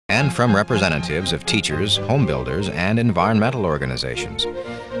and from representatives of teachers, home builders, and environmental organizations.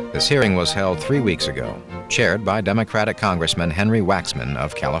 This hearing was held 3 weeks ago, chaired by Democratic Congressman Henry Waxman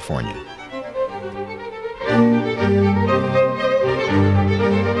of California.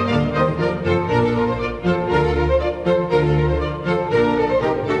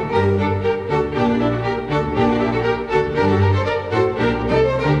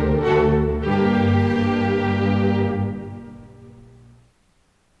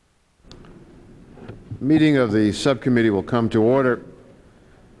 Meeting of the subcommittee will come to order.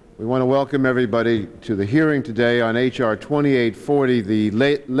 We want to welcome everybody to the hearing today on H.R. 2840, the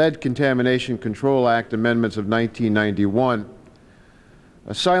Lead Contamination Control Act amendments of 1991.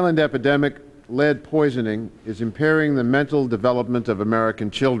 A silent epidemic, lead poisoning, is impairing the mental development of American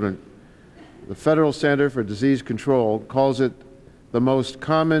children. The Federal Center for Disease Control calls it the most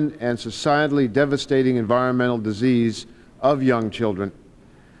common and societally devastating environmental disease of young children.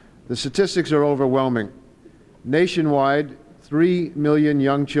 The statistics are overwhelming. Nationwide, 3 million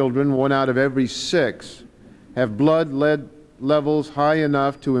young children, 1 out of every 6, have blood lead levels high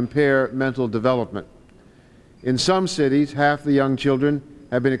enough to impair mental development. In some cities, half the young children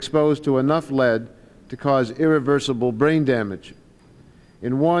have been exposed to enough lead to cause irreversible brain damage.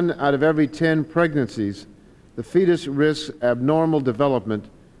 In 1 out of every 10 pregnancies, the fetus risks abnormal development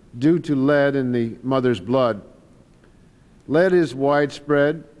due to lead in the mother's blood. Lead is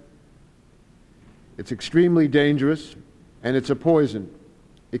widespread. It's extremely dangerous, and it's a poison.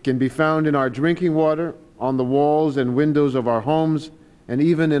 It can be found in our drinking water, on the walls and windows of our homes, and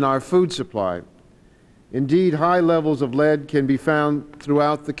even in our food supply. Indeed, high levels of lead can be found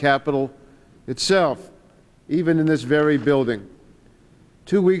throughout the Capitol itself, even in this very building.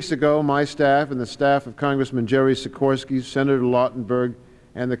 2 weeks ago, my staff and the staff of Congressman Jerry Sikorsky, Senator Lautenberg,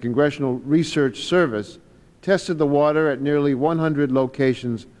 and the Congressional Research Service tested the water at nearly 100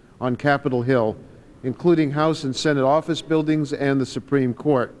 locations on Capitol Hill, including House and Senate office buildings and the Supreme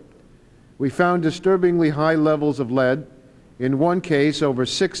Court. We found disturbingly high levels of lead, in one case over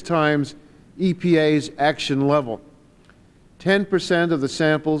 6 times EPA's action level. 10% of the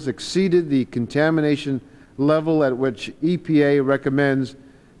samples exceeded the contamination level at which EPA recommends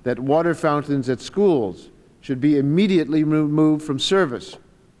that water fountains at schools should be immediately removed from service.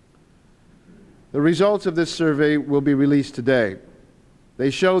 The results of this survey will be released today. They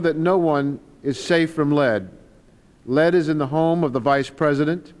show that no one is safe from lead. Lead is in the home of the Vice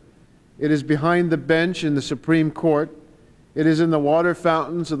President. It is behind the bench in the Supreme Court. It is in the water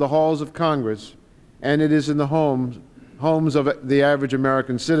fountains of the halls of Congress. And it is in the homes of the average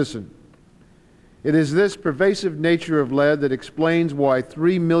American citizen. It is this pervasive nature of lead that explains why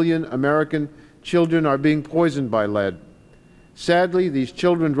 3 million American children are being poisoned by lead. Sadly, these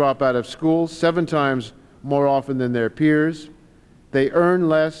children drop out of school 7 times more often than their peers. They earn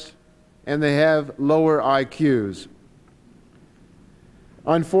less, and they have lower IQs.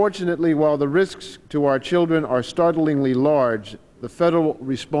 Unfortunately, while the risks to our children are startlingly large, the federal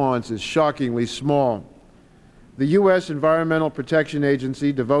response is shockingly small. The U.S. Environmental Protection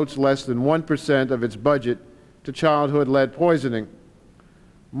Agency devotes less than 1% of its budget to childhood lead poisoning.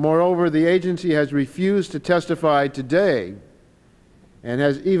 Moreover, the agency has refused to testify today and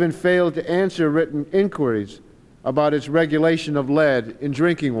has even failed to answer written inquiries about its regulation of lead in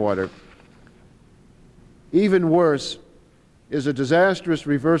drinking water. Even worse is a disastrous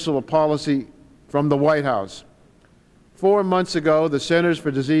reversal of policy from the White House. 4 months ago, the Centers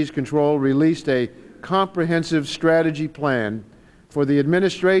for Disease Control released a comprehensive strategy plan for the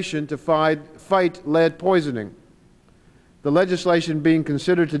administration to fight lead poisoning. The legislation being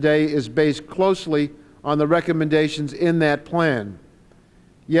considered today is based closely on the recommendations in that plan.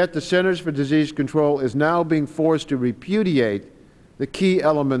 Yet the Centers for Disease Control is now being forced to repudiate the key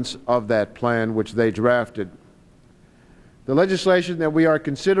elements of that plan which they drafted. The legislation that we are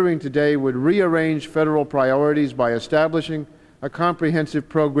considering today would rearrange federal priorities by establishing a comprehensive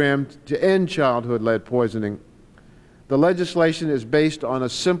program to end childhood lead poisoning. The legislation is based on a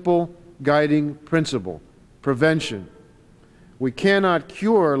simple guiding principle: prevention. We cannot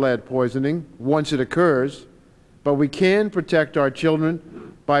cure lead poisoning once it occurs, but we can protect our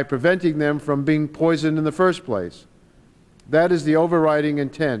children by preventing them from being poisoned in the first place. That is the overriding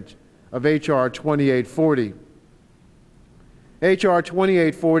intent of H.R. 2840. H.R.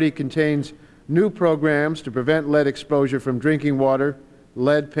 2840 contains new programs to prevent lead exposure from drinking water,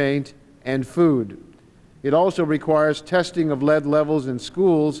 lead paint, and food. It also requires testing of lead levels in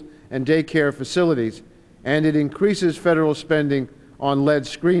schools and daycare facilities, and it increases federal spending on lead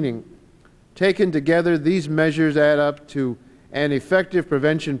screening. Taken together, these measures add up to an effective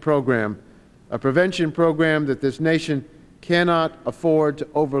prevention program, a prevention program that this nation cannot afford to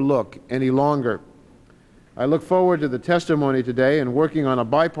overlook any longer. I look forward to the testimony today and working on a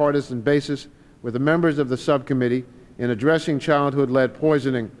bipartisan basis with the members of the subcommittee in addressing childhood lead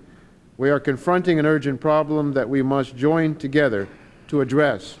poisoning. We are confronting an urgent problem that we must join together to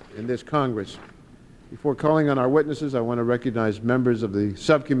address in this Congress. Before calling on our witnesses, I want to recognize members of the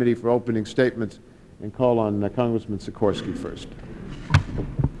subcommittee for opening statements and call on Congressman Sikorsky first.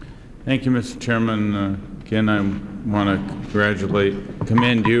 Thank you, Mr. Chairman. Again, I want to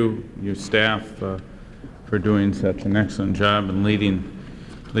commend you, your staff, for doing such an excellent job and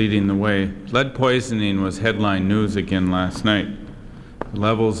leading the way. Lead poisoning was headline news again last night. The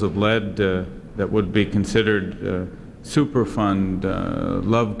levels of lead that would be considered Superfund,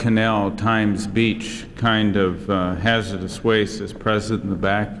 Love Canal times beach kind of hazardous waste is present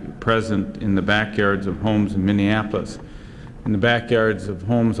in the backyards of homes in Minneapolis, in the backyards of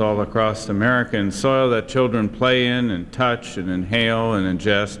homes all across America, and soil that children play in and touch and inhale and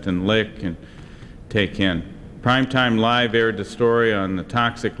ingest and lick and take in. Primetime Live aired a story on the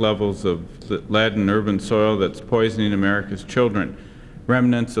toxic levels of lead in urban soil that's poisoning America's children.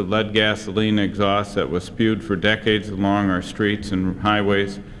 Remnants of lead gasoline exhaust that was spewed for decades along our streets and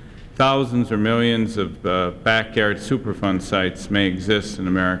highways. Thousands or millions of backyard Superfund sites may exist in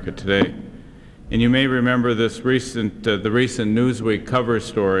America today. And you may remember this the recent Newsweek cover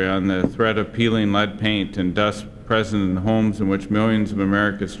story on the threat of peeling lead paint and dust present in the homes in which millions of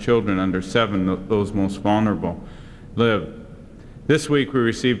America's children under 7, those most vulnerable, live. This week we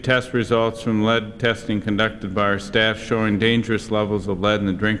received test results from lead testing conducted by our staff showing dangerous levels of lead in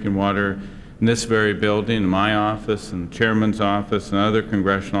the drinking water in this very building, in my office and the Chairman's office and other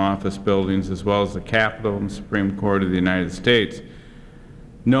congressional office buildings, as well as the Capitol and Supreme Court of the United States.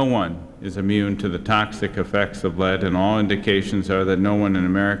 No one is immune to the toxic effects of lead, and all indications are that no one in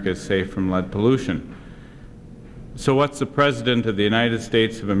America is safe from lead pollution. So what's the President of the United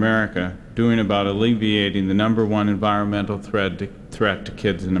States of America doing about alleviating the #1 environmental threat to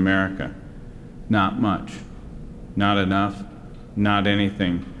kids in America? Not much, not enough, not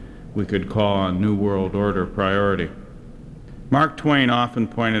anything we could call a New World Order priority. Mark Twain often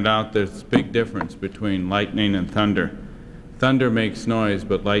pointed out there's a big difference between lightning and thunder. Thunder makes noise,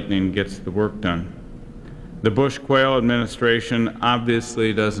 but lightning gets the work done. The Bush Quayle administration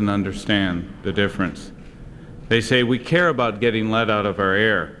obviously doesn't understand the difference. They say, we care about getting lead out of our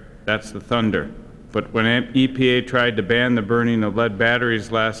air. That's the thunder. But when EPA tried to ban the burning of lead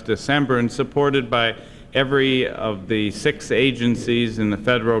batteries last December, and supported by every of the 6 agencies in the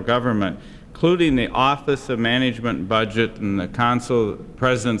federal government, including the Office of Management and Budget and the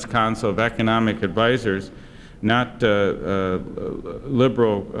President's Council of Economic Advisors, not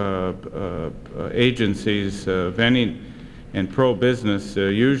liberal agencies of any and pro-business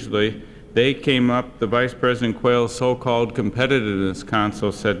usually, they came up, the Vice President Quayle's so-called Competitiveness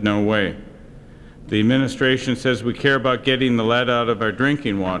Council said no way. The administration says we care about getting the lead out of our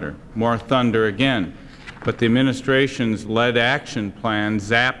drinking water. More thunder again. But the administration's lead action plan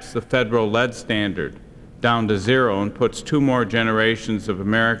zaps the federal lead standard down to 0 and puts 2 more generations of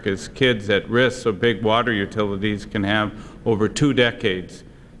America's kids at risk, so big water utilities can have over 2 decades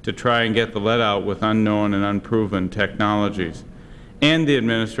to try and get the lead out with unknown and unproven technologies. And the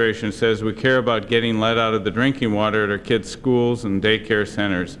administration says we care about getting lead out of the drinking water at our kids' schools and daycare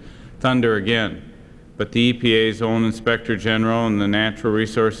centers. Thunder again. But the EPA's own Inspector General and the Natural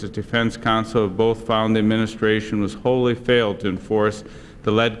Resources Defense Council have both found the administration was wholly failed to enforce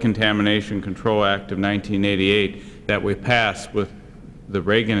the Lead Contamination Control Act of 1988 that we passed with the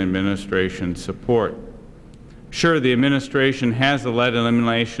Reagan administration's support. Sure, the administration has a lead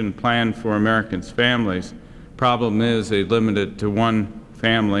elimination plan for Americans' families. Problem is they limit it to 1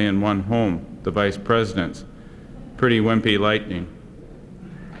 family and 1 home, the Vice President's. Pretty wimpy lightning.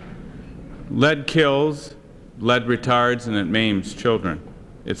 Lead kills, lead retards, and it maims children.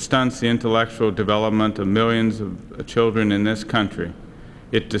 It stunts the intellectual development of millions of children in this country.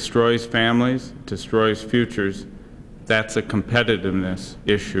 It destroys families, it destroys futures. That's a competitiveness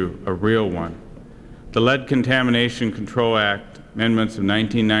issue, a real one. The Lead Contamination Control Act amendments of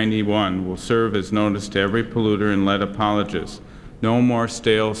 1991 will serve as notice to every polluter and lead apologist. No more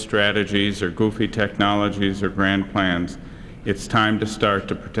stale strategies or goofy technologies or grand plans. It's time to start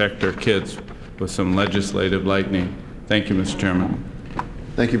to protect our kids with some legislative lightning. Thank you, Mr. Chairman.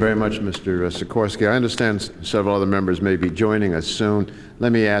 Thank you very much, Mr. Sikorsky. I understand several other members may be joining us soon.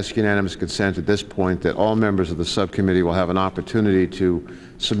 Let me ask unanimous consent at this point that all members of the subcommittee will have an opportunity to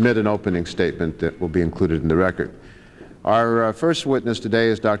submit an opening statement that will be included in the record. Our first witness today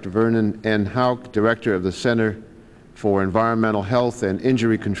is Dr. Vernon N. Houck, Director of the Center for Environmental Health and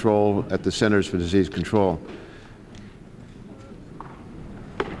Injury Control at the Centers for Disease Control.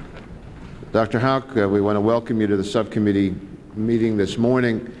 Dr. Houck, we want to welcome you to the subcommittee meeting this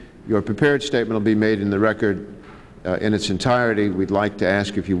morning. Your prepared statement will be made in the record in its entirety. We'd like to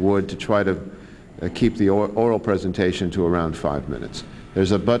ask, if you would, to try to keep the oral presentation to around 5 minutes.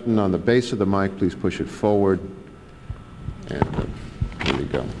 There's a button on the base of the mic. Please push it forward. And here we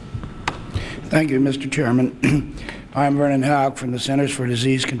go. Thank you, Mr. Chairman. I'm Vernon Houck from the Centers for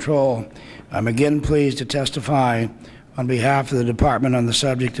Disease Control. I'm again pleased to testify on behalf of the Department on the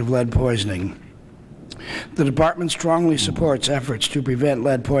subject of lead poisoning. The Department strongly supports efforts to prevent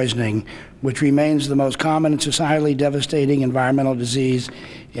lead poisoning, which remains the most common and societally devastating environmental disease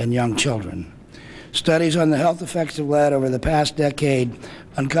in young children. Studies on the health effects of lead over the past decade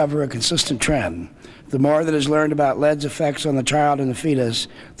uncover a consistent trend. The more that is learned about lead's effects on the child and the fetus,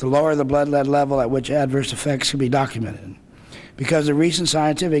 the lower the blood lead level at which adverse effects can be documented. Because of recent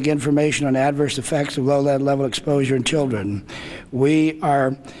scientific information on adverse effects of low lead level exposure in children, we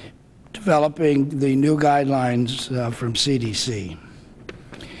are developing the new guidelines from CDC.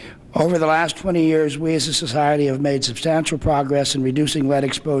 Over the last 20 years, we as a society have made substantial progress in reducing lead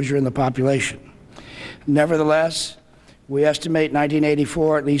exposure in the population. Nevertheless, we estimate in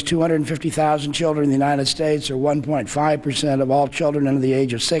 1984 at least 250,000 children in the United States, or 1.5% of all children under the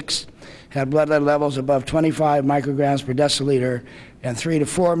age of 6, had blood lead levels above 25 micrograms per deciliter, and 3 to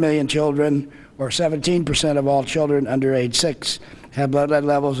 4 million children, or 17% of all children under age 6, had blood lead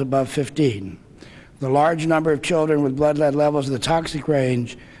levels above 15. The large number of children with blood lead levels in the toxic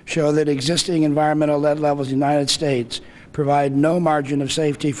range show that existing environmental lead levels in the United States provide no margin of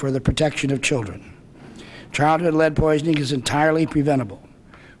safety for the protection of children. Childhood lead poisoning is entirely preventable.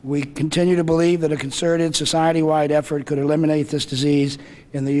 We continue to believe that a concerted society-wide effort could eliminate this disease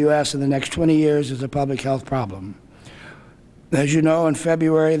in the U.S. in the next 20 years as a public health problem. As you know, in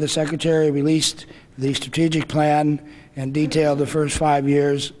February, the Secretary released the strategic plan and detailed the first 5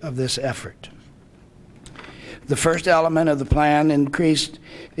 years of this effort. The first element of the plan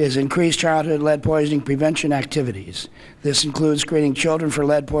is increased childhood lead poisoning prevention activities. This includes screening children for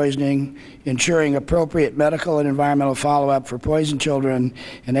lead poisoning, ensuring appropriate medical and environmental follow-up for poisoned children,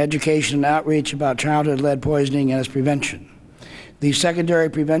 and education and outreach about childhood lead poisoning and its prevention. These secondary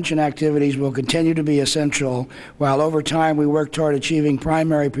prevention activities will continue to be essential, while over time we work toward achieving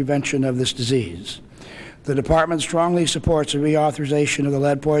primary prevention of this disease. The Department strongly supports a reauthorization of the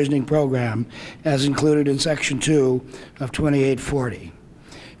lead poisoning program as included in Section 2 of 2840.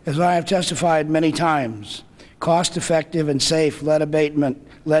 As I have testified many times, cost-effective and safe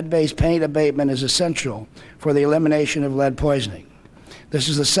lead-based paint abatement is essential for the elimination of lead poisoning. This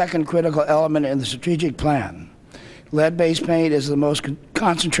is the second critical element in the strategic plan. Lead-based paint is the most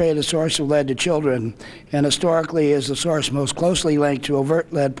concentrated source of lead to children, and historically is the source most closely linked to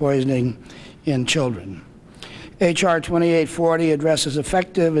overt lead poisoning in children. H.R. 2840 addresses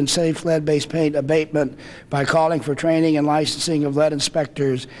effective and safe lead-based paint abatement by calling for training and licensing of lead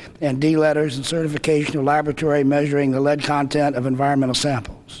inspectors and D-letters and certification of laboratory measuring the lead content of environmental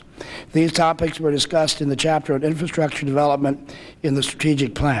samples. These topics were discussed in the chapter on infrastructure development in the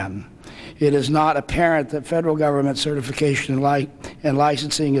strategic plan. It is not apparent that federal government certification and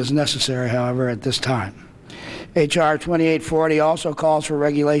licensing is necessary, however, at this time. H.R. 2840 also calls for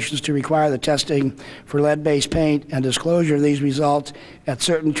regulations to require the testing for lead-based paint and disclosure of these results at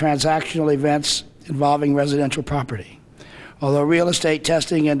certain transactional events involving residential property. Although real estate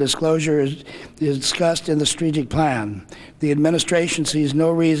testing and disclosure is discussed in the strategic plan, the administration sees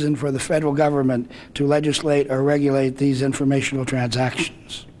no reason for the federal government to legislate or regulate these informational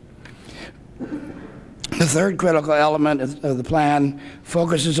transactions. The third critical element of the plan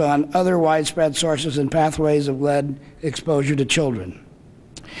focuses on other widespread sources and pathways of lead exposure to children.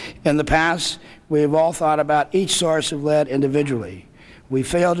 In the past, we have all thought about each source of lead individually. We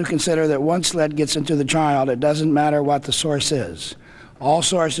fail to consider that once lead gets into the child, it doesn't matter what the source is. All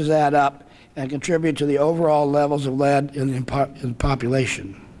sources add up and contribute to the overall levels of lead in the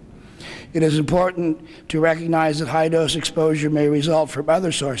population. It is important to recognize that high-dose exposure may result from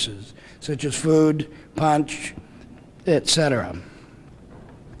other sources, such as food, punch, etc.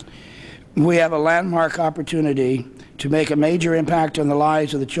 We have a landmark opportunity to make a major impact on the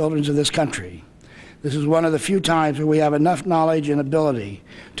lives of the children of this country. This is one of the few times where we have enough knowledge and ability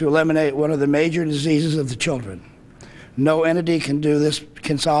to eliminate one of the major diseases of the children. No entity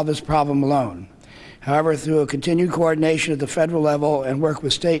can solve this problem alone. However, through a continued coordination at the federal level and work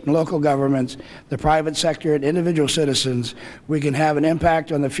with state and local governments, the private sector, and individual citizens, we can have an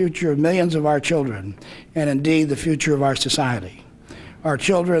impact on the future of millions of our children, and indeed the future of our society. Our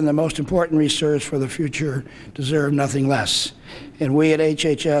children, the most important resource for the future, deserve nothing less, and we at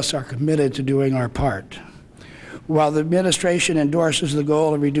HHS are committed to doing our part. While the administration endorses the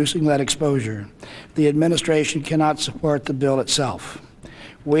goal of reducing lead exposure, the administration cannot support the bill itself.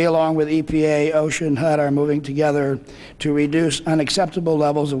 We, along with EPA, OSHA, and HUD, are moving together to reduce unacceptable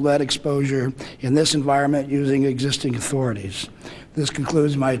levels of lead exposure in this environment using existing authorities. This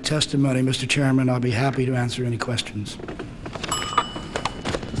concludes my testimony, Mr. Chairman. I'll be happy to answer any questions.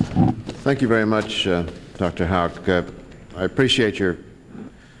 Thank you very much, Dr. Houck. I appreciate your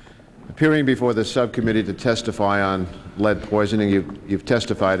appearing before the subcommittee to testify on lead poisoning. You've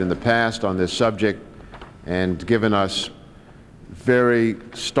testified in the past on this subject and given us very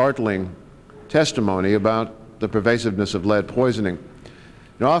startling testimony about the pervasiveness of lead poisoning. You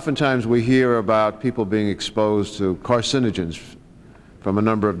know, oftentimes we hear about people being exposed to carcinogens from a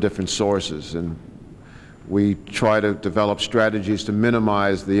number of different sources, and we try to develop strategies to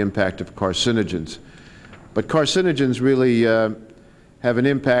minimize the impact of carcinogens. But carcinogens really have an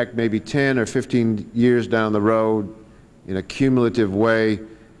impact maybe 10 or 15 years down the road in a cumulative way,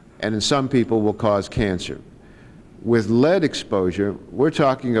 and in some people will cause cancer. With lead exposure, we're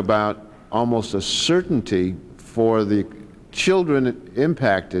talking about almost a certainty for the children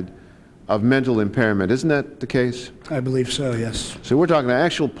impacted of mental impairment. Isn't that the case? I believe so, yes. So we're talking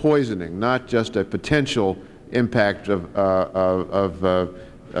actual poisoning, not just a potential impact against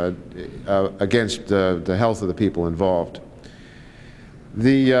the health of the people involved.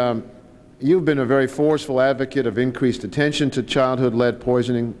 You've been a very forceful advocate of increased attention to childhood lead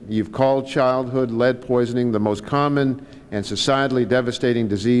poisoning. You've called childhood lead poisoning the most common and societally devastating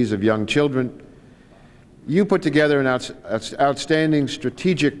disease of young children. You put together an outstanding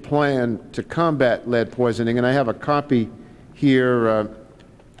strategic plan to combat lead poisoning, and I have a copy here.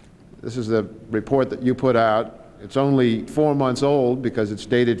 This is the report that you put out. It's only 4 months old because it's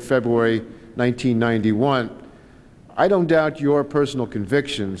dated February 1991. I don't doubt your personal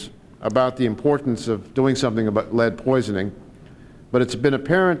convictions about the importance of doing something about lead poisoning, but it's been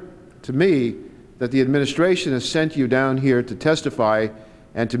apparent to me that the administration has sent you down here to testify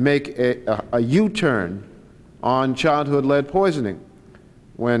and to make a U-turn on childhood lead poisoning.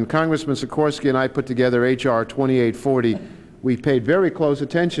 When Congressman Sikorsky and I put together H.R. 2840, we paid very close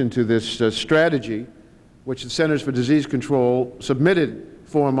attention to this strategy, which the Centers for Disease Control submitted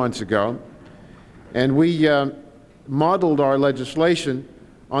 4 months ago, and we modeled our legislation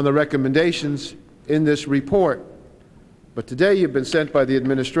on the recommendations in this report. But today you've been sent by the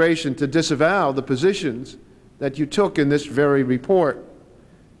administration to disavow the positions that you took in this very report.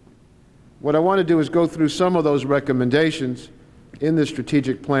 What I want to do is go through some of those recommendations in the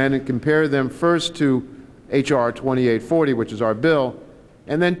strategic plan and compare them first to H.R. 2840, which is our bill,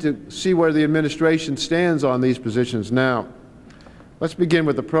 and then to see where the administration stands on these positions now. Let's begin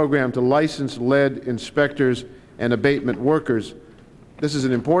with the program to license lead inspectors and abatement workers. This is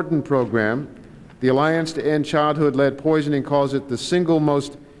an important program. The Alliance to End Childhood Lead Poisoning calls it the single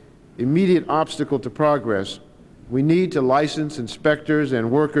most immediate obstacle to progress. We need to license inspectors and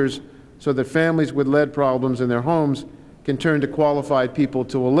workers so that families with lead problems in their homes can turn to qualified people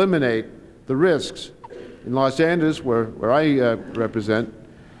to eliminate the risks. In Los Angeles, where I represent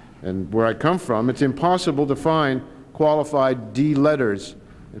and where I come from, it's impossible to find qualified de-leaders.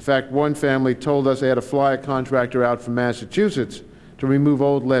 In fact, one family told us they had to fly a contractor out from Massachusetts to remove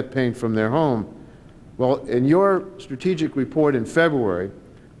old lead paint from their home. Well, in your strategic report in February,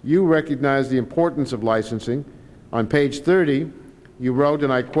 you recognized the importance of licensing. On page 30, you wrote,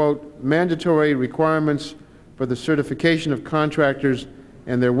 and I quote, "Mandatory requirements for the certification of contractors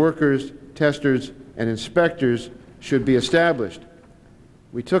and their workers, testers, and inspectors should be established."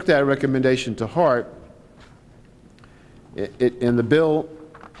 We took that recommendation to heart. In the bill,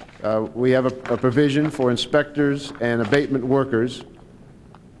 we have a provision for inspectors and abatement workers.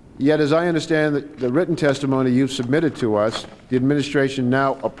 Yet, as I understand the written testimony you've submitted to us, the administration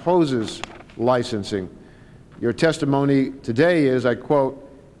now opposes licensing. Your testimony today is, I quote,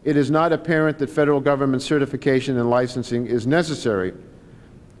 "It is not apparent that federal government certification and licensing is necessary."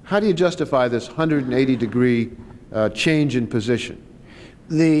 How do you justify this 180-degree change in position?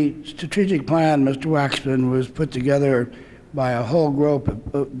 The strategic plan, Mr. Waxman, was put together by a whole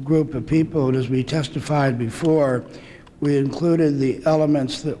group of people, and as we testified before, we included the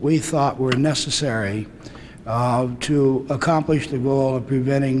elements that we thought were necessary to accomplish the goal of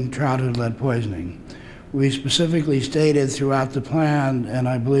preventing childhood lead poisoning. We specifically stated throughout the plan, and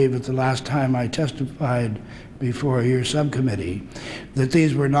I believe at the last time I testified before your subcommittee, that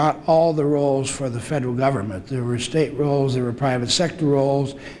these were not all the roles for the federal government. There were state roles, there were private sector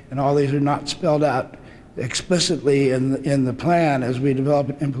roles, and all these are not spelled out explicitly in the plan. As we develop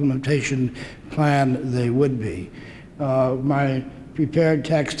an implementation plan, they would be. My prepared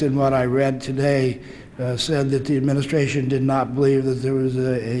text and what I read today said that the administration did not believe that there was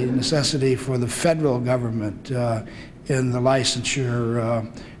a necessity for the federal government in the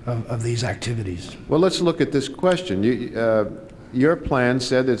licensure of these activities. Well, let's look at this question. Your plan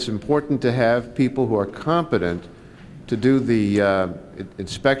said it's important to have people who are competent to do the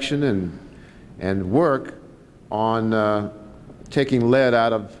inspection and work on taking lead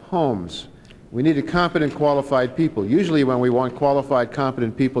out of homes. We needed competent, qualified people. Usually when we want qualified,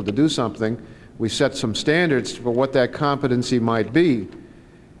 competent people to do something, we set some standards for what that competency might be.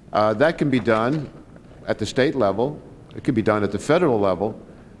 That can be done at the state level. It can be done at the federal level.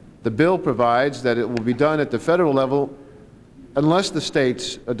 The bill provides that it will be done at the federal level unless the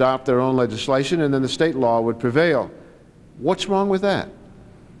states adopt their own legislation, and then the state law would prevail. What's wrong with that?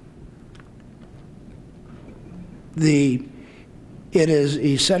 It is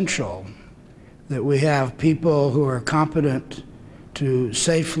essential that we have people who are competent to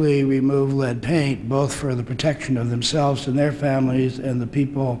safely remove lead paint, both for the protection of themselves and their families and the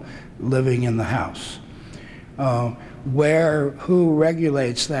people living in the house. Who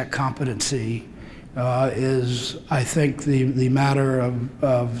regulates that competency is, I think, the matter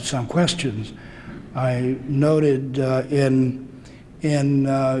of some questions. I noted in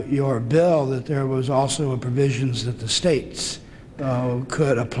your bill that there was also a provisions that the states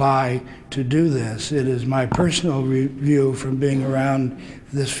could apply to do this. It is my personal view from being around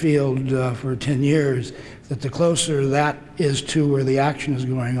this field for 10 years that the closer that is to where the action is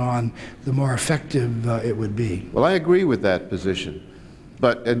going on, the more effective it would be. Well, I agree with that position.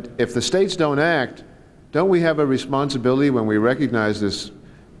 But if the states don't act, don't we have a responsibility when we recognize this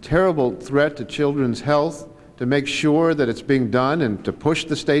terrible threat to children's health to make sure that it's being done and to push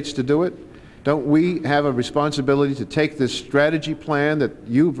the states to do it? Don't we have a responsibility to take this strategy plan that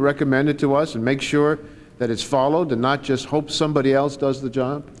you've recommended to us and make sure that it's followed and not just hope somebody else does the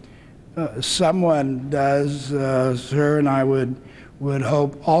job? Someone does, sir, and I would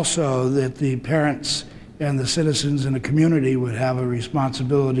hope also that the parents and the citizens in the community would have a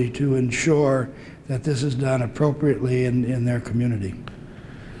responsibility to ensure that this is done appropriately in their community.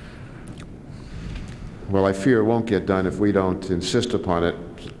 Well, I fear it won't get done if we don't insist upon it.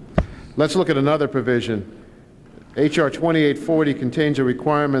 Let's look at another provision. H.R. 2840 contains a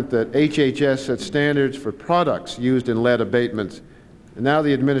requirement that HHS set standards for products used in lead abatement. And now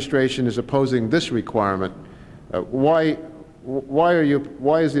the administration is opposing this requirement. Why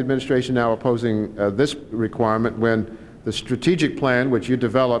is the administration now opposing this requirement when the strategic plan, which you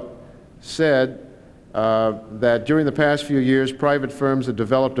developed, said that during the past few years, private firms have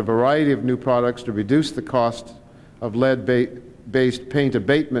developed a variety of new products to reduce the cost of lead-based paint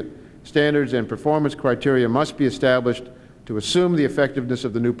abatement? Standards and performance criteria must be established to assume the effectiveness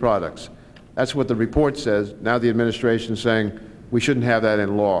of the new products. That's what the report says. Now the administration is saying we shouldn't have that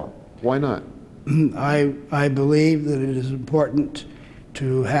in law. Why not? I believe that it is important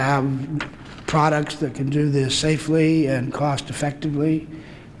to have products that can do this safely and cost effectively,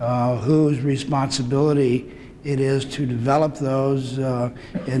 whose responsibility it is to develop those,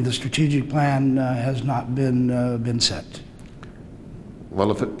 and the strategic plan has not been set.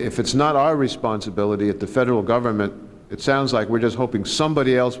 Well, if it's not our responsibility at the federal government, it sounds like we're just hoping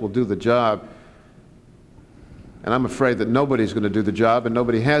somebody else will do the job. And I'm afraid that nobody's going to do the job, and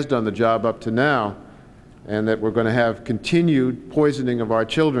nobody has done the job up to now, and that we're going to have continued poisoning of our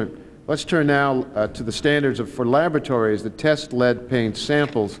children. Let's turn now to the standards for laboratories that test lead paint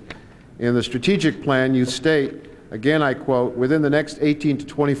samples. In the strategic plan, you state, again I quote, within the next 18 to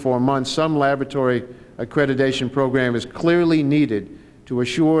 24 months, some laboratory accreditation program is clearly needed to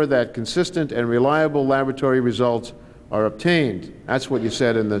assure that consistent and reliable laboratory results are obtained. That's what you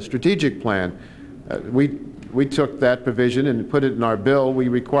said in the strategic plan. We took that provision and put it in our bill. We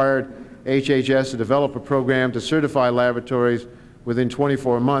required HHS to develop a program to certify laboratories within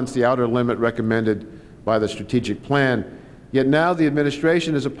 24 months, the outer limit recommended by the strategic plan. Yet now the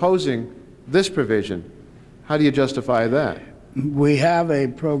administration is opposing this provision. How do you justify that? We have a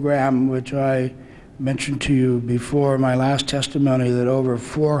program which I mentioned to you before my last testimony, that over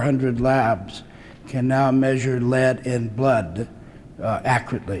 400 labs can now measure lead in blood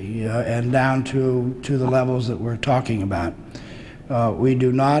accurately and down to the levels that we're talking about. We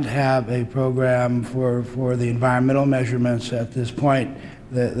do not have a program for the environmental measurements at this point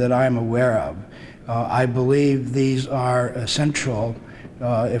that I'm aware of. I believe these are essential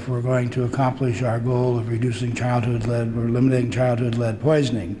if we're going to accomplish our goal of reducing childhood lead or limiting childhood lead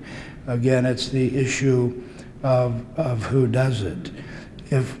poisoning. Again, it's the issue of who does it.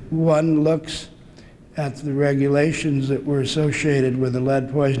 If one looks at the regulations that were associated with the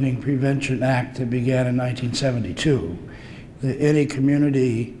Lead Poisoning Prevention Act that began in 1972, that any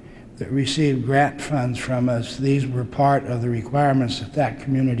community that received grant funds from us. These were part of the requirements that that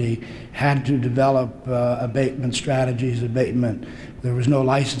community had to develop abatement strategies, abatement. There was no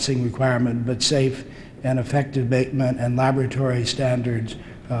licensing requirement, but safe and effective abatement and laboratory standards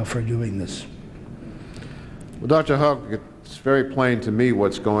for doing this. Well, Dr. Huck, it's very plain to me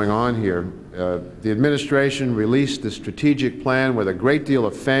what's going on here. The administration released the strategic plan with a great deal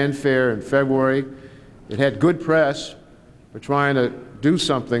of fanfare in February. It had good press for trying to do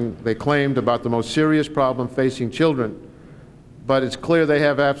something they claimed about the most serious problem facing children, but it's clear they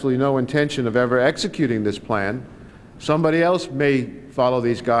have absolutely no intention of ever executing this plan. Somebody else may follow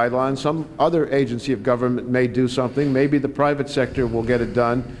these guidelines. Some other agency of government may do something. Maybe the private sector will get it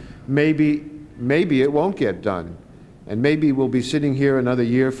done. Maybe it won't get done. And maybe we'll be sitting here another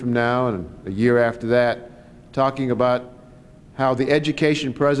year from now and a year after that talking about how the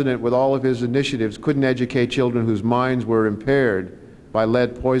education president with all of his initiatives couldn't educate children whose minds were impaired by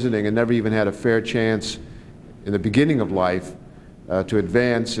lead poisoning and never even had a fair chance in the beginning of life to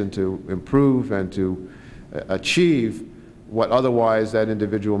advance and to improve and to achieve what otherwise that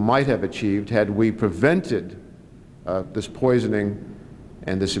individual might have achieved had we prevented this poisoning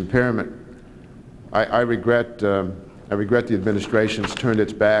and this impairment. I regret the administration's turned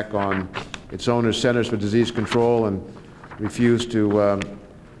its back on its own Centers for Disease Control and refused to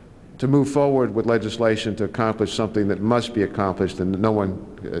move forward with legislation to accomplish something that must be accomplished and no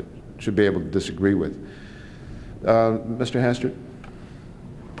one should be able to disagree with. Mr. Hastert?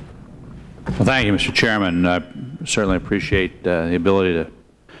 Well, thank you, Mr. Chairman. I certainly appreciate the ability to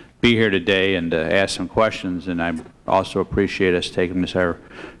be here today and to ask some questions, and I also appreciate us taking this our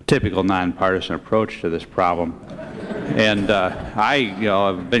typical nonpartisan approach to this problem. And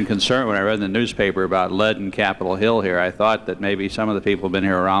I've been concerned when I read in the newspaper about lead in Capitol Hill here. I thought that maybe some of the people who've been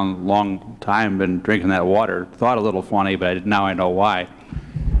here around a long time, been drinking that water. Thought a little funny, but now I know why.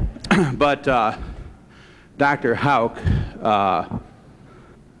 But Dr. Houck,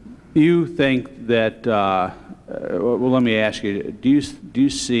 you think that? Well, let me ask you: do you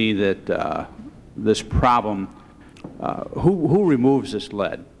see that this problem? Who removes this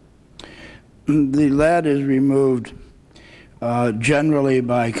lead? The lead is removed generally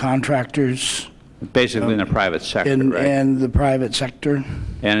by contractors. Basically in the private sector, right? In the private sector.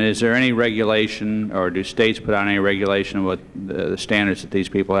 And is there any regulation, or do states put on any regulation what the standards that these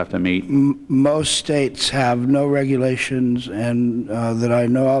people have to meet? Most states have no regulations, and that I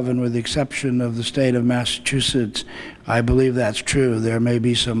know of, and with the exception of the state of Massachusetts, I believe that's true. There may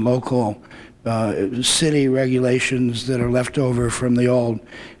be some local city regulations that are left over from the old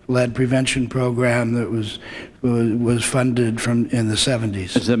lead prevention program that was funded in the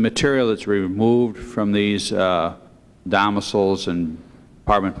 70s. Is the material that's removed from these domiciles and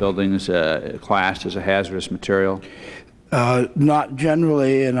apartment buildings classed as a hazardous material? Not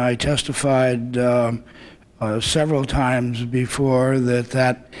generally, and I testified several times before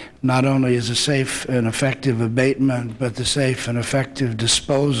that not only is a safe and effective abatement, but the safe and effective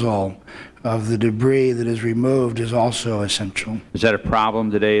disposal of the debris that is removed is also essential. Is that a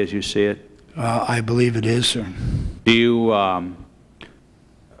problem today as you see it? I believe it is, sir. Do you,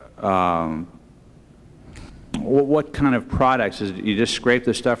 what kind of products? Is it, you just scrape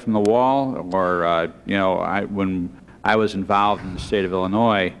the stuff from the wall? Or, when I was involved in the state of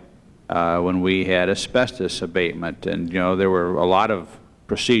Illinois, when we had asbestos abatement, and, there were a lot of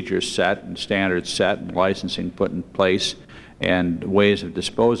procedures set and standards set and licensing put in place and ways of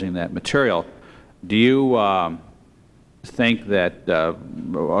disposing that material. Do you think that,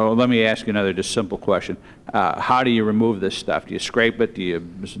 well, let me ask you another just simple question. How do you remove this stuff? Do you scrape it? Do you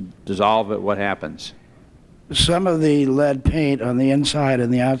dissolve it? What happens? Some of the lead paint on the inside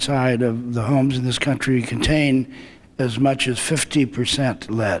and the outside of the homes in this country contain as much as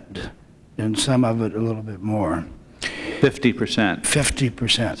 50% lead, and some of it a little bit more. 50%?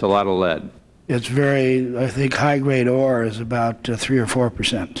 50%. That's a lot of lead. It's very, I think high-grade ore is about 3 or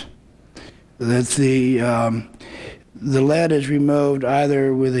 4%. That's the lead is removed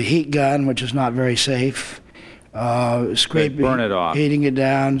either with a heat gun, which is not very safe, scraping, burn it off, heating it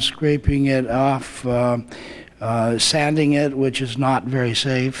down, scraping it off, sanding it, which is not very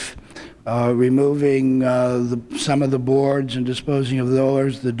safe, removing some of the boards and disposing of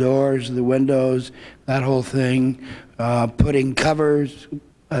those, the doors, the windows, that whole thing, putting covers,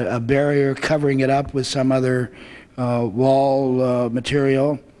 a barrier, covering it up with some other wall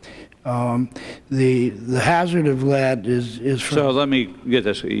material. The hazard of lead is from... So let me get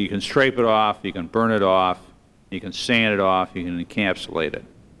this. You can scrape it off, you can burn it off, you can sand it off, you can encapsulate it.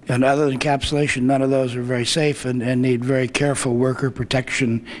 And other than encapsulation, none of those are very safe and need very careful worker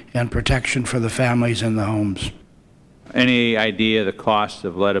protection and protection for the families in the homes. Any idea the cost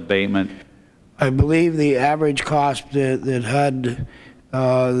of lead abatement? I believe the average cost that HUD,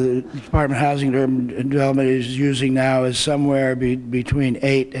 the Department of Housing and Urban Development, is using now is somewhere between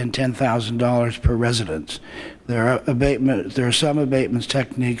 $8,000 and $10,000 per residence. There are some abatement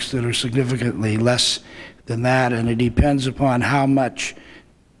techniques that are significantly less than that, and it depends upon how much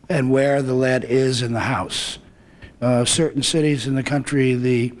and where the lead is in the house. Certain cities in the country,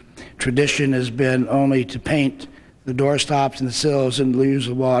 the tradition has been only to paint the doorstops and the sills and use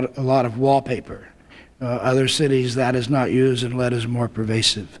a lot of wallpaper. Other cities, that is not used, and lead is more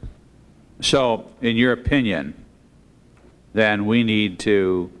pervasive. So, in your opinion, then we need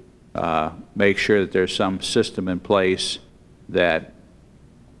to make sure that there's some system in place that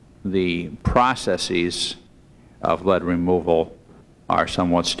the processes of lead removal are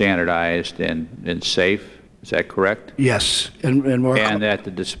somewhat standardized and safe. Is that correct? Yes, and that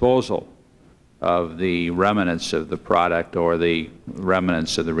the disposal of the remnants of the product or the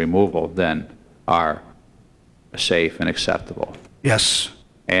remnants of the removal then are safe and acceptable. Yes.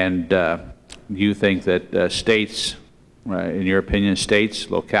 And you think that states, in your opinion,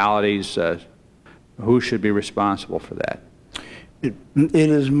 states, localities, who should be responsible for that? It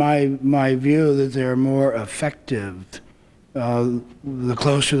is my view that they're more effective the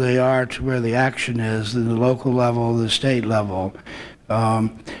closer they are to where the action is, than the local level, the state level.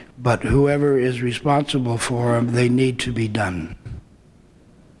 But whoever is responsible for them, they need to be done.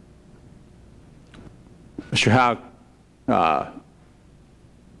 Mr. Houck,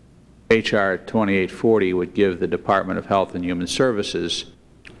 H.R. 2840 would give the Department of Health and Human Services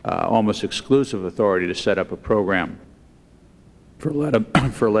almost exclusive authority to set up a program for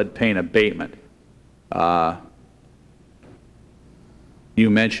lead paint abatement. You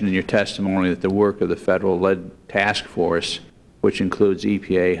mentioned in your testimony that the work of the Federal Lead Task Force, which includes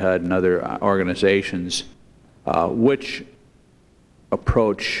EPA, HUD, and other organizations, which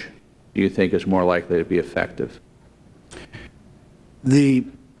approach do you think is more likely to be effective? The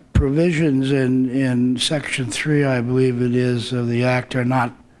provisions in Section 3, I believe it is, of the Act are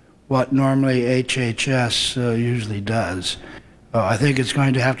not what normally HHS usually does. I think it's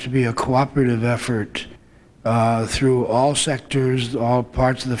going to have to be a cooperative effort through all sectors, all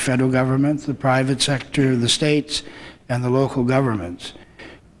parts of the federal government, the private sector, the states, and the local governments.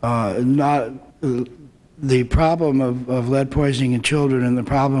 The problem of lead poisoning in children and the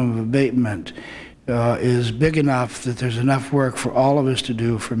problem of abatement is big enough that there's enough work for all of us to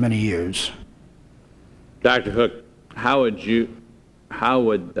do for many years. Dr. Hook, how would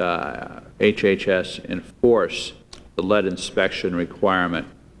HHS enforce the lead inspection requirement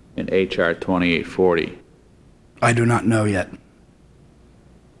in H.R. 2840? I do not know yet.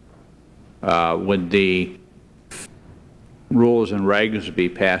 Would the rules and regs be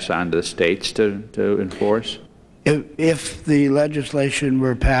passed on to the states to enforce? If the legislation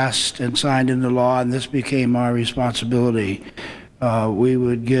were passed and signed into law and this became our responsibility, we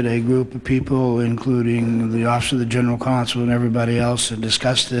would get a group of people, including the Office of the General Counsel and everybody else, and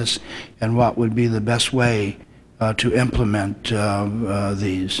discuss this and what would be the best way to implement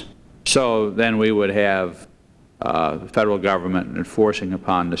these. So then we would have the federal government enforcing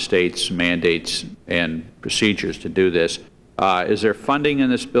upon the states mandates and procedures to do this. Is there funding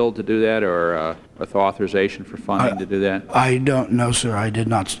in this bill to do that, or authorization for funding to do that? I don't know, sir. I did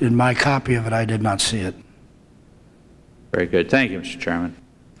not. In my copy of it, I did not see it. Very good. Thank you, Mr. Chairman.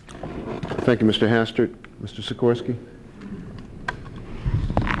 Thank you, Mr. Hastert. Mr. Sikorsky.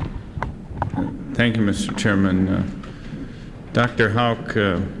 Thank you, Mr. Chairman. Dr. Houck,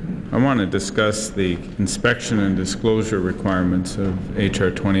 I want to discuss the inspection and disclosure requirements of H.R.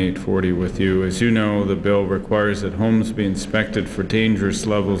 2840 with you. As you know, the bill requires that homes be inspected for dangerous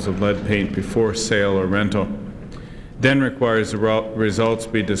levels of lead paint before sale or rental, then requires the results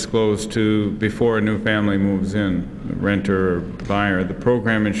be disclosed before a new family moves in, renter or buyer. The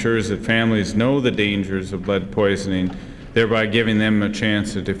program ensures that families know the dangers of lead poisoning, thereby giving them a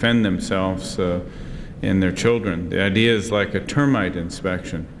chance to defend themselves and their children. The idea is like a termite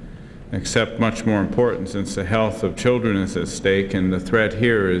inspection, except much more important, since the health of children is at stake, and the threat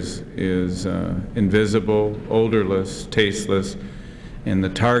here is invisible, odorless, tasteless, and the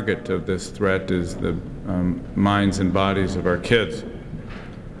target of this threat is the minds and bodies of our kids.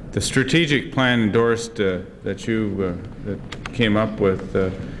 The strategic plan endorsed that you that came up with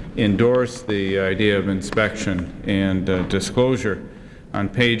endorsed the idea of inspection and disclosure. On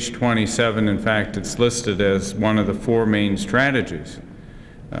page 27, in fact, it's listed as one of the 4 main strategies.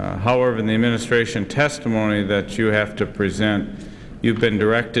 However, in the administration testimony that you have to present, you've been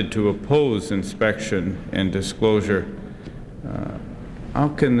directed to oppose inspection and disclosure. How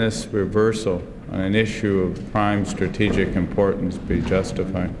can this reversal on an issue of prime strategic importance be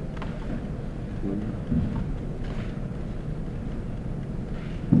justified?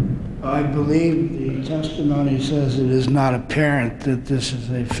 I believe the testimony says it is not apparent that this is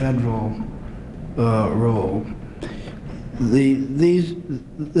a federal role. This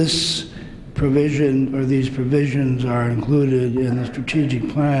provision, or these provisions, are included in the strategic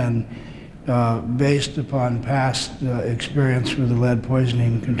plan based upon past experience with the lead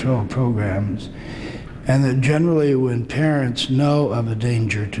poisoning control programs, and that generally when parents know of a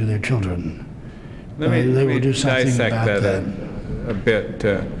danger to their children, they will do something about that. A bit.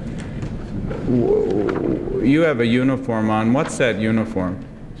 You have a uniform on. What's that uniform?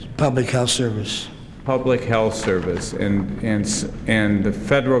 Public health service. Public health service, and the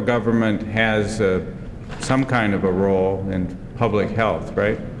federal government has some kind of a role in public health,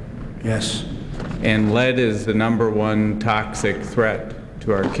 right? Yes. And lead is the #1 toxic threat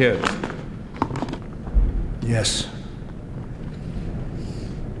to our kids. Yes.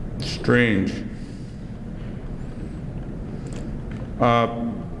 Strange.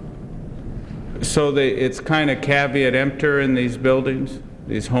 So it's kind of caveat emptor in these buildings,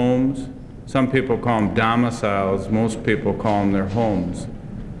 these homes. Some people call them domiciles. Most people call them their homes.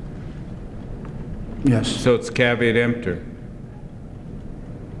 Yes. So it's caveat emptor.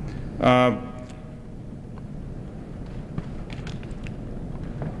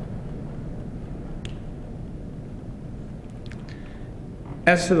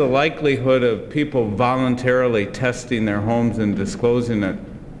 As to the likelihood of people voluntarily testing their homes and disclosing it,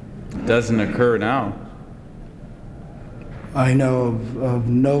 doesn't occur now. I know of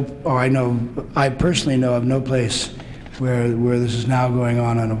no, or I personally know of no place where this is now going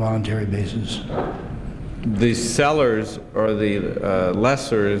on a voluntary basis. The sellers or the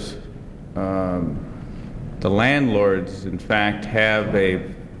lessors, the landlords, in fact, have a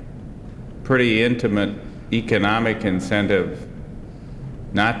pretty intimate economic incentive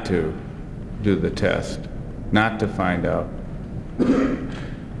not to do the test, not to find out.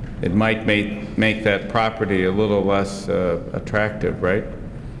 It might make that property a little less attractive, right?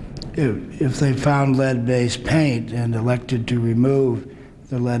 If they found lead-based paint and elected to remove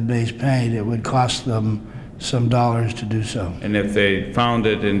the lead-based paint, it would cost them some dollars to do so. And if they found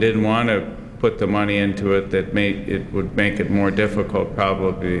it and didn't want to put the money into it, it would make it more difficult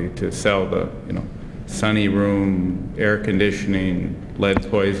probably to sell the, sunny room, air conditioning, lead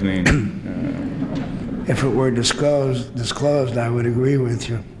poisoning. If it were disclosed, I would agree with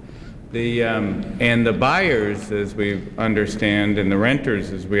you. And the buyers, as we understand, and the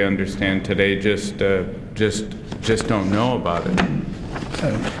renters, as we understand today, just don't know about it.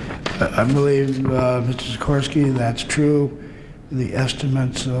 I believe, Mr. Sikorsky, that's true. The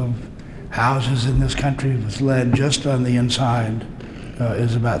estimates of houses in this country with lead just on the inside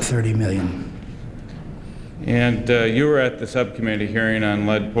is about 30 million. And you were at the subcommittee hearing on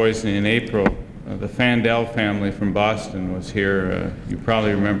lead poisoning in April. The Fandel family from Boston was here. You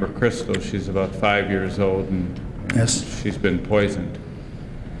probably remember Crystal. She's about 5 years old, and yes, she's been poisoned.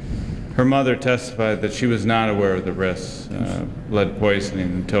 Her mother testified that she was not aware of the risks, lead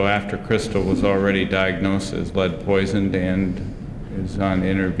poisoning, until after Crystal was already diagnosed as lead poisoned and is on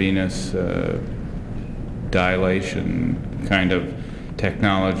intravenous dilation kind of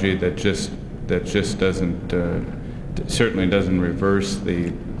technology that just doesn't certainly doesn't reverse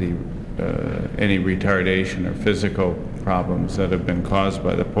any retardation or physical problems that have been caused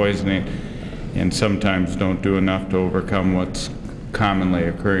by the poisoning, and sometimes don't do enough to overcome what's commonly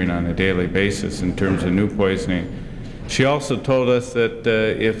occurring on a daily basis in terms of new poisoning. She also told us that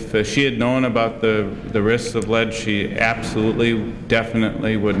if she had known about the risks of lead, she absolutely,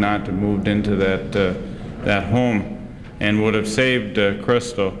 definitely would not have moved into that home and would have saved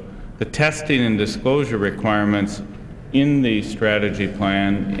Crystal. The testing and disclosure requirements in the strategy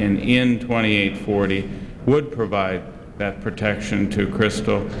plan and in 2840 would provide that protection to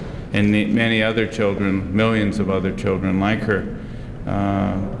Crystal and many other children, millions of other children like her.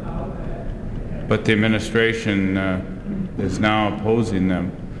 But the administration is now opposing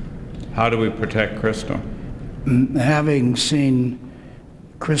them. How do we protect Crystal? Having seen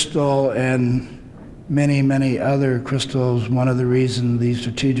Crystal and many other crystals, one of the reasons the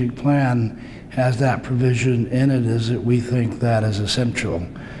strategic plan has that provision in it is that we think that is essential.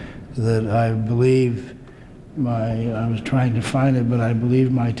 That I believe I was trying to find it, but I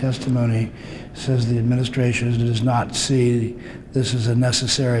believe my testimony says the administration does not see this as a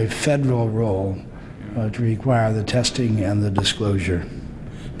necessary federal role to require the testing and the disclosure.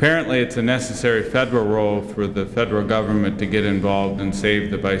 Apparently it's a necessary federal role for the federal government to get involved and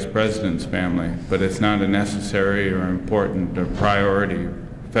save the Vice President's family, but it's not a necessary or important or priority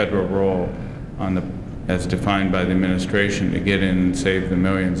federal role as defined by the administration, to get in and save the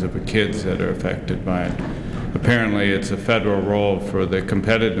millions of kids that are affected by it. Apparently, it's a federal role for the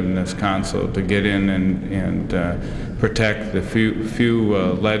Competitiveness Council to get in and protect the few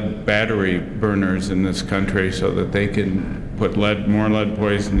lead battery burners in this country so that they can put more lead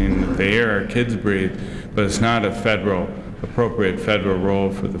poisoning into the air our kids breathe. But it's not a appropriate federal role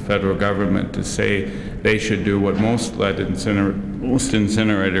for the federal government to say they should do what most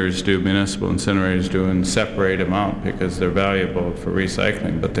incinerators do, municipal incinerators do, and separate them out because they're valuable for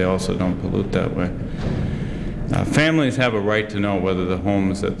recycling, but they also don't pollute that way. Families have a right to know whether the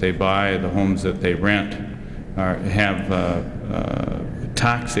homes that they buy, the homes that they rent, have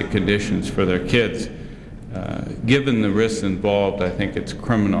toxic conditions for their kids. Given the risks involved, I think it's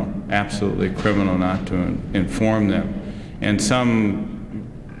criminal, absolutely criminal, not to inform them. And some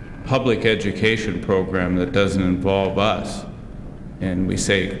public education program that doesn't involve us, and we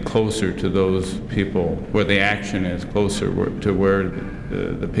say closer to those people where the action is, closer to where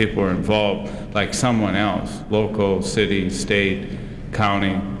the people are involved, like someone else, local, city, state,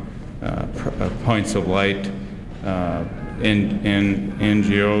 county, points of light,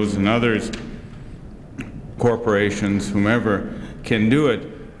 NGOs and others, corporations, whomever can do it,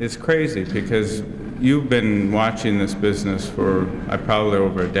 is crazy, because you've been watching this business for probably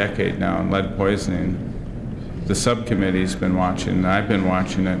over a decade now, and lead poisoning. The subcommittee's been watching, I've been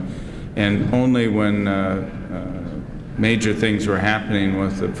watching it, and only when major things were happening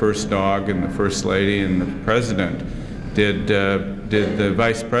with the first dog and the first lady and the president did the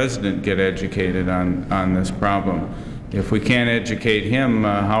vice president get educated on this problem. If we can't educate him,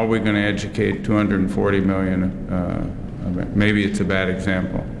 how are we going to educate 240 million? Maybe it's a bad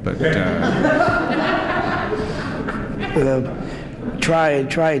example, but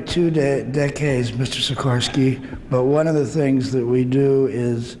try 2 decades, Mr. Sikorsky. But one of the things that we do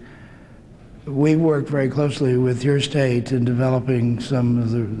is we work very closely with your state in developing some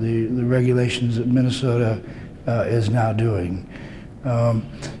of the regulations that Minnesota is now doing.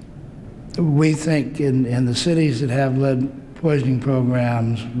 We think in the cities that have lead poisoning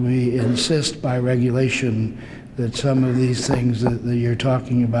programs, we insist by regulation that some of these things that you're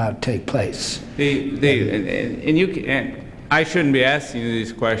talking about take place. I shouldn't be asking you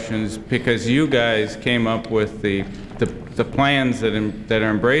these questions because you guys came up with the plans that are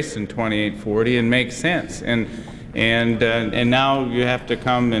embraced in 2840 and make sense, and now you have to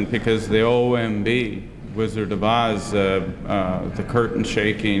come and because the OMB, Wizard of Oz, the curtain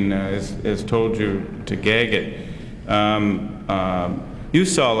shaking has told you to gag it. You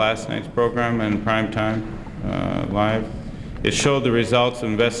saw last night's program in prime time live. It showed the results of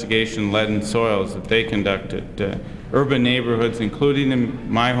investigation lead in soils that they conducted. Urban neighborhoods, including in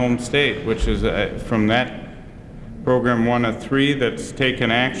my home state, which is from that program 1 of 3 that's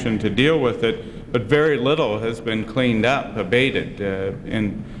taken action to deal with it, but very little has been cleaned up, abated.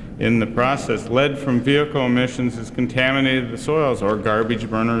 In the process, lead from vehicle emissions has contaminated the soils, or garbage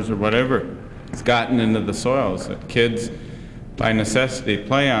burners or whatever. It's gotten into the soils that kids, by necessity,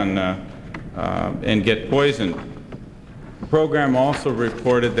 play on and get poisoned. The program also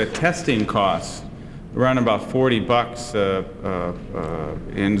reported that testing costs around about $40,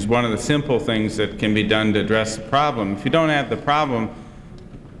 and it's one of the simple things that can be done to address the problem. If you don't have the problem,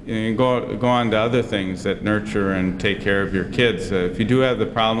 you go on to other things that nurture and take care of your kids. If you do have the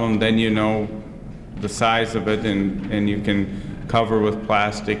problem, then you know the size of it, and you can cover with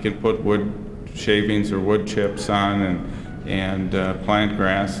plastic and put wood shavings or wood chips on, and plant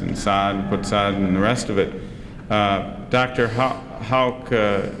grass and sod, and put sod and the rest of it. Dr. Houck,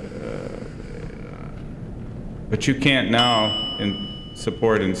 but you can't now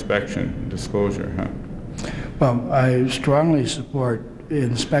support inspection disclosure, huh? Well, I strongly support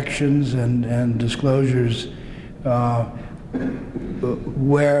inspections and disclosures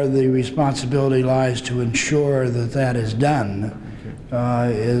where the responsibility lies to ensure that that is done.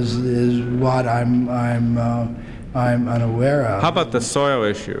 Is what I'm unaware of. How about the soil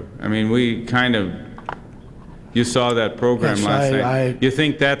issue? I mean, you saw that program last night. You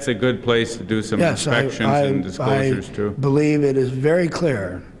think that's a good place to do some inspections and disclosures too? I believe it is very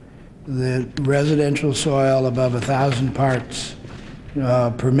clear that residential soil above 1,000 parts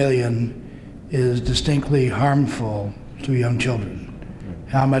per million is distinctly harmful to young children.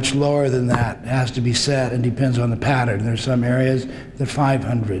 How much lower than that has to be set and depends on the pattern. There's some areas that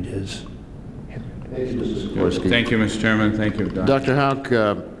 500 is. Thank you, Mr. Sikorsky. Thank you, Mr. Chairman. Thank you, Dr. Houck,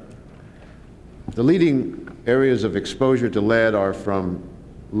 the leading areas of exposure to lead are from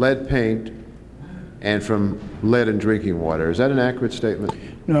lead paint and from lead in drinking water. Is that an accurate statement?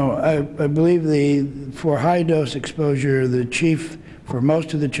 No, I believe for high dose exposure, the chief for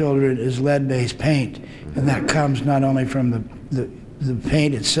most of the children is lead-based paint, and that comes not only from the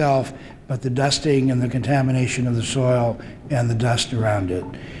paint itself, but the dusting and the contamination of the soil and the dust around it.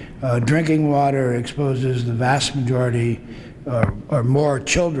 Drinking water exposes the vast majority or more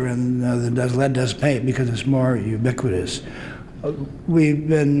children than lead-dust paint because it's more ubiquitous.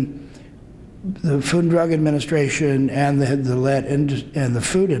 The Food and Drug Administration and the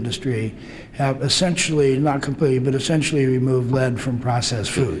food industry have essentially, not completely, but essentially removed lead from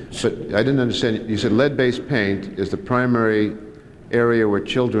processed foods. But I didn't understand. You said lead-based paint is the primary area where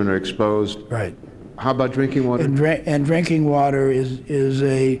children are exposed. Right. How about drinking water? And drinking water is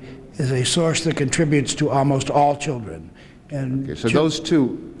a source that contributes to almost all children. And okay, so those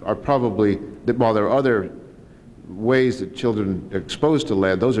two are probably, while there are other ways that children are exposed to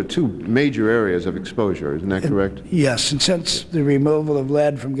lead, those are two major areas of exposure, isn't that correct? Yes, and since the removal of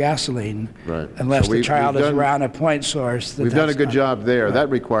lead from gasoline, right. unless So the child is around a point source. We've done a good job there. Right. That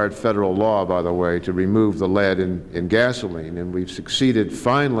required federal law, by the way, to remove the lead in gasoline, and we've succeeded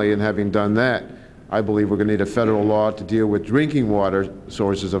finally in having done that. I believe we're going to need a federal law to deal with drinking water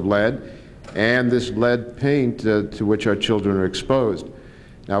sources of lead and this lead paint to which our children are exposed.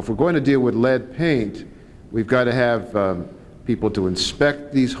 Now, if we're going to deal with lead paint, we've got to have people to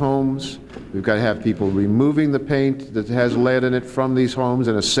inspect these homes. We've got to have people removing the paint that has lead in it from these homes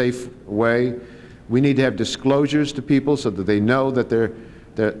in a safe way. We need to have disclosures to people so that they know that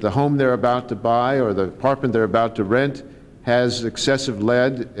the home they're about to buy or the apartment they're about to rent has excessive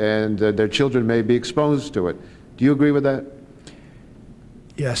lead and their children may be exposed to it. Do you agree with that?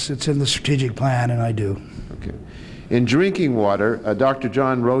 Yes, it's in the strategic plan, and I do. Okay. In drinking water, Dr.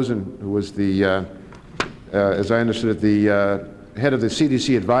 John Rosen, who was the as I understood it, the head of the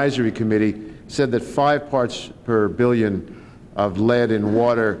CDC Advisory Committee, said that 5 parts per billion of lead in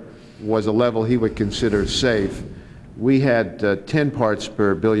water was a level he would consider safe. We had 10 parts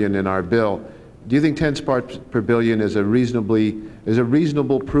per billion in our bill. Do you think 10 parts per billion is a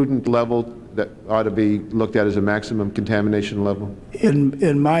reasonable, prudent level that ought to be looked at as a maximum contamination level?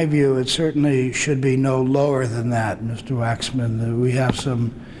 In my view, it certainly should be no lower than that, Mr. Waxman. We have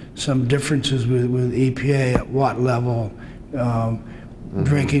some differences with EPA at what level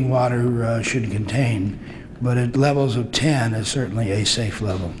drinking water should contain, but at levels of 10 is certainly a safe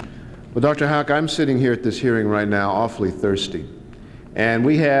level. Well, Dr. Houck, I'm sitting here at this hearing right now awfully thirsty, and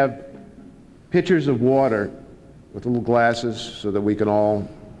we have pitchers of water with little glasses so that we can all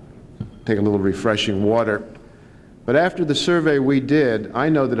take a little refreshing water. But after the survey we did, I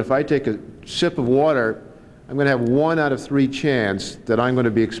know that if I take a sip of water, I'm going to have 1 out of 3 chance that I'm going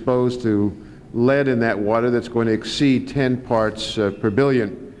to be exposed to lead in that water that's going to exceed 10 parts per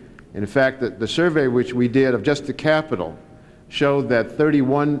billion. And in fact, the survey which we did of just the Capitol showed that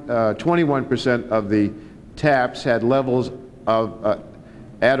 21% of the taps had levels of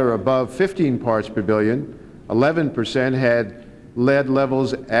at or above 15 parts per billion. 11% had lead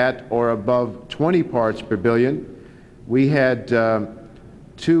levels at or above 20 parts per billion. We had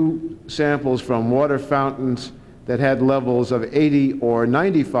 2 samples from water fountains that had levels of 80 or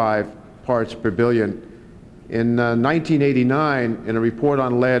 95 parts per billion. In 1989, in a report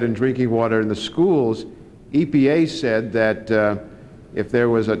on lead in drinking water in the schools, EPA said that if there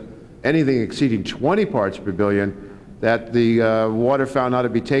was anything exceeding 20 parts per billion, that the water fountain ought to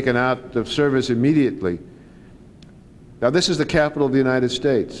be taken out of service immediately. Now, this is the capital of the United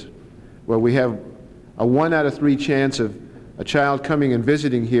States, where we have a 1 out of 3 chance of a child coming and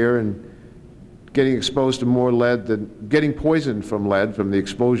visiting here and getting exposed to more lead than getting poisoned from lead from the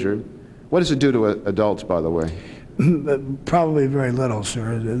exposure. What does it do to adults, by the way? Probably very little,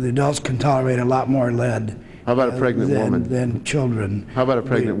 sir. The adults can tolerate a lot more lead. How about a pregnant woman? Than children. How about a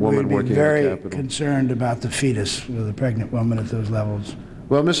pregnant woman working in the Capitol? We'd be very concerned about the fetus with a pregnant woman at those levels.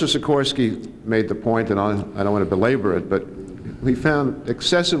 Well, Mr. Sikorsky made the point, and I don't want to belabor it, but we found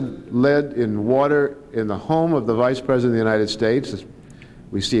excessive lead in water in the home of the Vice President of the United States.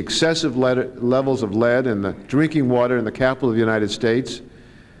 We see excessive levels of lead in the drinking water in the capital of the United States.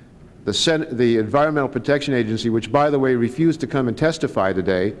 The Environmental Protection Agency, which, by the way, refused to come and testify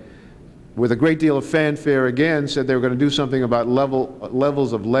today, with a great deal of fanfare again, said they were going to do something about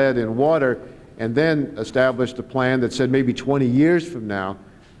levels of lead in water, and then established a plan that said maybe 20 years from now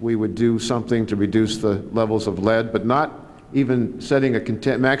we would do something to reduce the levels of lead, but not even setting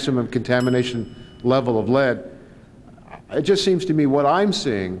a maximum contamination level of lead. It just seems to me what I'm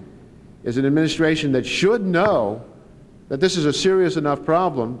seeing is an administration that should know that this is a serious enough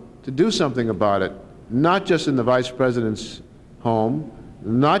problem to do something about it, not just in the Vice President's home,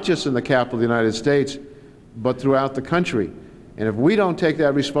 not just in the capital of the United States, but throughout the country. And if we don't take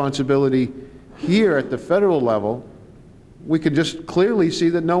that responsibility here at the federal level, we could just clearly see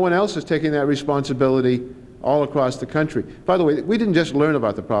that no one else is taking that responsibility all across the country. By the way, we didn't just learn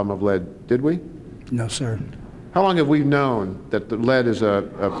about the problem of lead, did we? No, sir. How long have we known that the lead is a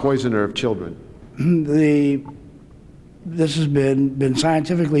poisoner of children? This has been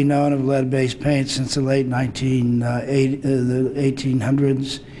scientifically known of lead-based paint since the late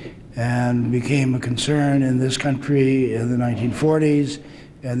 1800s, and became a concern in this country in the 1940s,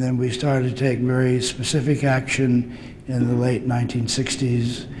 and then we started to take very specific action in the late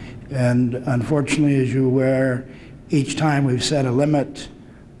 1960s. And unfortunately, as you're aware, each time we've set a limit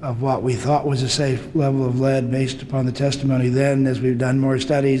of what we thought was a safe level of lead based upon the testimony then. As we've done more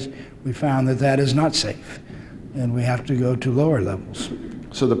studies, we found that that is not safe, and we have to go to lower levels.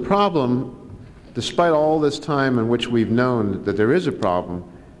 So the problem, despite all this time in which we've known that there is a problem,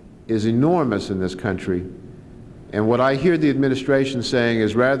 is enormous in this country. And what I hear the administration saying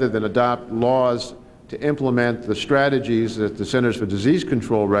is, rather than adopt laws to implement the strategies that the Centers for Disease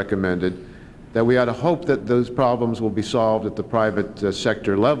Control recommended, that we ought to hope that those problems will be solved at the private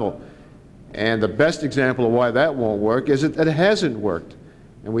sector level. And the best example of why that won't work is that it hasn't worked.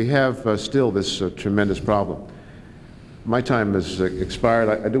 And we have still this tremendous problem. My time has expired.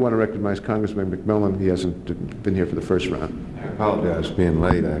 I do want to recognize Congressman McMillan. He hasn't been here for the first round. I apologize for being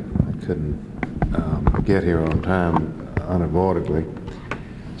late. I couldn't get here on time unavoidably.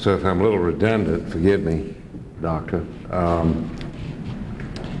 So if I'm a little redundant, forgive me, Doctor.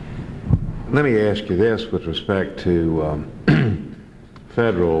 Let me ask you this with respect to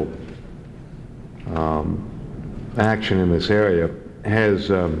federal action in this area. Has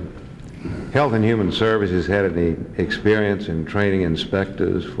Health and Human Services had any experience in training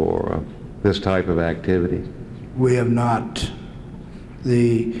inspectors for this type of activity? We have not.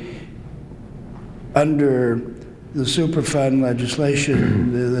 Under the Superfund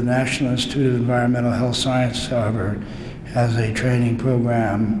legislation, the National Institute of Environmental Health Science, however, has a training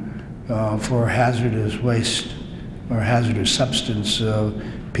program for hazardous waste or hazardous substance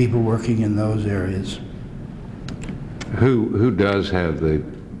people working in those areas. Who does have the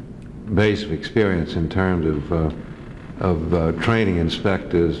base of experience in terms of training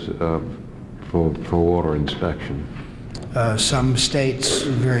inspectors for water inspection? Some states,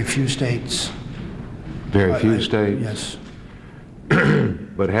 very few states. Very few states? Yes.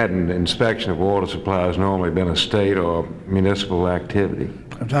 But hadn't inspection of water supplies normally been a state or municipal activity?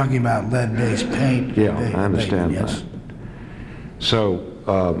 I'm talking about lead-based paint. Yeah, I understand that. Yes. So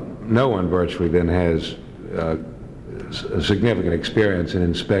no one virtually then has a significant experience in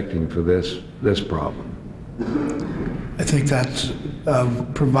inspecting for this problem. I think that's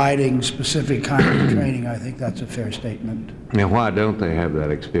providing specific kind of training. I think that's a fair statement. Now, why don't they have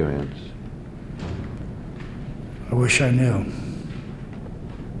that experience? I wish I knew.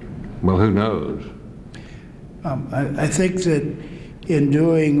 Well, who knows? I think that in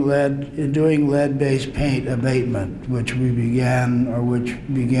doing lead-based paint abatement, which began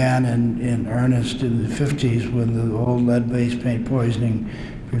in earnest in the 50s when the whole lead-based paint poisoning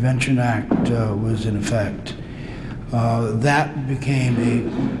Prevention Act was in effect, that became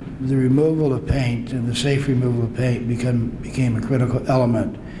the removal of paint and the safe removal of paint became a critical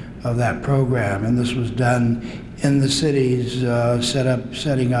element of that program, and this was done in the cities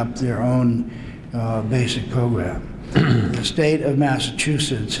setting up their own basic program. The state of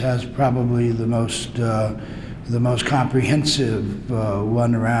Massachusetts has probably the most comprehensive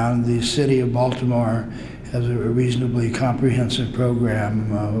one around. The city of Baltimore has a reasonably comprehensive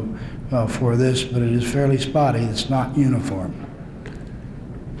program for this, but it is fairly spotty. It's not uniform.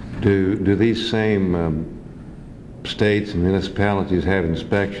 Do these same states and municipalities have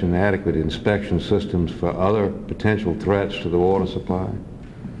adequate inspection systems for other potential threats to the water supply?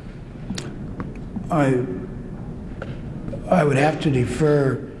 I would have to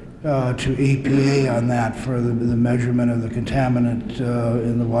defer to EPA on that for the measurement of the contaminant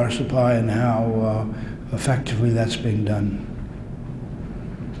in the water supply and how effectively that's being done.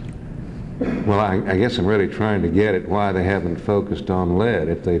 Well, I guess I'm really trying to get at why they haven't focused on lead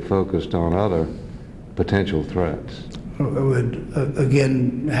if they focused on other potential threats. I would,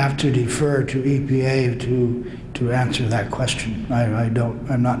 again, have to defer to EPA to answer that question.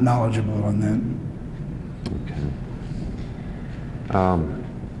 I'm not knowledgeable on that.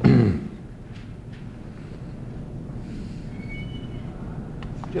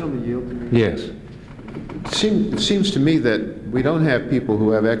 Gentlemen, yield to me. Yes. It seems to me that we don't have people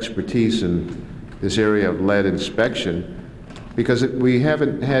who have expertise in this area of lead inspection because we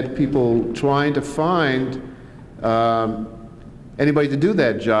haven't had people trying to find anybody to do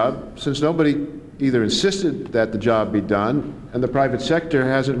that job, since nobody either insisted that the job be done and the private sector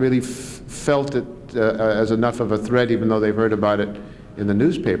hasn't really felt it as enough of a threat, even though they've heard about it in the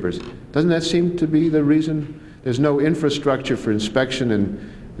newspapers. Doesn't that seem to be the reason? There's no infrastructure for inspection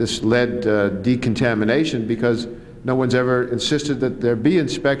in this lead decontamination because no one's ever insisted that there be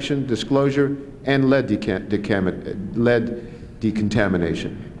inspection, disclosure, and lead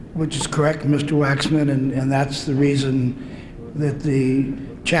decontamination. Which is correct, Mr. Waxman, and that's the reason that the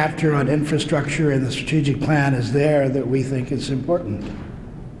chapter on infrastructure in the strategic plan is there, that we think it's important.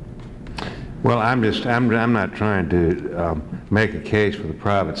 Well, I'm not trying to make a case for the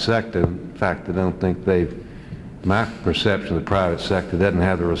private sector. In fact, I don't think my perception of the private sector doesn't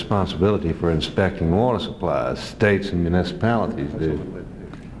have the responsibility for inspecting water supplies. States and municipalities do.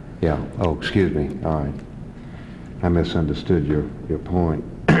 Yeah, oh, excuse me, all right. I misunderstood your point.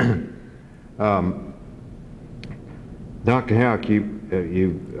 Dr. Houck, you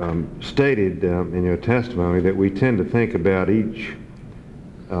stated in your testimony that we tend to think about each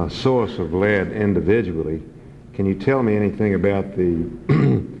source of lead individually. Can you tell me anything about the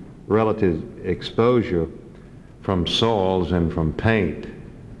relative exposure from soils and from paint?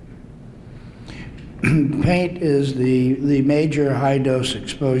 Paint is the major high-dose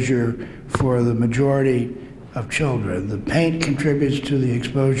exposure for the majority of children. The paint contributes to the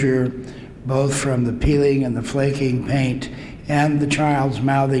exposure both from the peeling and the flaking paint and the child's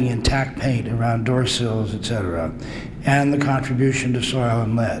mouthing intact paint around door sills, etc., and the contribution to soil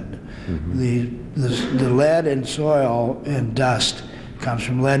and lead. Mm-hmm. The lead in soil and dust comes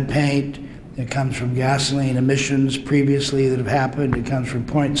from lead paint, it comes from gasoline emissions previously that have happened, it comes from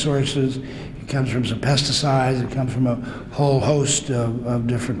point sources, it comes from some pesticides, it comes from a whole host of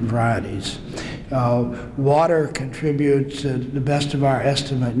different varieties. Water contributes, to the best of our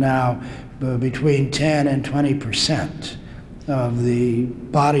estimate now, between 10 and 20% of the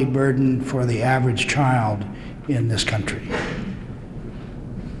body burden for the average child in this country.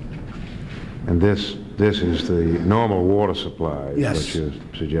 And this is the normal water supply, yes, is what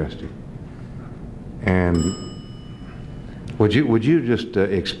you're suggesting. And would you just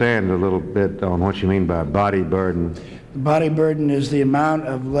expand a little bit on what you mean by body burden? Body burden is the amount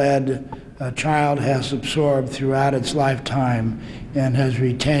of lead a child has absorbed throughout its lifetime and has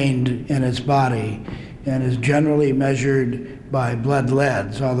retained in its body, and is generally measured by blood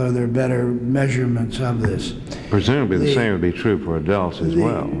leads, although there are better measurements of this. Presumably the same would be true for adults as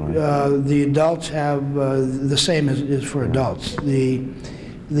well, right? The adults have the same as for adults.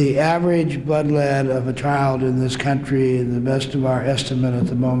 The average blood lead of a child in this country, in the best of our estimate at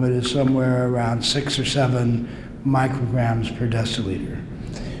the moment, is somewhere around 6 or 7 micrograms per deciliter.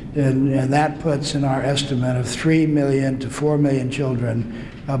 And that puts in our estimate of 3 million to 4 million children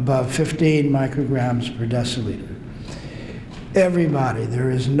above 15 micrograms per deciliter. Everybody, there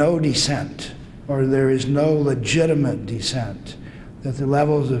is no dissent, or there is no legitimate dissent, that the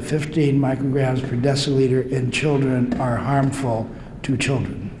levels of 15 micrograms per deciliter in children are harmful to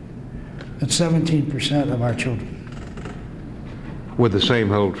children. That's 17% of our children. Would the same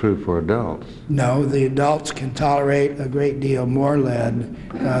hold true for adults? No, the adults can tolerate a great deal more lead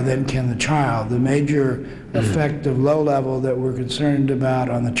than can the child. The major effect of low level that we're concerned about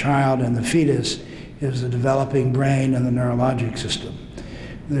on the child and the fetus is the developing brain and the neurologic system.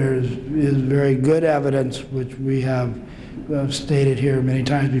 There is very good evidence, which we have stated here many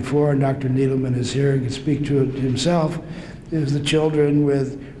times before, and Dr. Needleman is here and can speak to it himself, is the children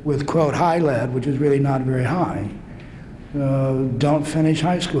with quote, high lead, which is really not very high, don't finish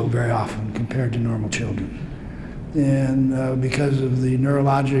high school very often compared to normal children. And because of the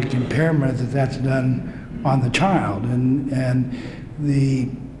neurologic impairment that's done on the child. And the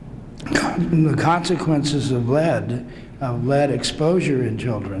consequences of lead exposure in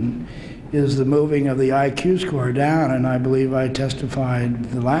children is the moving of the IQ score down. And I believe I testified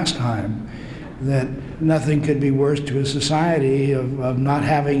the last time that nothing could be worse to a society of not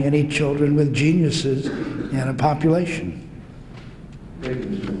having any children with geniuses in a population. Thank you,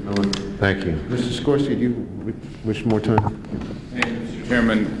 Mr. Miller. Thank you. Mr. Skorsky, do you wish more time? Thank you, Mr.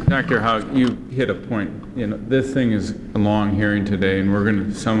 Chairman. Dr. Houck, you hit a point. You know, this thing is a long hearing today,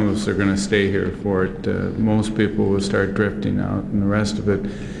 and some of us are going to stay here for it. Most people will start drifting out and the rest of it.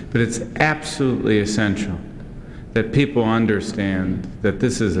 But it's absolutely essential that people understand that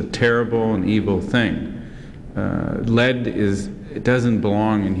this is a terrible and evil thing. Lead it doesn't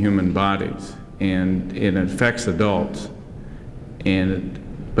belong in human bodies, and it affects adults.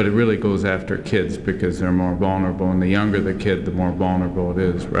 But it really goes after kids because they're more vulnerable, and the younger the kid, the more vulnerable it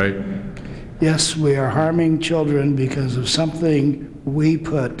is, right? Yes, we are harming children because of something we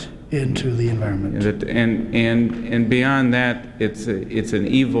put into the environment. And beyond that, it's an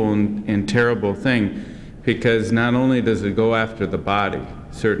evil and terrible thing, because not only does it go after the body,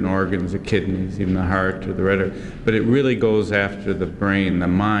 certain organs, the kidneys, even the heart or the red, but it really goes after the brain, the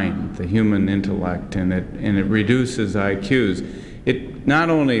mind, the human intellect, and it reduces IQs. It not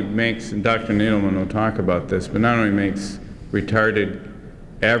only makes, and Dr. Needleman will talk about this, but not only makes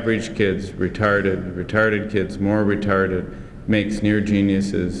average kids retarded kids more retarded, makes near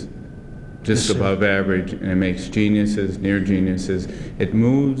geniuses just above average, and it makes geniuses near geniuses. It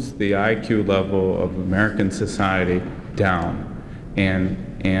moves the IQ level of American society down, and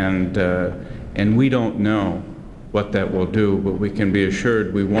we don't know what that will do, but we can be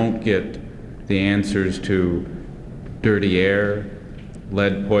assured we won't get the answers to dirty air,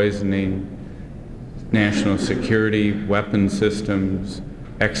 lead poisoning, national security, weapon systems,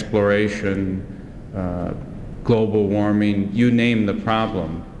 exploration, global warming, you name the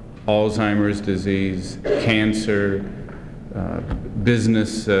problem, Alzheimer's disease, cancer,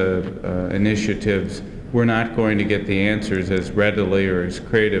 business initiatives. We're not going to get the answers as readily or as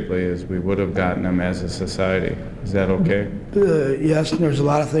creatively as we would have gotten them as a society. Is that okay? Yes, and there's a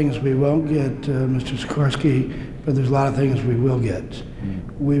lot of things we won't get, Mr. Sikorsky, but there's a lot of things we will get.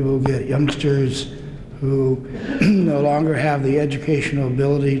 We will get youngsters who no longer have the educational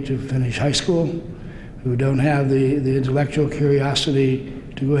ability to finish high school, who don't have the intellectual curiosity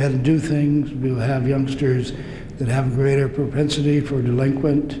to go ahead and do things. We will have youngsters that have a greater propensity for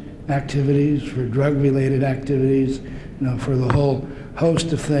delinquent activities, for drug-related activities, for the whole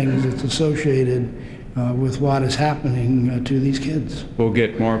host of things that's associated with what is happening to these kids. We'll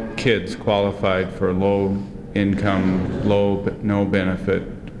get more kids qualified for low income, no benefit,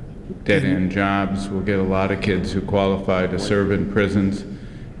 dead-end jobs. We'll get a lot of kids who qualify to serve in prisons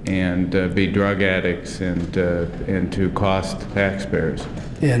and be drug addicts and to cost taxpayers.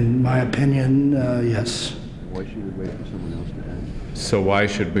 In my opinion, yes. Why should we wait for someone else to add? So why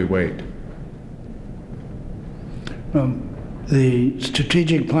should we wait? The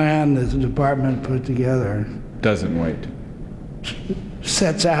strategic plan that the department put together doesn't wait.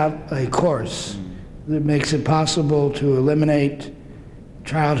 Sets out a course that makes it possible to eliminate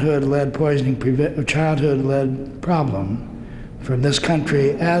childhood lead poisoning, childhood lead problem from this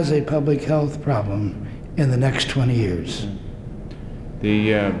country as a public health problem in the next 20 years.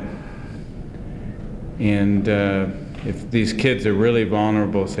 If these kids are really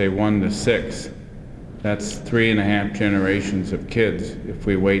vulnerable, say 1 to 6, that's 3.5 generations of kids if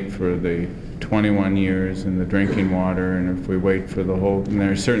we wait for the 21 years and the drinking water, and if we wait for the whole, and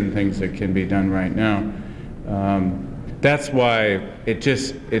there are certain things that can be done right now. That's why it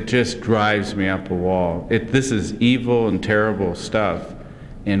just drives me up a wall. This is evil and terrible stuff,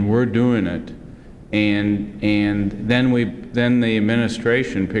 and we're doing it. And then the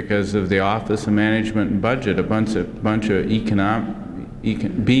administration, because of the Office of Management and Budget, a bunch of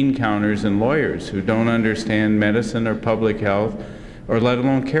bean counters and lawyers who don't understand medicine or public health, or let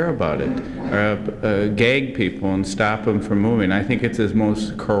alone care about it, gag people and stop them from moving. I think it's the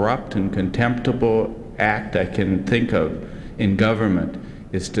most corrupt and contemptible act I can think of in government,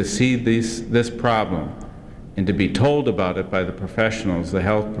 is to see this problem and to be told about it by the professionals, the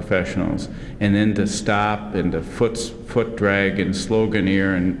health professionals, and then to stop and to foot drag and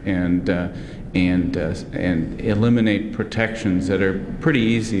sloganeer and eliminate protections that are pretty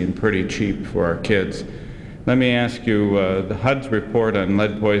easy and pretty cheap for our kids. Let me ask you, the HUD's report on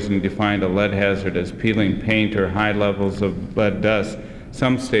lead poisoning defined a lead hazard as peeling paint or high levels of lead dust.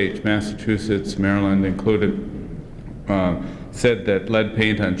 Some states, Massachusetts, Maryland included, said that lead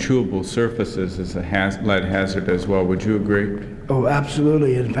paint on chewable surfaces is a lead hazard as well. Would you agree? Oh,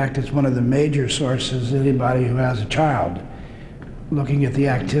 absolutely. In fact, it's one of the major sources. Anybody who has a child, looking at the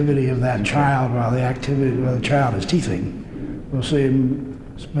activity of that child while the child is teething, we'll see him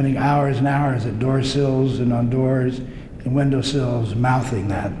spending hours and hours at door sills and on doors and window sills mouthing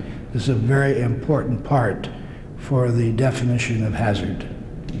that. This is a very important part for the definition of hazard.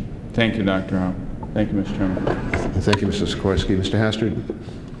 Thank you, Dr. Howe. Thank you, Mr. Chairman. Thank you, Mr. Sikorsky. Mr. Hastert.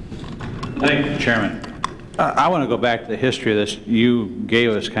 Thank you, Chairman. I want to go back to the history of this. You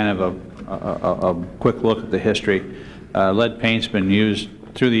gave us kind of a quick look at the history. Lead paint's been used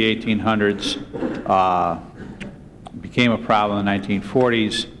through the 1800s, became a problem in the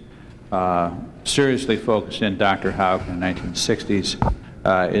 1940s, seriously focused in Dr. Howe in the 1960s.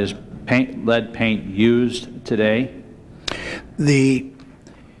 Is lead paint used today? The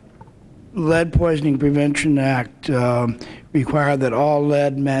Lead Poisoning Prevention Act required that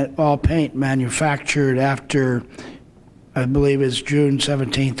all paint manufactured after, I believe it's June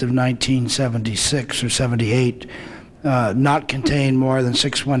 17th of 1976 or 78, not contain more than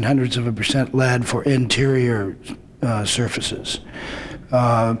 0.06% lead for interior surfaces.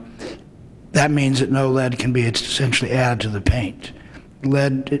 That means that no lead can be essentially added to the paint.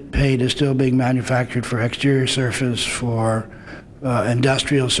 lead paint is still being manufactured for exterior surface, for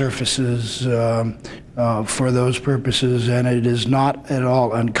industrial surfaces, for those purposes, and it is not at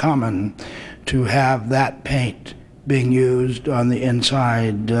all uncommon to have that paint being used on the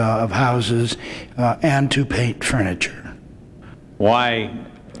inside of houses and to paint furniture. Why,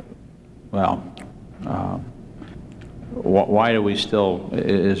 well, why do we still,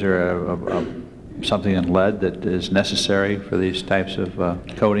 is there something in lead that is necessary for these types of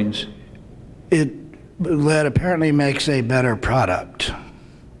coatings? Lead apparently makes a better product,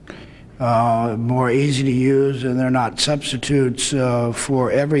 more easy to use, and they're not substitutes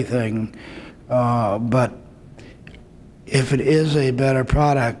for everything. But if it is a better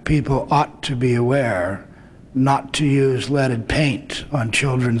product, people ought to be aware not to use leaded paint on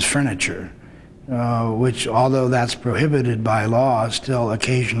children's furniture, which, although that's prohibited by law, still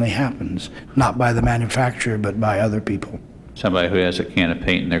occasionally happens, not by the manufacturer, but by other people. Somebody who has a can of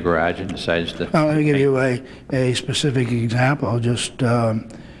paint in their garage and decides to... Let me give you a specific example. Just,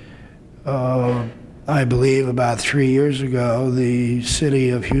 I believe about 3 years ago, the city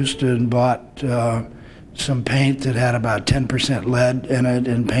of Houston bought some paint that had about 10% lead in it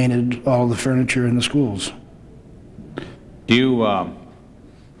and painted all the furniture in the schools. Do you,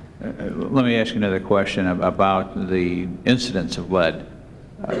 let me ask you another question about the incidence of lead.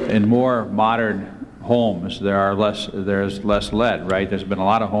 In more modern homes, there's less lead, right? There's been a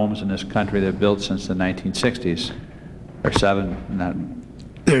lot of homes in this country that have built since the 1960s, or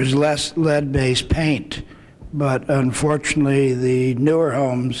There's less lead-based paint, but unfortunately the newer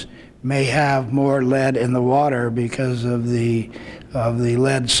homes may have more lead in the water because of the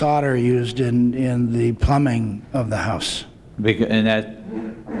lead solder used in the plumbing of the house. And that,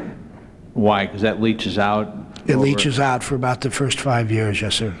 why? Because that leaches out? It leaches out for about the first 5 years,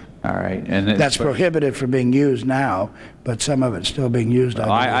 yes, sir. All right. And that's prohibited from being used now, but some of it's still being used.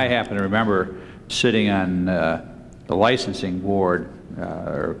 Well, I happen to remember sitting on the licensing board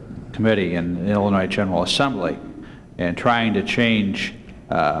or committee in the Illinois General Assembly and trying to change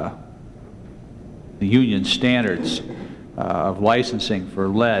the union standards of licensing for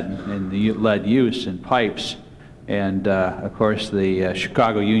lead and the lead use in pipes. And of course, the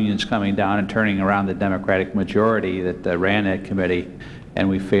Chicago Union's coming down and turning around the Democratic majority that ran that committee, and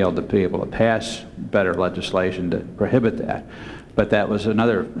we failed to be able to pass better legislation to prohibit that. But that was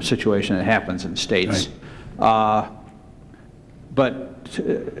another situation that happens in states. Right. But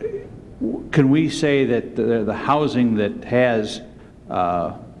can we say that the housing that has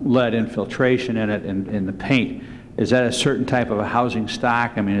lead infiltration in it, in the paint, is that a certain type of a housing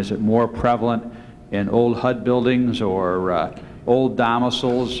stock? I mean, is it more prevalent in old HUD buildings or old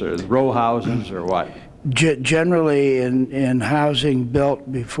domiciles or row houses or what? Generally, in housing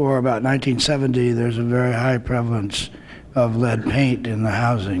built before about 1970, there's a very high prevalence of lead paint in the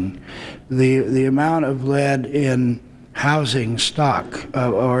housing. The amount of lead in housing stock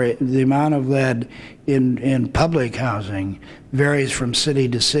or the amount of lead in public housing varies from city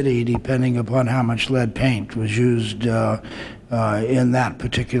to city depending upon how much lead paint was used in that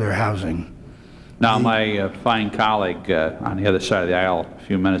particular housing. Now, my fine colleague on the other side of the aisle a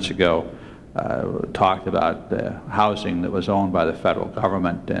few minutes ago talked about housing that was owned by the federal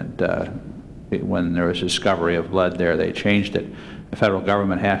government, and when there was discovery of lead there, they changed it. The federal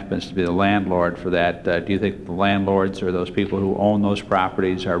government happens to be the landlord for that. Do you think the landlords or those people who own those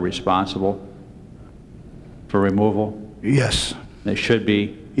properties are responsible for removal? Yes. They should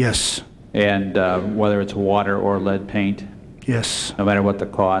be? Yes. And whether it's water or lead paint? Yes. No matter what the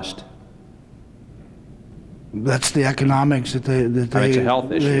cost? That's the economics that it's a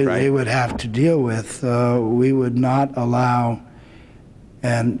health issue, right? They would have to deal with. We would not allow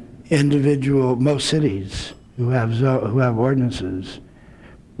an individual, most cities who have ordinances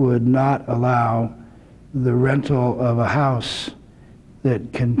would not allow the rental of a house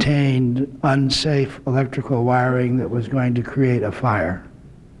that contained unsafe electrical wiring that was going to create a fire.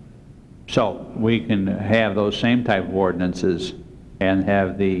 So we can have those same type of ordinances and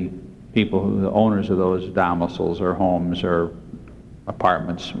have the people, the owners of those domiciles or homes or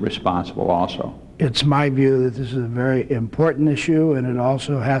apartments responsible also. It's my view that this is a very important issue, and it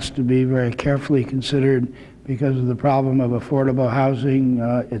also has to be very carefully considered because of the problem of affordable housing,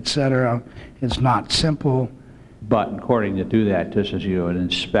 et cetera. It's not simple. But according to do that, just as you would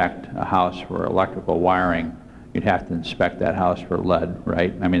inspect a house for electrical wiring, you'd have to inspect that house for lead,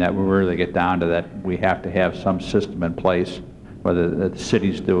 right? I mean, that would really get down to that. We have to have some system in place, whether the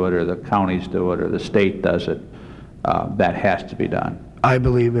cities do it or the counties do it or the state does it. That has to be done. I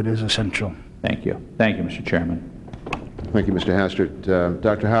believe it is essential. Thank you. Thank you, Mr. Chairman. Thank you, Mr. Hastert.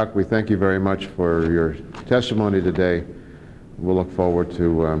 Dr. Houck, we thank you very much for your testimony today. we'll look forward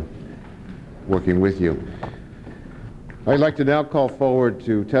to working with you. I'd like to now call forward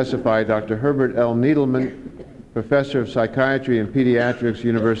to testify Dr. Herbert L. Needleman, Professor of Psychiatry and Pediatrics,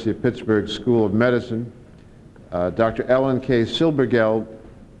 University of Pittsburgh School of Medicine, Dr. Ellen K. Silbergeld,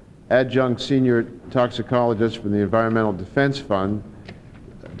 Adjunct Senior Toxicologist from the Environmental Defense Fund,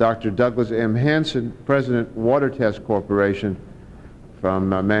 Dr. Douglas M. Hansen, President, Water Test Corporation from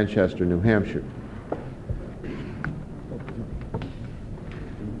Manchester, New Hampshire.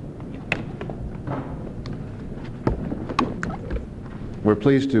 We're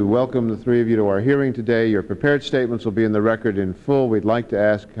pleased to welcome the three of you to our hearing today. Your prepared statements will be in the record in full. We'd like to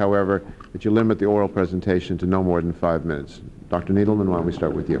ask, however, that you limit the oral presentation to no more than 5 minutes. Dr. Needleman, why don't we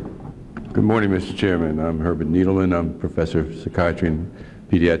start with you? Good morning, Mr. Chairman. I'm Herbert Needleman. I'm Professor of Psychiatry and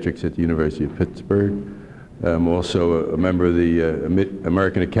Pediatrics at the University of Pittsburgh. I'm also a member of the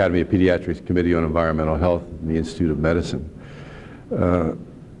American Academy of Pediatrics Committee on Environmental Health in the Institute of Medicine.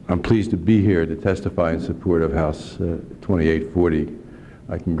 I'm pleased to be here to testify in support of House 2840.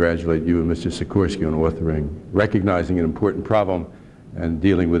 I congratulate you and Mr. Sikorsky on authoring, recognizing an important problem and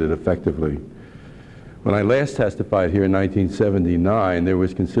dealing with it effectively. When I last testified here in 1979, there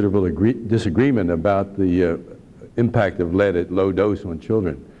was considerable disagreement about the impact of lead at low dose on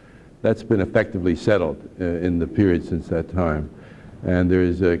children. That's been effectively settled in the period since that time. And there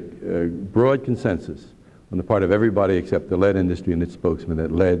is a broad consensus on the part of everybody except the lead industry and its spokesman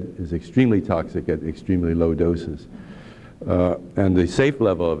that lead is extremely toxic at extremely low doses. And the safe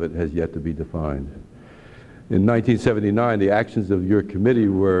level of it has yet to be defined. In 1979, the actions of your committee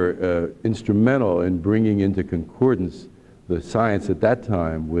were instrumental in bringing into concordance the science at that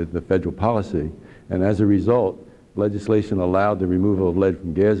time with the federal policy, and as a result, legislation allowed the removal of lead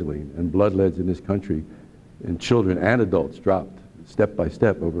from gasoline, and blood leads in this country in children and adults dropped step by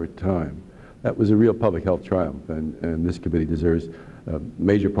step over time. That was a real public health triumph, and this committee deserves a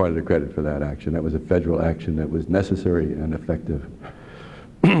major part of the credit for that action. That was a federal action that was necessary and effective.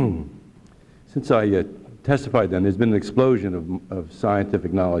 Since I testified then, there's been an explosion of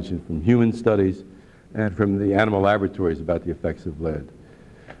scientific knowledge from human studies and from the animal laboratories about the effects of lead.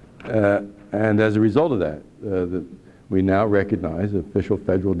 And as a result of that, we now recognize official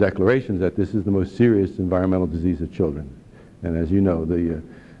federal declarations that this is the most serious environmental disease of children. And as you know,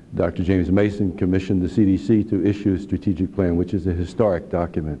 Dr. James Mason commissioned the CDC to issue a strategic plan, which is a historic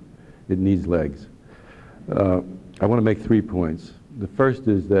document. It needs legs. I want to make 3 points. The first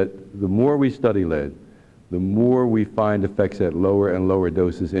is that the more we study lead, the more we find effects at lower and lower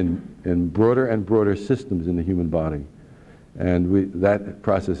doses in broader and broader systems in the human body. And that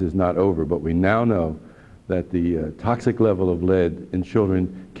process is not over, but we now know that the toxic level of lead in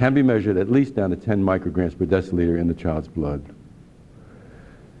children can be measured at least down to 10 micrograms per deciliter in the child's blood.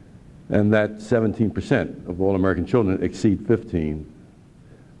 And that 17% of all American children exceed 15.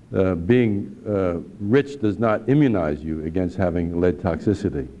 Being rich does not immunize you against having lead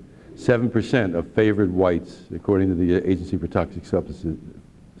toxicity. 7% of favored whites, according to the Agency for Toxic Substances,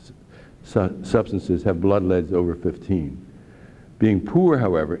 have blood leads over 15. Being poor,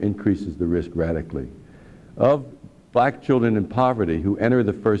 however, increases the risk radically. Of black children in poverty who enter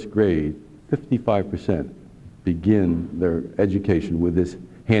the first grade, 55% begin their education with this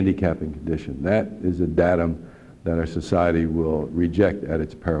handicapping condition. That is a datum that our society will reject at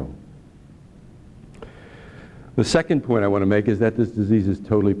its peril. The second point I want to make is that this disease is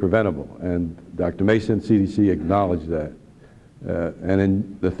totally preventable, and Dr. Mason, CDC, acknowledged that.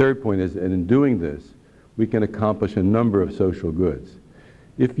 And the third point is, and in doing this, we can accomplish a number of social goods.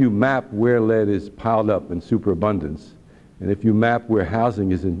 If you map where lead is piled up in superabundance, and if you map where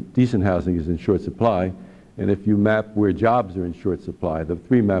decent housing is in short supply, and if you map where jobs are in short supply, the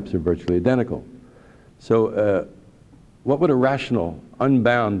three maps are virtually identical. So what would a rational,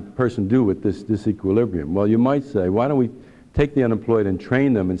 unbound person do with this disequilibrium? Well, you might say, why don't we take the unemployed and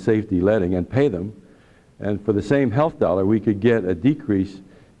train them in safety leading and pay them, and for the same health dollar, we could get a decrease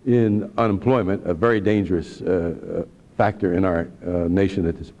in unemployment, a very dangerous factor in our nation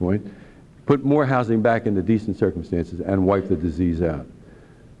at this point, put more housing back into decent circumstances, and wipe the disease out.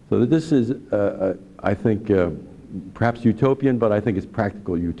 So this is, I think, perhaps utopian, but I think it's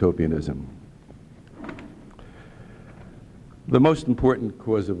practical utopianism. The most important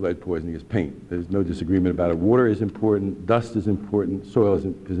cause of lead poisoning is paint. There's no disagreement about it. Water is important, dust is important, soil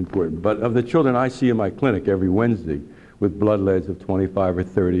is important. But of the children I see in my clinic every Wednesday with blood leads of 25 or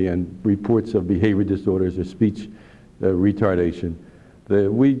 30 and reports of behavior disorders or speech retardation,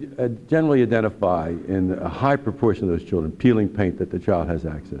 we generally identify in a high proportion of those children peeling paint that the child has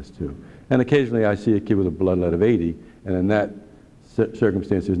access to. And occasionally I see a kid with a blood lead of 80, and in that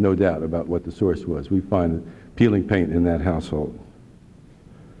circumstance there's no doubt about what the source was. We find that peeling paint in that household.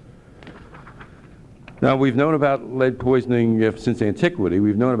 Now, we've known about lead poisoning since antiquity.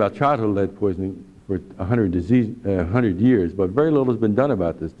 We've known about childhood lead poisoning for 100 years, but very little has been done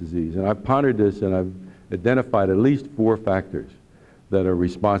about this disease. And I've pondered this, and I've identified at least 4 factors that are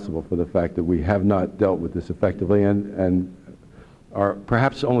responsible for the fact that we have not dealt with this effectively and are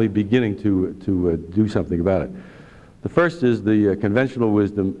perhaps only beginning to do something about it. The first is the conventional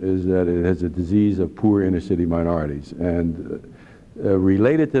wisdom is that it is a disease of poor inner city minorities. And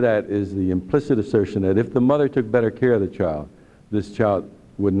related to that is the implicit assertion that if the mother took better care of the child, this child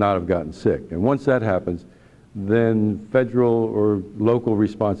would not have gotten sick. And once that happens, then federal or local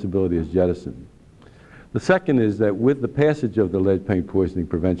responsibility is jettisoned. The second is that with the passage of the Lead Paint Poisoning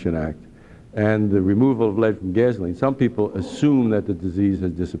Prevention Act and the removal of lead from gasoline, some people assume that the disease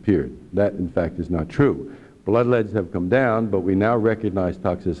has disappeared. That, in fact, is not true. Blood leads have come down, but we now recognize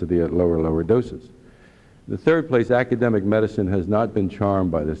toxicity at lower doses. In the third place, academic medicine has not been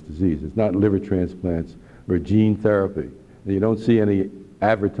charmed by this disease. It's not liver transplants or gene therapy. And you don't see any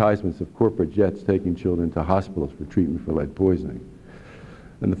advertisements of corporate jets taking children to hospitals for treatment for lead poisoning.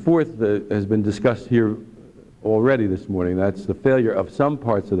 And the fourth has been discussed here already this morning. That's the failure of some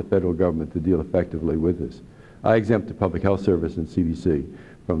parts of the federal government to deal effectively with this. I exempt the Public Health Service and CDC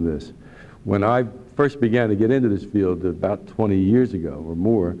from this. When I first began to get into this field about 20 years ago or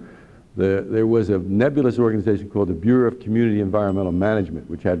more, there was a nebulous organization called the Bureau of Community Environmental Management,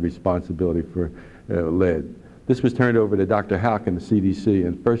 which had responsibility for lead. This was turned over to Dr. Houck and the CDC,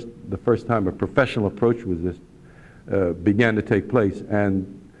 and the first time a professional approach with this began to take place,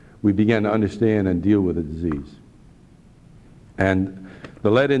 and we began to understand and deal with the disease. And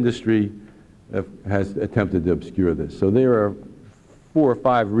the lead industry has attempted to obscure this. So there are 4 or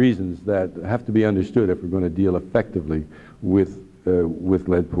 5 reasons that have to be understood if we're going to deal effectively with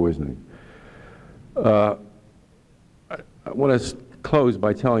lead poisoning. I want to close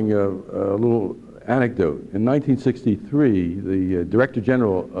by telling you a little anecdote. In 1963, the Director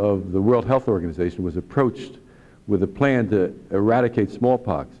General of the World Health Organization was approached with a plan to eradicate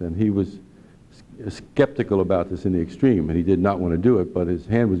smallpox, and he was skeptical about this in the extreme, and he did not want to do it, but his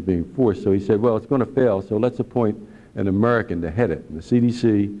hand was being forced, so he said, well, it's going to fail, so let's appoint an American to head it. And the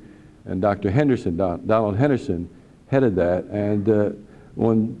CDC and Dr. Henderson, Donald Henderson, headed that, and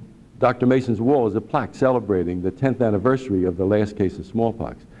on Dr. Mason's wall is a plaque celebrating the 10th anniversary of the last case of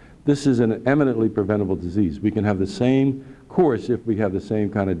smallpox. This is an eminently preventable disease. We can have the same course if we have the same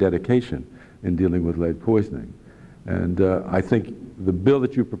kind of dedication in dealing with lead poisoning. And I think the bill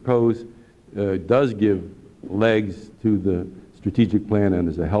that you propose does give legs to the strategic plan and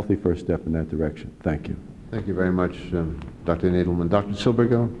is a healthy first step in that direction. Thank you. Thank you very much, Dr. Nadelman. Dr.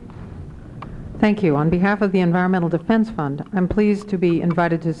 Silbergeld? Thank you. On behalf of the Environmental Defense Fund, I'm pleased to be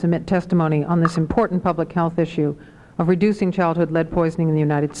invited to submit testimony on this important public health issue of reducing childhood lead poisoning in the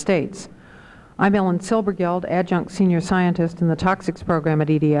United States. I'm Ellen Silbergeld, Adjunct Senior Scientist in the Toxics Program at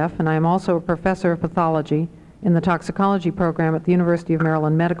EDF, and I am also a Professor of Pathology in the Toxicology Program at the University of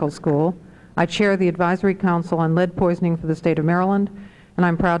Maryland Medical School. I chair the Advisory Council on Lead Poisoning for the state of Maryland, and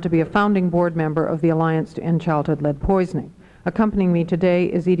I'm proud to be a founding board member of the Alliance to End Childhood Lead Poisoning. Accompanying me today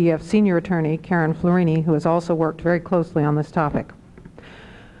is EDF Senior Attorney Karen Florini, who has also worked very closely on this topic.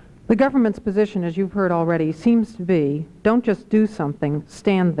 The government's position, as you've heard already, seems to be, don't just do something,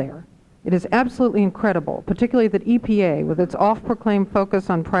 stand there. It is absolutely incredible, particularly that EPA, with its oft-proclaimed focus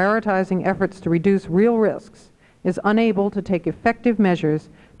on prioritizing efforts to reduce real risks, is unable to take effective measures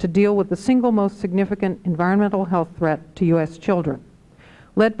to deal with the single most significant environmental health threat to U.S. children.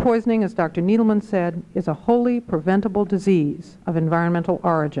 Lead poisoning, as Dr. Needleman said, is a wholly preventable disease of environmental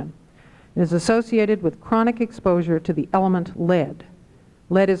origin. It is associated with chronic exposure to the element lead.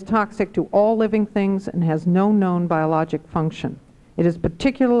 Lead is toxic to all living things and has no known biologic function. It is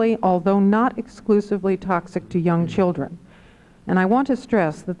particularly, although not exclusively, toxic to young children. And I want to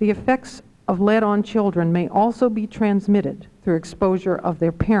stress that the effects of lead on children may also be transmitted through exposure of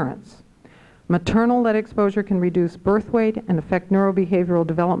their parents. Maternal lead exposure can reduce birth weight and affect neurobehavioral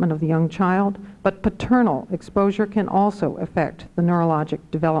development of the young child, but paternal exposure can also affect the neurologic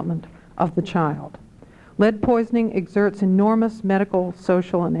development of the child. Lead poisoning exerts enormous medical,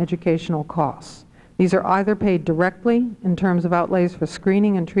 social, and educational costs. These are either paid directly in terms of outlays for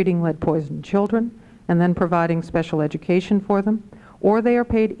screening and treating lead-poisoned children and then providing special education for them, or they are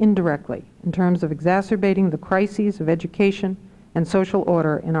paid indirectly in terms of exacerbating the crises of education and social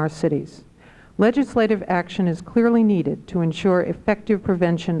order in our cities. Legislative action is clearly needed to ensure effective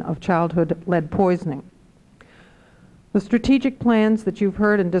prevention of childhood lead poisoning. The strategic plans that you've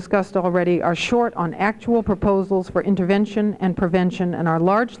heard and discussed already are short on actual proposals for intervention and prevention and are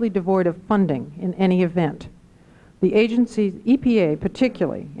largely devoid of funding in any event. The agency, EPA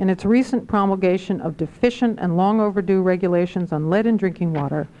particularly, in its recent promulgation of deficient and long overdue regulations on lead in drinking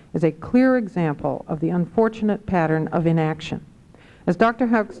water, is a clear example of the unfortunate pattern of inaction. As Dr.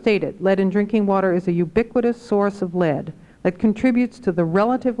 Houck stated, lead in drinking water is a ubiquitous source of lead that contributes to the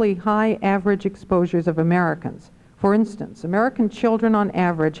relatively high average exposures of Americans. For instance, American children on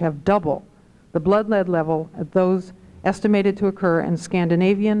average have double the blood lead level of those estimated to occur in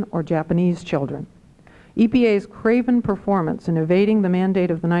Scandinavian or Japanese children. EPA's craven performance in evading the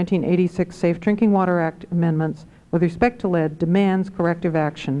mandate of the 1986 Safe Drinking Water Act amendments with respect to lead demands corrective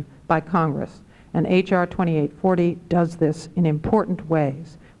action by Congress, and H.R. 2840 does this in important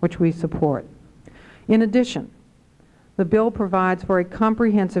ways, which we support. In addition, the bill provides for a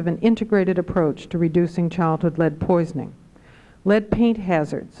comprehensive and integrated approach to reducing childhood lead poisoning. Lead paint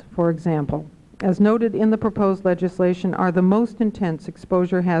hazards, for example, as noted in the proposed legislation, are the most intense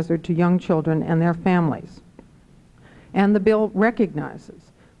exposure hazard to young children and their families. And the bill recognizes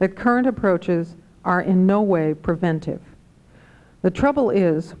that current approaches are in no way preventive. The trouble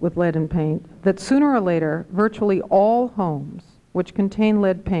is, with lead in paint, that sooner or later, virtually all homes which contain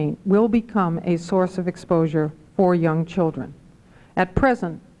lead paint will become a source of exposure for young children. At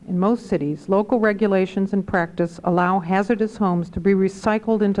present, in most cities, local regulations and practice allow hazardous homes to be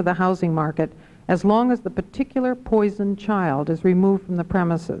recycled into the housing market as long as the particular poisoned child is removed from the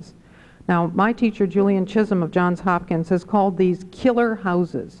premises. Now, my teacher, Julian Chisholm of Johns Hopkins, has called these killer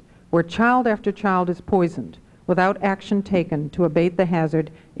houses, where child after child is poisoned without action taken to abate the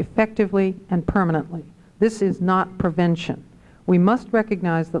hazard effectively and permanently. This is not prevention. We must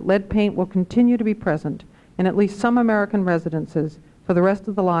recognize that lead paint will continue to be present in at least some American residences for the rest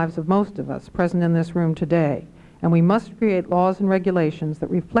of the lives of most of us present in this room today. And we must create laws and regulations that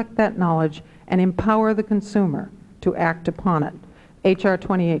reflect that knowledge and empower the consumer to act upon it. H.R.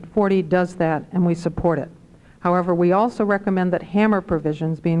 2840 does that, and we support it. However, we also recommend that hammer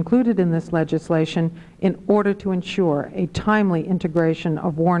provisions be included in this legislation in order to ensure a timely integration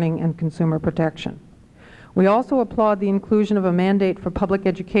of warning and consumer protection. We also applaud the inclusion of a mandate for public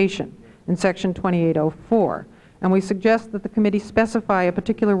education in Section 2804, and we suggest that the committee specify a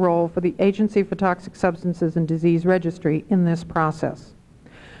particular role for the Agency for Toxic Substances and Disease Registry in this process.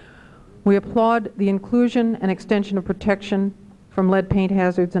 We applaud the inclusion and extension of protection from lead paint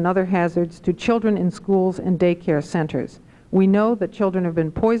hazards and other hazards to children in schools and daycare centers. We know that children have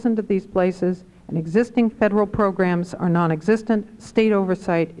been poisoned at these places, and existing federal programs are non-existent. State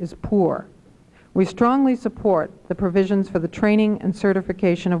oversight is poor. We strongly support the provisions for the training and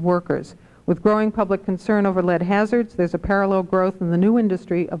certification of workers. With growing public concern over lead hazards, there's a parallel growth in the new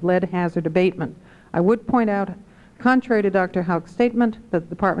industry of lead hazard abatement. I would point out, contrary to Dr. Houck's statement, that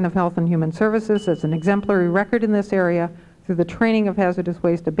the Department of Health and Human Services has an exemplary record in this area through the training of hazardous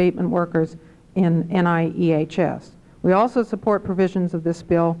waste abatement workers in NIEHS. We also support provisions of this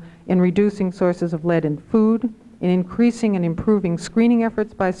bill in reducing sources of lead in food, in increasing and improving screening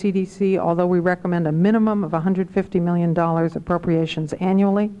efforts by CDC, although we recommend a minimum of $150 million appropriations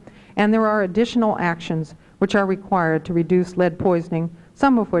annually. And there are additional actions which are required to reduce lead poisoning,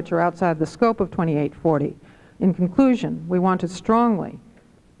 some of which are outside the scope of 2840. In conclusion, we want to strongly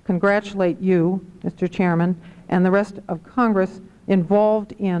congratulate you, Mr. Chairman, and the rest of Congress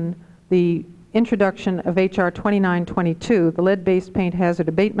involved in the introduction of H.R. 2922, the Lead-Based Paint Hazard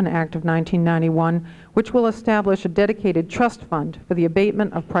Abatement Act of 1991, which will establish a dedicated trust fund for the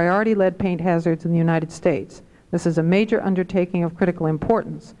abatement of priority lead paint hazards in the United States. This is a major undertaking of critical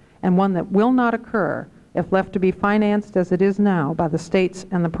importance, and one that will not occur if left to be financed as it is now by the states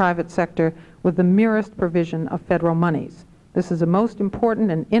and the private sector with the merest provision of federal monies. This is a most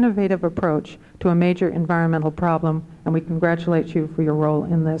important and innovative approach to a major environmental problem, and we congratulate you for your role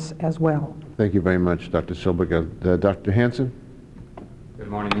in this as well. Thank you very much, Dr. Silberg. Dr. Hansen? Good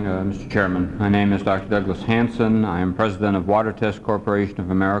morning, Mr. Chairman. My name is Dr. Douglas Hansen. I am president of Water Test Corporation of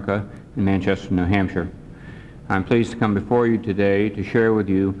America in Manchester, New Hampshire. I'm pleased to come before you today to share with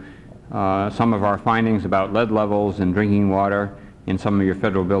you some of our findings about lead levels in drinking water in some of your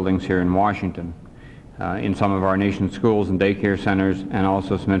federal buildings here in Washington, in some of our nation's schools and daycare centers, and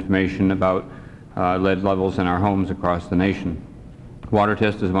also some information about lead levels in our homes across the nation. Water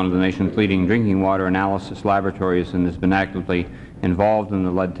Test is one of the nation's leading drinking water analysis laboratories and has been actively involved in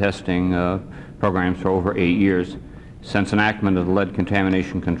the lead testing programs for over 8 years. Since enactment of the Lead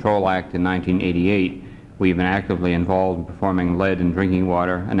Contamination Control Act in 1988, we've been actively involved in performing lead in drinking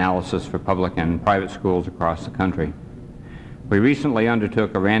water analysis for public and private schools across the country. We recently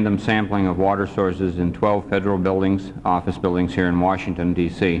undertook a random sampling of water sources in 12 federal buildings, office buildings here in Washington,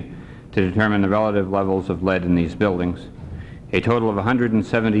 D.C., to determine the relative levels of lead in these buildings. A total of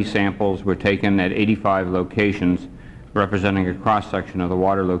 170 samples were taken at 85 locations, representing a cross-section of the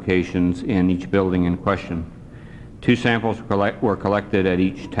water locations in each building in question. 2 samples were collected at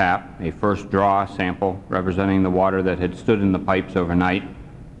each tap, a first draw sample representing the water that had stood in the pipes overnight,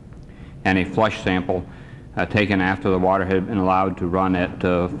 and a flush sample taken after the water had been allowed to run at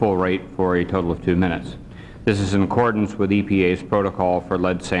full rate for a total of 2 minutes. This is in accordance with EPA's protocol for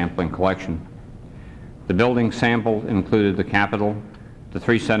lead sampling collection. The building sampled included the Capitol, the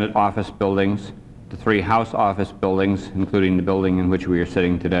 3 Senate office buildings, the 3 House office buildings, including the building in which we are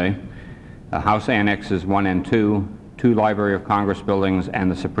sitting today, House Annexes 1 and 2, 2 Library of Congress buildings,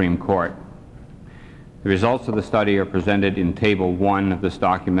 and the Supreme Court. The results of the study are presented in Table 1 of this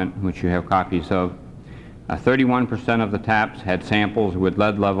document, which you have copies of. 31% of the taps had samples with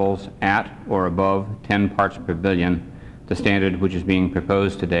lead levels at or above 10 parts per billion, the standard which is being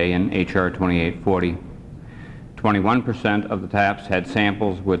proposed today in H.R. 2840. 21% of the taps had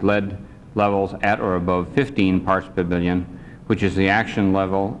samples with lead levels at or above 15 parts per billion, which is the action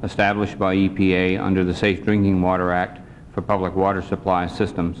level established by EPA under the Safe Drinking Water Act for public water supply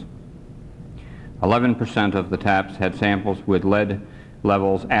systems. 11% of the taps had samples with lead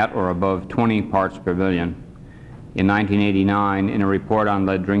levels at or above 20 parts per billion. In 1989, in a report on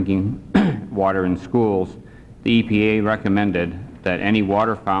lead drinking water in schools, the EPA recommended that any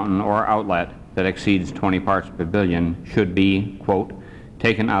water fountain or outlet that exceeds 20 parts per billion should be, quote,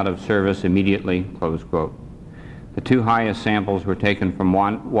 taken out of service immediately, close quote. The 2 highest samples were taken from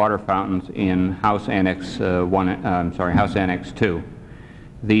water fountains in House Annex 2.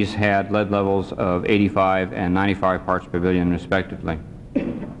 These had lead levels of 85 and 95 parts per billion, respectively.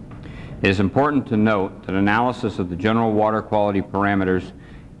 It is important to note that analysis of the general water quality parameters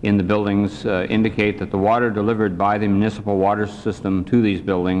in the buildings indicate that the water delivered by the municipal water system to these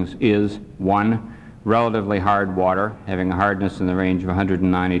buildings is 1, relatively hard water, having a hardness in the range of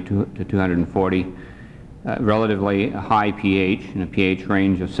 190 to 240, relatively high pH, in a pH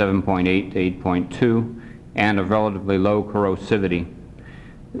range of 7.8 to 8.2, and of relatively low corrosivity.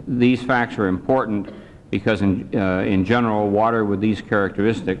 These facts are important because in general, water with these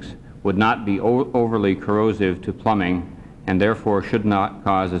characteristics would not be overly corrosive to plumbing and therefore should not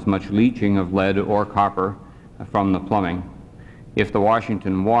cause as much leaching of lead or copper from the plumbing. If the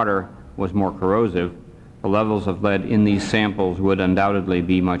Washington water was more corrosive, the levels of lead in these samples would undoubtedly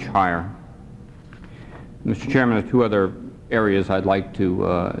be much higher. Mr. Chairman, there are 2 other areas I'd like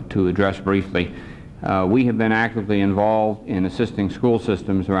to address briefly. We have been actively involved in assisting school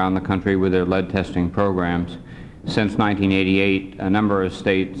systems around the country with their lead testing programs. Since 1988, a number of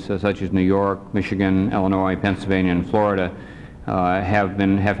states such as New York, Michigan, Illinois, Pennsylvania, and Florida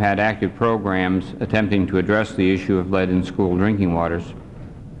have had active programs attempting to address the issue of lead in school drinking waters.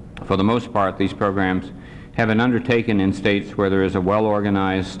 For the most part, these programs have been undertaken in states where there is a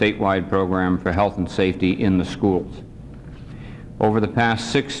well-organized statewide program for health and safety in the schools. Over the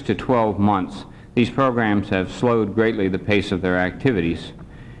past 6 to 12 months, these programs have slowed greatly the pace of their activities.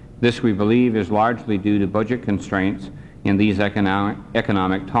 This, we believe, is largely due to budget constraints in these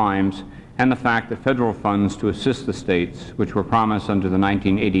economic times and the fact that federal funds to assist the states, which were promised under the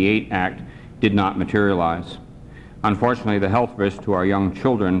 1988 Act, did not materialize. Unfortunately, the health risk to our young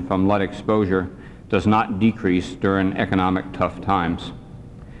children from lead exposure does not decrease during economic tough times.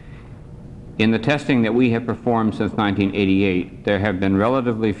 In the testing that we have performed since 1988, there have been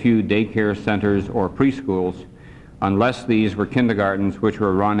relatively few daycare centers or preschools, unless these were kindergartens which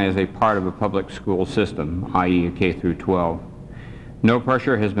were run as a part of a public school system, i.e. a K through 12. No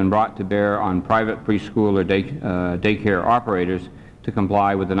pressure has been brought to bear on private preschool or daycare operators to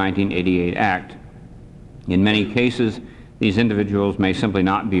comply with the 1988 Act. In many cases, these individuals may simply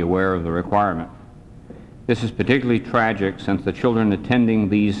not be aware of the requirement. This is particularly tragic since the children attending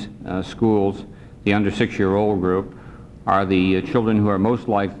these schools, the under 6-year-old group, are the children who are most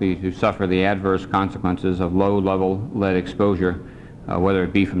likely to suffer the adverse consequences of low-level lead exposure, whether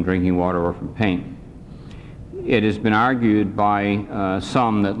it be from drinking water or from paint. It has been argued by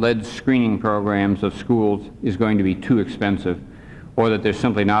some that lead screening programs of schools is going to be too expensive, or that there's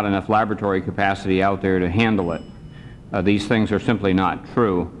simply not enough laboratory capacity out there to handle it. These things are simply not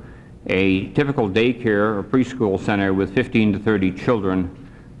true. A typical daycare or preschool center with 15 to 30 children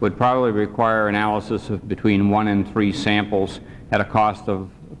would probably require analysis of between 1 and 3 samples at a cost of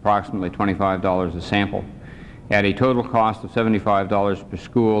approximately $25 a sample. At a total cost of $75 per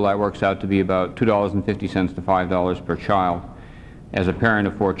school, that works out to be about $2.50 to $5 per child. As a parent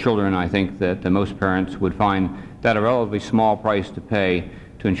of 4 children, I think that most parents would find that a relatively small price to pay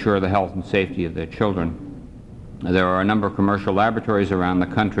to ensure the health and safety of their children. There are a number of commercial laboratories around the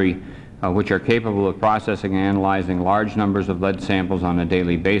country which are capable of processing and analyzing large numbers of lead samples on a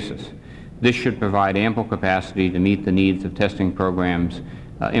daily basis. This should provide ample capacity to meet the needs of testing programs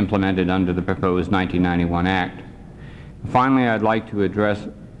implemented under the proposed 1991 Act. Finally, I'd like to address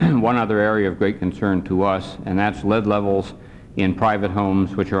one other area of great concern to us, and that's lead levels in private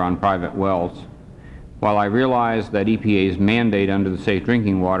homes which are on private wells. While I realize that EPA's mandate under the Safe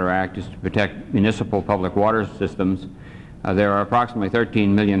Drinking Water Act is to protect municipal public water systems, there are approximately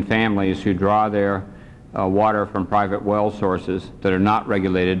 13 million families who draw their water from private well sources that are not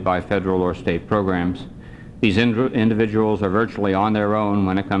regulated by federal or state programs. These individuals are virtually on their own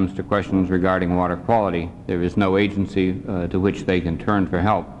when it comes to questions regarding water quality. There is no agency to which they can turn for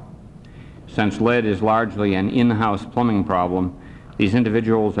help. Since lead is largely an in-house plumbing problem, these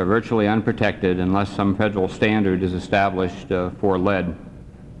individuals are virtually unprotected unless some federal standard is established for lead.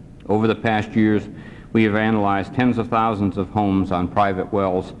 Over the past years, we have analyzed tens of thousands of homes on private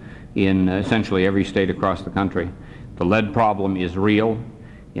wells in essentially every state across the country. The lead problem is real.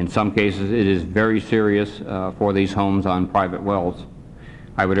 In some cases, it is very serious for these homes on private wells.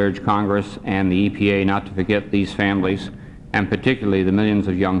 I would urge Congress and the EPA not to forget these families, and particularly the millions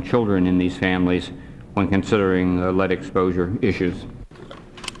of young children in these families, when considering lead exposure issues.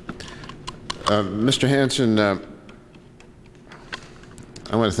 Mr. Hansen, I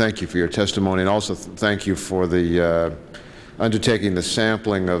want to thank you for your testimony, and also thank you for the undertaking the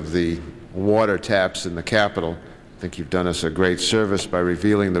sampling of the water taps in the Capitol. I think you've done us a great service by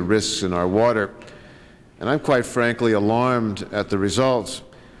revealing the risks in our water. And I'm quite frankly alarmed at the results.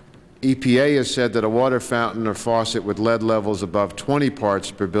 EPA has said that a water fountain or faucet with lead levels above 20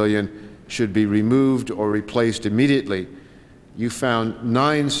 parts per billion should be removed or replaced immediately. You found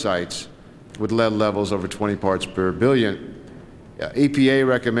 9 sites with lead levels over 20 parts per billion. EPA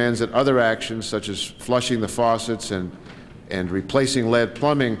recommends that other actions, such as flushing the faucets and replacing lead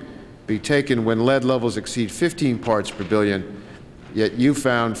plumbing, be taken when lead levels exceed 15 parts per billion, yet you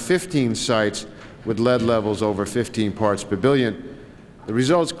found 15 sites with lead levels over 15 parts per billion. The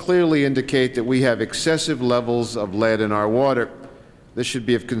results clearly indicate that we have excessive levels of lead in our water. This should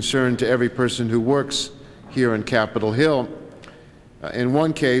be of concern to every person who works here on Capitol Hill. In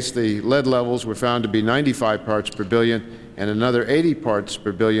one case, the lead levels were found to be 95 parts per billion and another 80 parts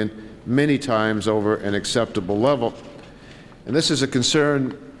per billion, many times over an acceptable level. And this is a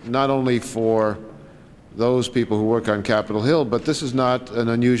concern not only for those people who work on Capitol Hill, but this is not an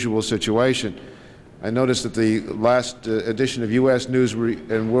unusual situation. I noticed that the last edition of U.S. News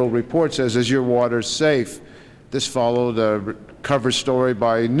and World Report says, "Is your water safe?" This followed a cover story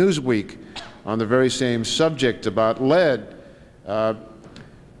by Newsweek on the very same subject about lead.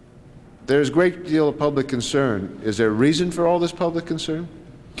 There's a great deal of public concern. Is there a reason for all this public concern?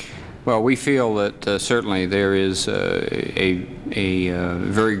 Well, we feel that certainly there is a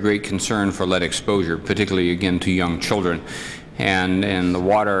very great concern for lead exposure, particularly, again, to young children. And the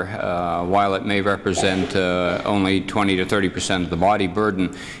water, while it may represent only 20 to 30% of the body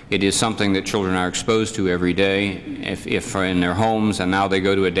burden, it is something that children are exposed to every day. If in their homes, and now they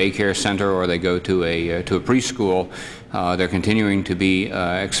go to a daycare center or they go to a preschool, they're continuing to be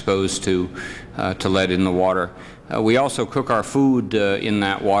exposed to lead in the water. We also cook our food in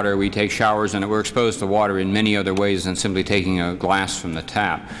that water. We take showers in it. We're exposed to water in many other ways than simply taking a glass from the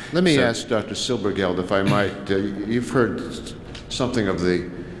tap. Let me ask Dr. Silbergeld, if I might. You've heard something of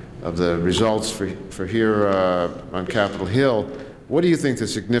the results for here on Capitol Hill. What do you think the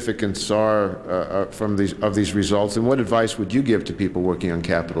significance are of these results, and what advice would you give to people working on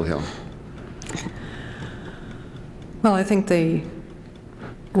Capitol Hill? Well, I think they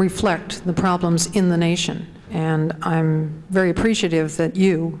reflect the problems in the nation. And I'm very appreciative that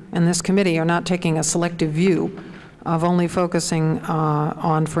you and this committee are not taking a selective view of only focusing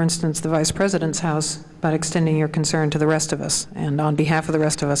on, for instance, the Vice President's house, but extending your concern to the rest of us. And on behalf of the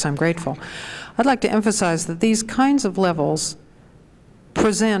rest of us, I'm grateful. I'd like to emphasize that these kinds of levels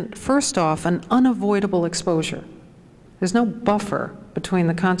present, first off, an unavoidable exposure. There's no buffer between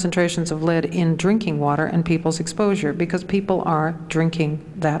the concentrations of lead in drinking water and people's exposure, because people are drinking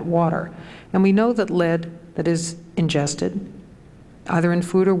that water. And we know that lead that is ingested, either in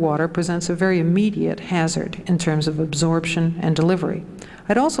food or water, presents a very immediate hazard in terms of absorption and delivery.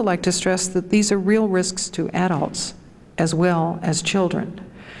 I'd also like to stress that these are real risks to adults as well as children.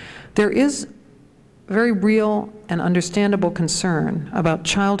 There is very real and understandable concern about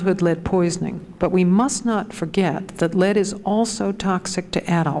childhood lead poisoning, but we must not forget that lead is also toxic to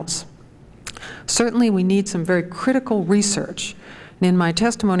adults. Certainly we need some very critical research. In my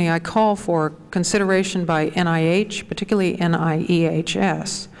testimony, I call for consideration by NIH, particularly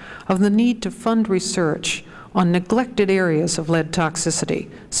NIEHS, of the need to fund research on neglected areas of lead toxicity,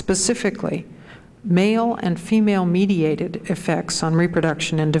 specifically male and female mediated effects on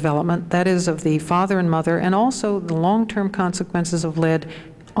reproduction and development, that is, of the father and mother, and also the long-term consequences of lead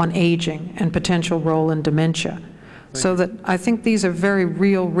on aging and potential role in dementia. So that I think these are very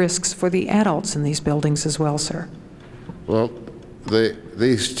real risks for the adults in these buildings as well, sir. Well,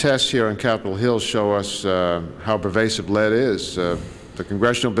 these tests here on Capitol Hill show us how pervasive lead is. The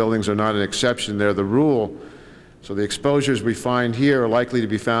congressional buildings are not an exception, they're the rule. So the exposures we find here are likely to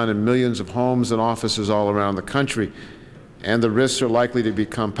be found in millions of homes and offices all around the country. And the risks are likely to be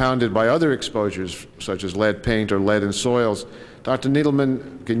compounded by other exposures, such as lead paint or lead in soils. Dr.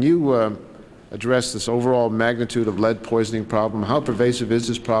 Needleman, can you address this overall magnitude of lead poisoning problem? How pervasive is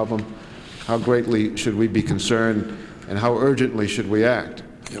this problem? How greatly should we be concerned? And how urgently should we act?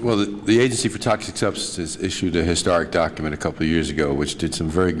 Well, the Agency for Toxic Substances issued a historic document a couple of years ago which did some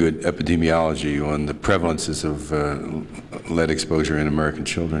very good epidemiology on the prevalences of lead exposure in American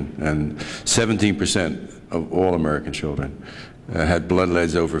children. And 17% of all American children had blood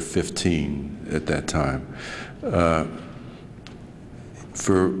leads over 15 at that time.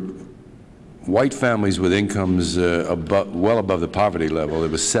 For white families with incomes well above the poverty level,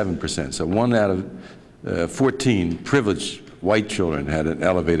 it was 7%. So 1 out of 14 privileged white children had an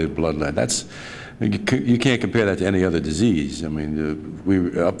elevated blood lead. You can't compare that to any other disease. I mean,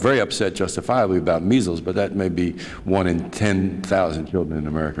 we're very upset justifiably about measles, but that may be 1 in 10,000 children in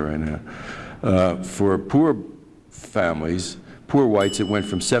America right now. For poor families, poor whites, it went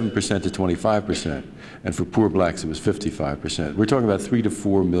from 7% to 25%. And for poor blacks, it was 55%. We're talking about 3 to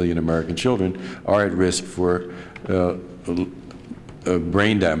 4 million American children are at risk for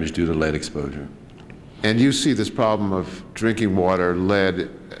brain damage due to lead exposure. And you see this problem of drinking water, lead,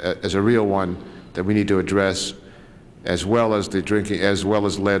 as a real one that we need to address, as well as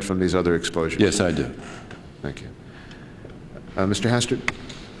lead from these other exposures? Yes, I do. Thank you. Mr. Hastert?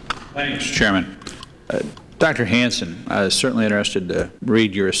 Thank you, Mr. Chairman. Dr. Hansen, I was certainly interested to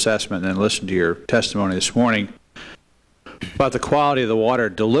read your assessment and listen to your testimony this morning about the quality of the water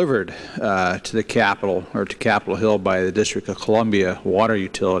delivered to the Capitol, or to Capitol Hill, by the District of Columbia water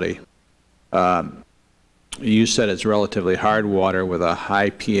utility. You said it's relatively hard water with a high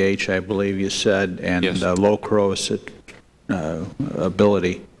pH, I believe you said, and yes, low corrosive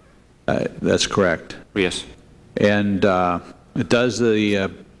ability. That's correct? Yes. And does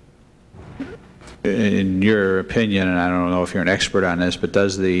the, in your opinion, and I don't know if you're an expert on this, but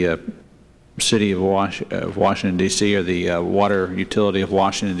does the City of Washington, D.C., or the Water Utility of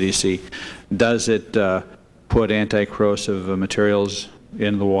Washington, D.C., does it put anti-corrosive materials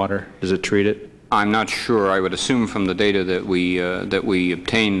in the water? Does it treat it? I'm not sure. I would assume from the data that we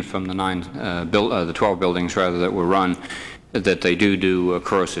obtained from the 12 buildings rather that were run, that they do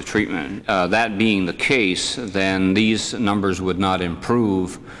corrosive treatment. That being the case, then these numbers would not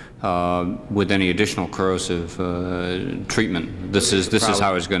improve with any additional corrosive treatment. This is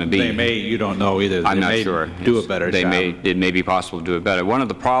how it's going to be. They may. You don't know either. I'm not sure. Do a better job. It may be possible to do it better. One of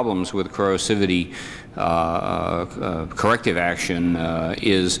the problems with corrosivity corrective action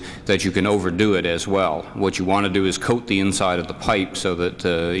is that you can overdo it as well. What you want to do is coat the inside of the pipe so that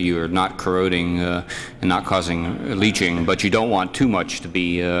you're not corroding and not causing leaching, but you don't want too much to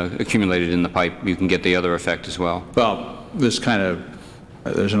be accumulated in the pipe. You can get the other effect as well. Well, this kind of,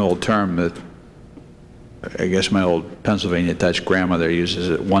 there's an old term that I guess my old Pennsylvania Dutch grandmother uses,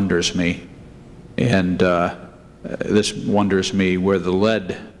 it wonders me. And this wonders me where the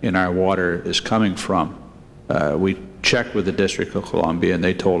lead in our water is coming from. We checked with the District of Columbia, and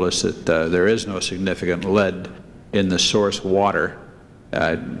they told us that there is no significant lead in the source water.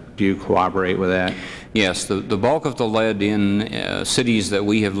 Do you cooperate with that? Yes, the bulk of the lead in cities that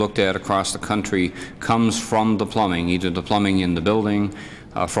we have looked at across the country comes from the plumbing, either the plumbing in the building,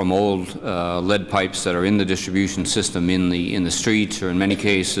 from old lead pipes that are in the distribution system in the streets, or in many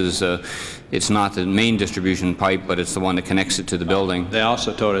cases it's not the main distribution pipe, but it's the one that connects it to the building. They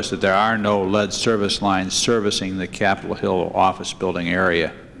also told us that there are no lead service lines servicing the Capitol Hill office building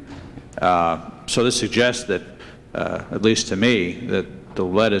area. So this suggests that, at least to me, that the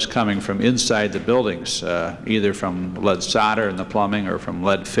lead is coming from inside the buildings, either from lead solder in the plumbing, or from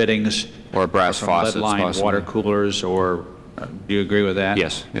lead fittings, or brass faucets, lead-lined water coolers, or do you agree with that?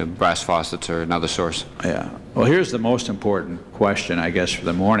 Yes, brass faucets are another source. Yeah. Well, here's the most important question, I guess, for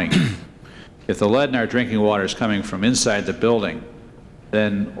the morning. If the lead in our drinking water is coming from inside the building,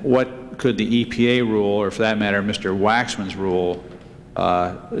 then what could the EPA rule, or for that matter, Mr. Waxman's rule,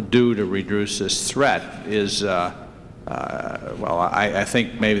 do to reduce this threat? Is well, I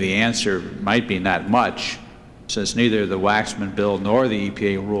think maybe the answer might be not much, since neither the Waxman bill nor the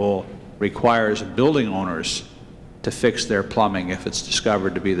EPA rule requires building owners to fix their plumbing if it's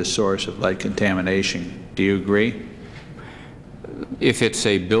discovered to be the source of lead contamination. Do you agree? If it's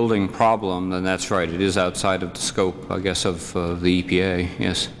a building problem, then that's right. It is outside of the scope, I guess, of the EPA,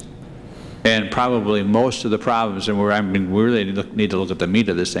 yes. And probably most of the problems, and we really need to look at the meat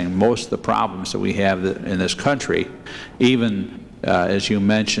of this thing, most of the problems that we have in this country, even as you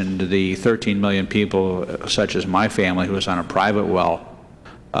mentioned, the 13 million people, such as my family, who is on a private well,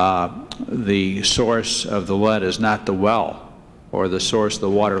 the source of the lead is not the well or the source of the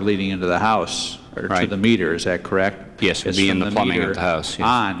water leading into the house or to the meter. Is that correct? Yes, it would be in the plumbing of the house. Yes.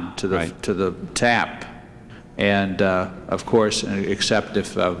 On to the tap. And of course, except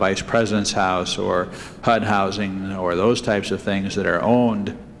if Vice President's house or HUD housing or those types of things that are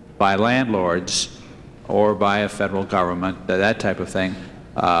owned by landlords or by a federal government, that type of thing,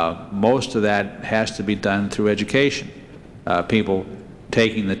 most of that has to be done through education. People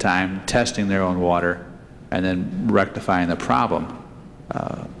taking the time, testing their own water, and then rectifying the problem.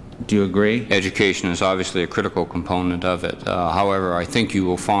 Do you agree? Education is obviously a critical component of it. However, I think you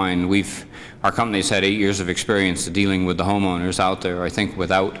will find our company's had 8 years of experience dealing with the homeowners out there. I think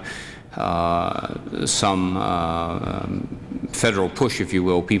without some federal push, if you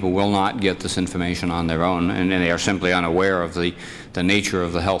will, people will not get this information on their own, and they are simply unaware of the nature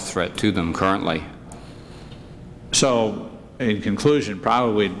of the health threat to them currently. So, in conclusion,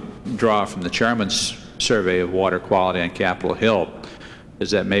 probably draw from the Chairman's survey of water quality on Capitol Hill is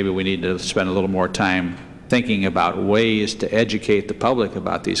that maybe we need to spend a little more time thinking about ways to educate the public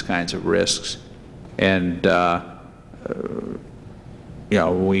about these kinds of risks. And you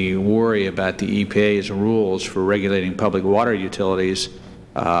know, we worry about the EPA's rules for regulating public water utilities.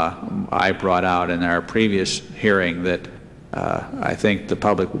 I brought out in our previous hearing that I think the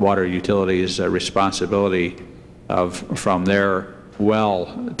public water utilities' responsibility from their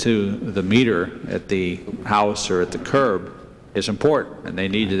well to the meter at the house or at the curb is important, and they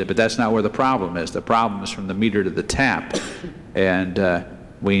needed it, but that's not where the problem is. The problem is from the meter to the tap, and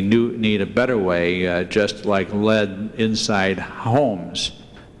we need a better way, just like lead inside homes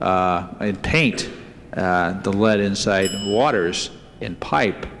and paint, the lead inside waters in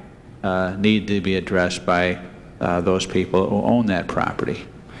pipe need to be addressed by those people who own that property.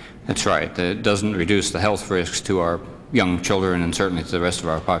 That's right. It doesn't reduce the health risks to our young children and certainly to the rest of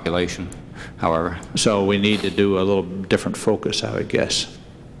our population, however. So we need to do a little different focus, I would guess.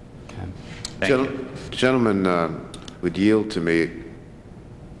 Okay. Gentlemen would yield to me.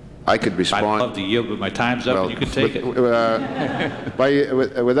 I could respond. I'd love to yield, but my time's up, and you can take it.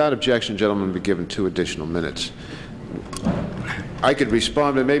 Without objection, gentlemen will be given 2 additional minutes. I could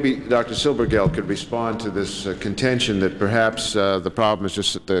respond, but maybe Dr. Silbergeld could respond to this contention that perhaps the problem is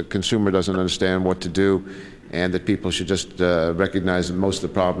just that the consumer doesn't understand what to do, and that people should just recognize that most of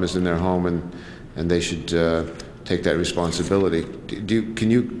the problem is in their home, and they should take that responsibility.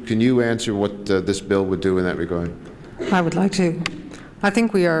 Can you answer what this bill would do in that regard? I would like to. I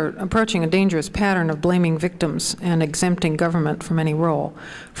think we are approaching a dangerous pattern of blaming victims and exempting government from any role.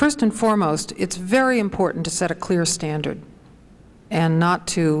 First and foremost, it's very important to set a clear standard and not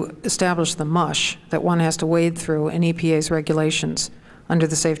to establish the mush that one has to wade through in EPA's regulations under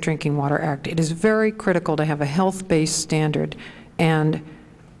the Safe Drinking Water Act. It is very critical to have a health-based standard, and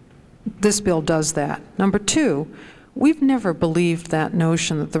this bill does that. Number two, we've never believed that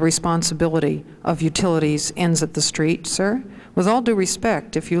notion that the responsibility of utilities ends at the street, sir. With all due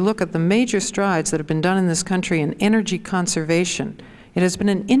respect, if you look at the major strides that have been done in this country in energy conservation, it has been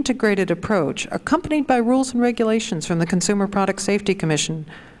an integrated approach accompanied by rules and regulations from the Consumer Product Safety Commission,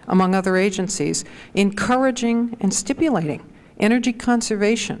 among other agencies, encouraging and stipulating energy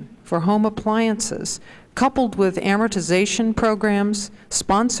conservation for home appliances, coupled with amortization programs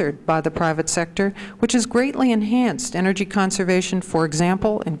sponsored by the private sector, which has greatly enhanced energy conservation, for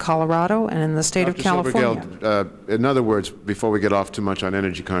example, in Colorado and in the state of California. Silbergeld, in other words, before we get off too much on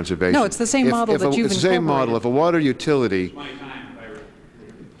energy conservation. No, it's the same model that you've incorporated. It's the same model. If a water utility...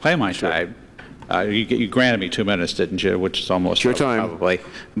 Play my time. You granted me 2 minutes, didn't you? Which is almost your time, probably.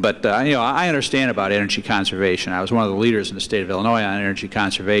 But you know, I understand about energy conservation. I was one of the leaders in the state of Illinois on energy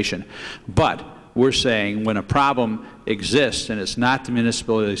conservation. But we're saying when a problem exists and it's not the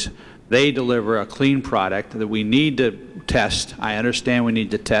municipalities, they deliver a clean product that we need to test. I understand we need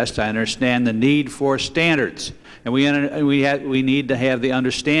to test. I understand the need for standards, and we need to have the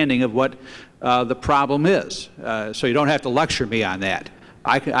understanding of what the problem is. So you don't have to lecture me on that.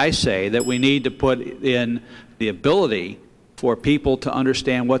 I say that we need to put in the ability for people to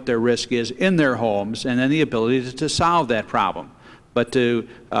understand what their risk is in their homes, and then the ability to solve that problem. But to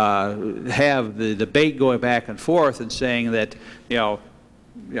have the debate going back and forth and saying that, you know,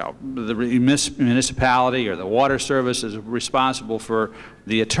 the municipality or the water service is responsible for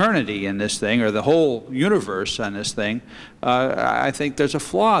the eternity in this thing, or the whole universe on this thing, I think there's a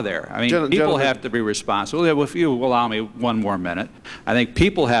flaw there. I mean, people have to be responsible. If you allow me one more minute, I think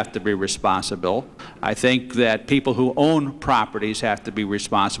people have to be responsible. I think that people who own properties have to be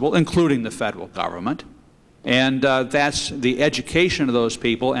responsible, including the federal government. And that's the education of those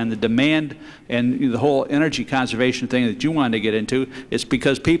people, and the demand, and the whole energy conservation thing that you wanted to get into. It's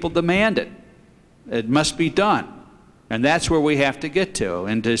because people demand it. It must be done. And that's where we have to get to.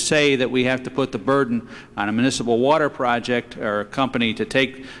 And to say that we have to put the burden on a municipal water project or a company to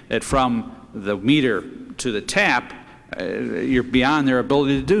take it from the meter to the tap, you're beyond their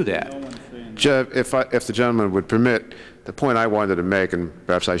ability to do that. Jeff, if the gentleman would permit, the point I wanted to make, and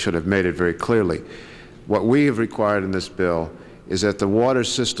perhaps I should have made it very clearly, what we have required in this bill is that the water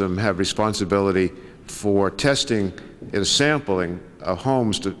system have responsibility for testing and sampling of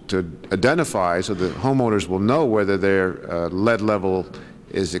homes to identify, so that homeowners will know whether their lead level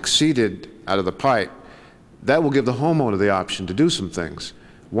is exceeded out of the pipe. That will give the homeowner the option to do some things.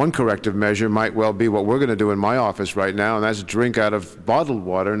 One corrective measure might well be what we're going to do in my office right now, and that's drink out of bottled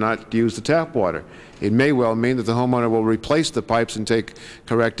water, not use the tap water. It may well mean that the homeowner will replace the pipes and take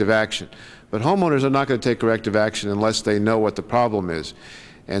corrective action. But homeowners are not going to take corrective action unless they know what the problem is.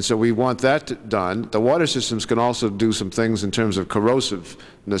 And so we want that done. The water systems can also do some things in terms of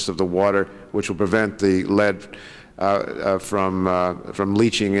corrosiveness of the water, which will prevent the lead from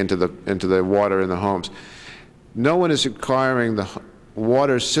leaching into the water in the homes. No one is requiring the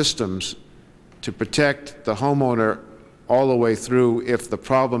water systems to protect the homeowner all the way through if the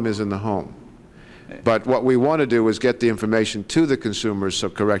problem is in the home. But what we want to do is get the information to the consumers so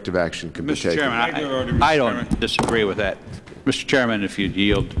corrective action can be taken. Mr. Chairman, I don't disagree with that. Mr. Chairman, if you'd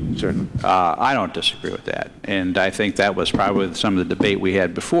yield. Certainly. I don't disagree with that. And I think that was probably some of the debate we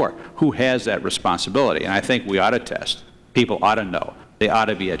had before. Who has that responsibility? And I think we ought to test. People ought to know. They ought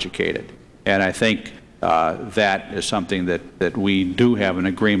to be educated. And I think that is something that we do have an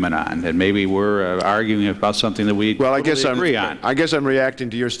agreement on, and maybe we're arguing about something that we agree on. I guess I'm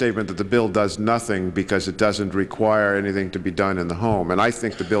reacting to your statement that the bill does nothing because it doesn't require anything to be done in the home. And I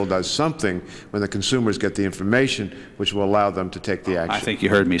think the bill does something when the consumers get the information which will allow them to take the action. I think you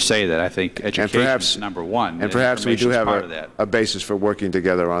heard me say that. I think education is number one. And perhaps we do have a basis for working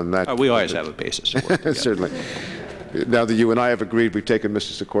together on that. We always have a basis to work together. Certainly. Now that you and I have agreed, we've taken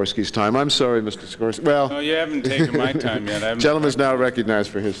Mr. Sikorsky's time. I'm sorry, Mr. Sikorsky. Well, no, you haven't taken my time yet. The gentleman is now recognized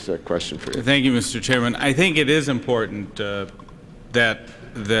for his question for you. Thank you, Mr. Chairman. I think it is important that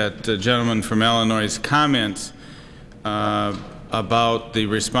the gentleman from Illinois' comments about the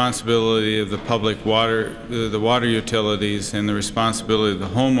responsibility of the public water, the water utilities, and the responsibility of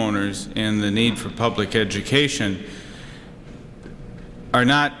the homeowners, and the need for public education are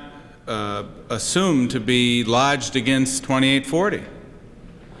not assumed to be lodged against 2840.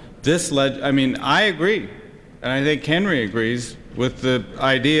 I mean, I agree, and I think Henry agrees with the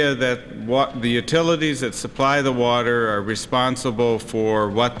idea that the utilities that supply the water are responsible for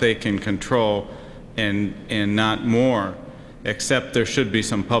what they can control and not more, except there should be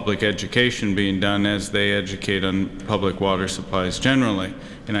some public education being done as they educate on public water supplies generally,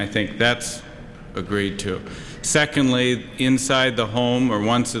 and I think that's agreed to. Secondly, inside the home, or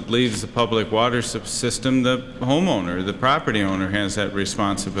once it leaves the public water system, the homeowner, the property owner, has that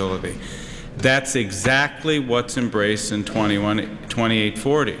responsibility. That's exactly what's embraced in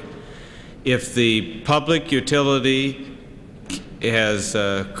 2840. If the public utility has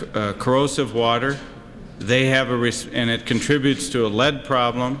corrosive water, they have and it contributes to a lead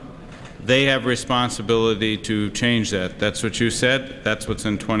problem, they have responsibility to change that. That's what you said. That's what's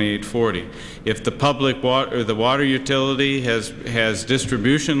in 2840. If the public water, or the water utility has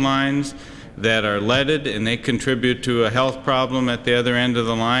distribution lines that are leaded and they contribute to a health problem at the other end of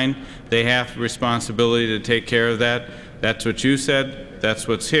the line, they have responsibility to take care of that. That's what you said. That's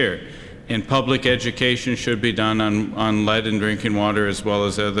what's here. And public education should be done on lead in drinking water as well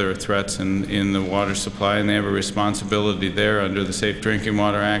as other threats in the water supply, and they have a responsibility there under the Safe Drinking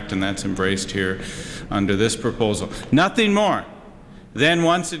Water Act, and that's embraced here under this proposal. Nothing more. Then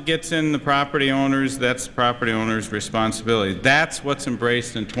once it gets in the property owners, that's the property owner's responsibility. That's what's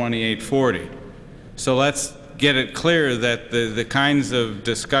embraced in 2840. So let's get it clear that the kinds of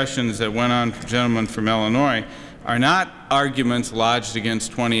discussions that went on, gentlemen from Illinois, are not arguments lodged against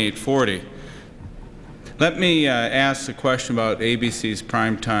 2840. Let me ask a question about ABC's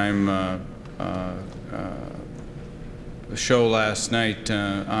primetime show last night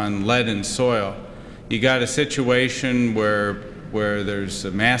on lead in soil. You got a situation where there's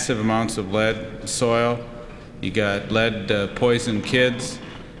massive amounts of lead in soil. you got lead poisoned kids,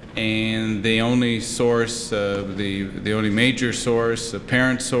 and the only source, the only major source,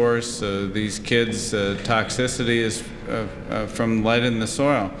 apparent source, these kids' toxicity is from lead in the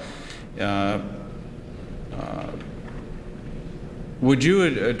soil. Would you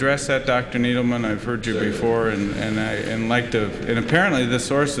address that, Dr. Needleman? I've heard you before, and like to. And apparently, the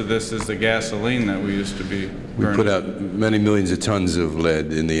source of this is the gasoline that we used to be burning. We put out many millions of tons of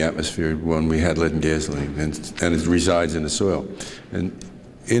lead in the atmosphere when we had lead and gasoline, and it resides in the soil. And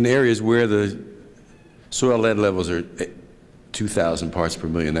in areas where the soil lead levels are 2,000 parts per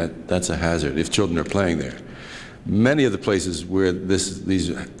million, that's a hazard if children are playing there. Many of the places where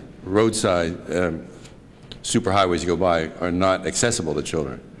these roadside superhighways go by are not accessible to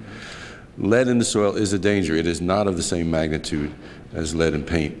children. Lead in the soil is a danger. It is not of the same magnitude as lead in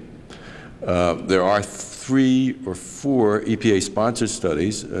paint. There are 3 or 4 EPA-sponsored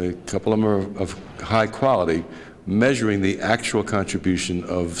studies, a couple of them are of high quality, measuring the actual contribution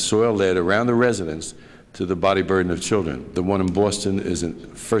of soil lead around the residence to the body burden of children. The one in Boston is a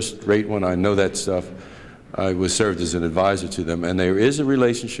first-rate one. I know that stuff. I was served as an advisor to them, and there is a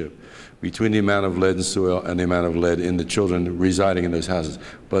relationship between the amount of lead in soil and the amount of lead in the children residing in those houses.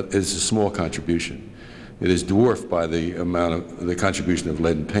 But it's a small contribution. It is dwarfed by the amount of the contribution of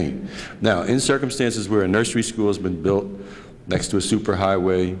lead in paint. Now, in circumstances where a nursery school has been built next to a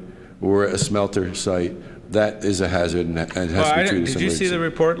superhighway or a smelter site, that is a hazard and has to be treated similarly. Did you see the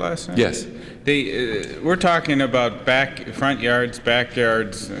report last night? Yes. We're talking about front yards,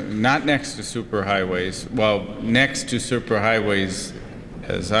 backyards, not next to superhighways. Well, next to superhighways,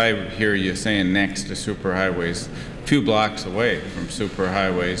 as I hear you saying, next to superhighways, a few blocks away from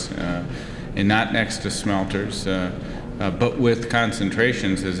superhighways, and not next to smelters, but with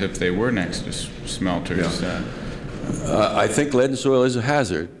concentrations as if they were next to smelters. Yeah. I think lead in soil is a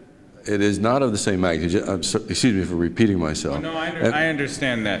hazard. It is not of the same magnitude. Excuse me for repeating myself. Well, no, I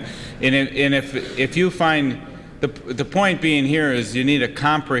understand that. And if you find the point being here is you need a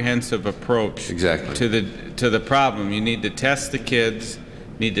comprehensive approach to the problem. You need to test the kids,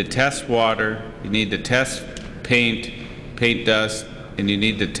 you need to test water, you need to test paint dust, and you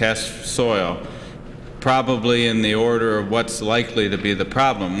need to test soil, probably in the order of what's likely to be the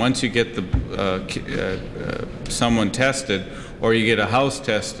problem. Once you get someone tested, or you get a house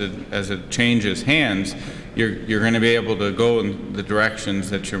tested as it changes hands, you're going to be able to go in the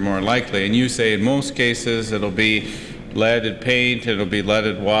directions that you're more likely. And you say in most cases it'll be leaded paint, it'll be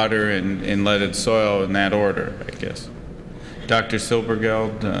leaded water, and leaded soil in that order, I guess. Dr.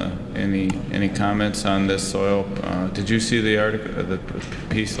 Silbergeld, any comments on this soil? Did you see the article, the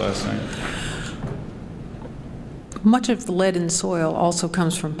piece last night? Much of the lead in soil also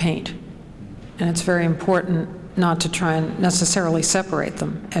comes from paint, and it's very important not to try and necessarily separate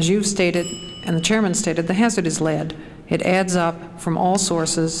them. As you've stated, and the chairman stated, the hazard is lead. It adds up from all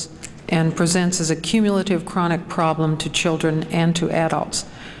sources and presents as a cumulative chronic problem to children and to adults.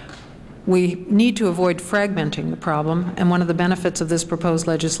 We need to avoid fragmenting the problem, and one of the benefits of this proposed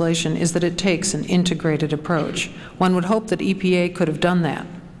legislation is that it takes an integrated approach. One would hope that EPA could have done that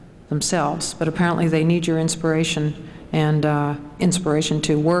themselves, but apparently they need your inspiration and inspiration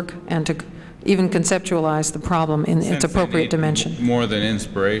to work and to even conceptualize the problem in its appropriate dimension. More than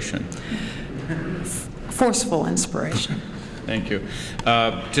inspiration. Forceful inspiration. Thank you.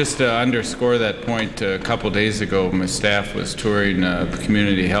 Just to underscore that point, a couple days ago, my staff was touring a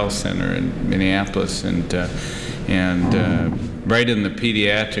community health center in Minneapolis, and right in the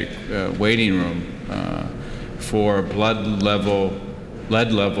pediatric waiting room for lead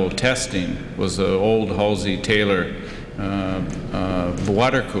level testing was an old Halsey Taylor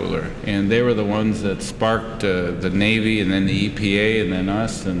water cooler, and they were the ones that sparked the Navy and then the EPA and then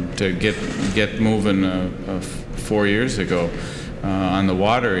us, and to get moving 4 years ago on the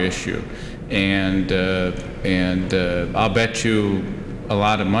water issue. And I'll bet you a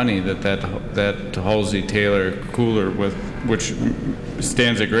lot of money that Halsey Taylor cooler, which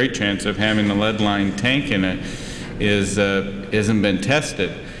stands a great chance of having a lead line tank in it, isn't been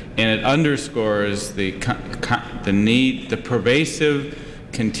tested. And it underscores the need, the pervasive,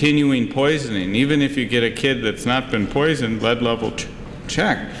 continuing poisoning. Even if you get a kid that's not been poisoned, lead level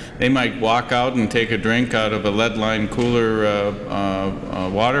check, they might walk out and take a drink out of a lead line cooler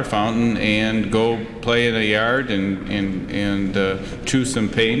water fountain and go play in a yard and chew some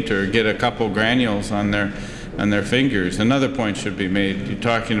paint or get a couple granules on their fingers. Another point should be made. You're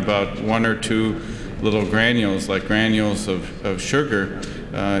talking about 1 or 2 little granules, like granules of sugar,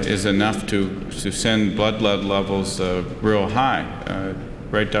 is enough to send blood lead levels real high.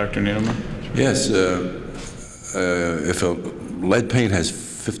 Right, Dr. Needleman? Yes. If a lead paint has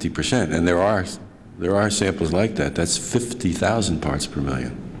 50%, and there are There are samples like that. That's 50,000 parts per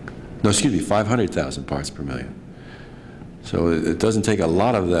million. No, excuse me, 500,000 parts per million. So it doesn't take a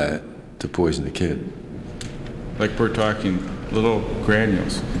lot of that to poison a kid. Like we're talking little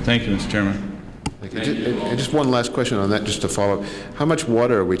granules. Thank you, Mr. Chairman. And just one last question on that, just to follow up. How much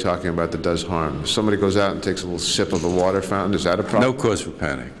water are we talking about that does harm? If somebody goes out and takes a little sip of the water fountain, is that a problem? No cause for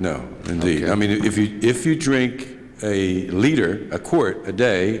panic, no, indeed. Okay. I mean, if you drink a quart a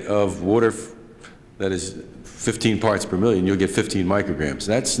day of water that is 15 parts per million, you'll get 15 micrograms.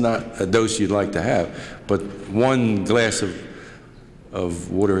 That's not a dose you'd like to have, but one glass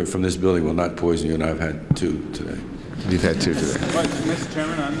of water from this building will not poison you, and I've had 2 today. You've had 2 today. Mr.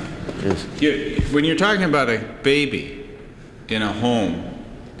 Chairman, on that? Yes. When you're talking about a baby in a home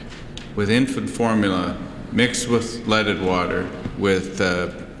with infant formula mixed with leaded water, with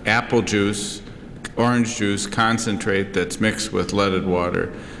apple juice, orange juice concentrate that's mixed with leaded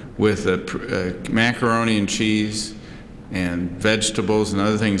water, with macaroni and cheese and vegetables and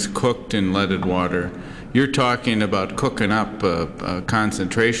other things cooked in leaded water, you're talking about cooking up a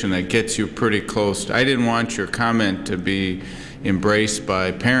concentration that gets you pretty close. I didn't want your comment to be embraced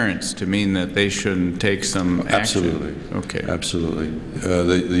by parents to mean that they shouldn't take some action. Absolutely. Okay. Absolutely.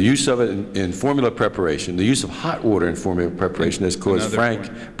 The use of it in formula preparation, the use of hot water in formula preparation has caused frank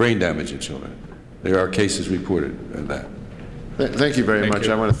brain damage in children. There are cases reported of that. Thank you very much.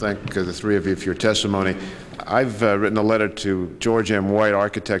 I want to thank the 3 of you for your testimony. I've written a letter to George M. White,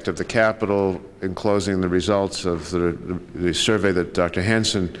 architect of the Capitol, enclosing the results of the survey that Dr.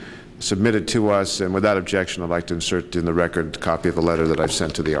 Hansen submitted to us, and without objection, I'd like to insert in the record a copy of the letter that I've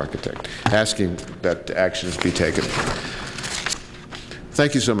sent to the architect, asking that actions be taken.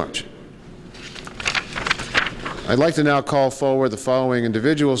 Thank you so much. I'd like to now call forward the following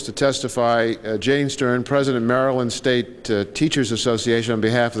individuals to testify. Jane Stern, President, Maryland State Teachers Association on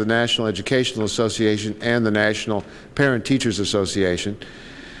behalf of the National Educational Association and the National Parent Teachers Association.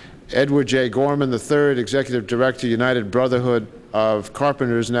 Edward J. Gorman III, Executive Director, United Brotherhood of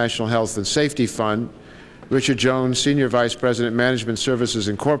Carpenters National Health and Safety Fund. Richard Jones, Senior Vice President, Management Services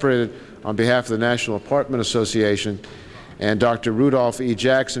Incorporated on behalf of the National Apartment Association. And Dr. Rudolph E.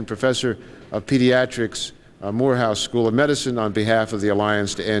 Jackson, Professor of Pediatrics, Morehouse School of Medicine on behalf of the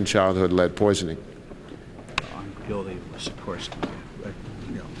Alliance to End Childhood Lead Poisoning. I'm guilty of this, of course.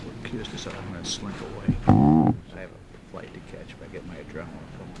 You know, accused us of I'm going to slink away. I have a flight to catch if I get my adrenaline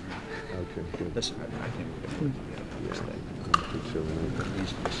going around. Okay, good. Listen, I think we're going to get this thing.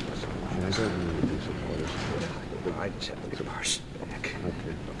 I just have to get ours back.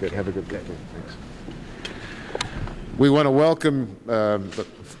 Okay, good. Have a good weekend. Thanks. We want to welcome the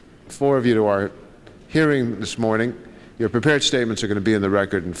 4 of you to our hearing this morning. Your prepared statements are going to be in the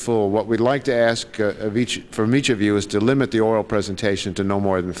record in full. What we'd like to ask from each of you is to limit the oral presentation to no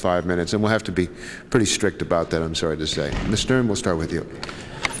more than 5 minutes, and we'll have to be pretty strict about that, I'm sorry to say. Ms. Stern, we'll start with you.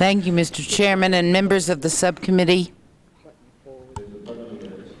 Thank you, Mr. Chairman and members of the subcommittee.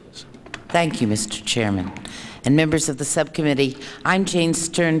 Thank you, Mr. Chairman and members of the subcommittee. I'm Jane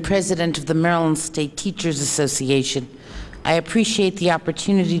Stern, President of the Maryland State Teachers Association. I appreciate the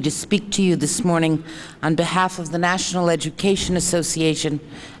opportunity to speak to you this morning on behalf of the National Education Association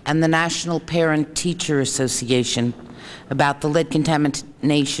and the National Parent Teacher Association about the Lead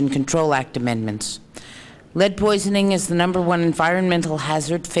Contamination Control Act amendments. Lead poisoning is the #1 environmental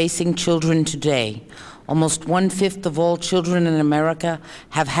hazard facing children today. Almost 1/5 of all children in America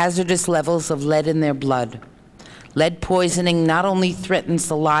have hazardous levels of lead in their blood. Lead poisoning not only threatens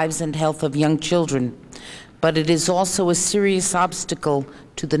the lives and health of young children, but it is also a serious obstacle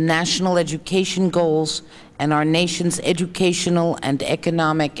to the national education goals and our nation's educational and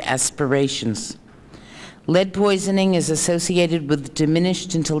economic aspirations. Lead poisoning is associated with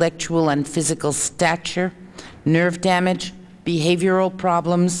diminished intellectual and physical stature, nerve damage, behavioral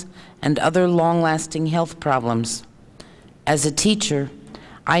problems, and other long-lasting health problems. As a teacher,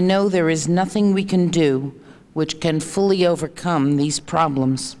 I know there is nothing we can do which can fully overcome these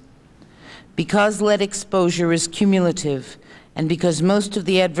problems. Because lead exposure is cumulative, and because most of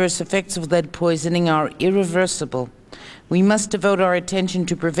the adverse effects of lead poisoning are irreversible, we must devote our attention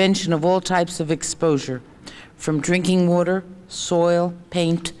to prevention of all types of exposure, from drinking water, soil,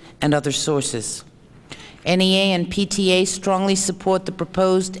 paint, and other sources. NEA and PTA strongly support the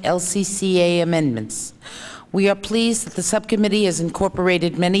proposed LCCA amendments. We are pleased that the subcommittee has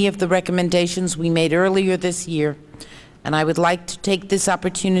incorporated many of the recommendations we made earlier this year, and I would like to take this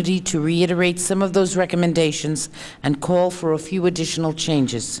opportunity to reiterate some of those recommendations and call for a few additional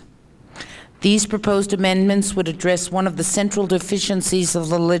changes. These proposed amendments would address one of the central deficiencies of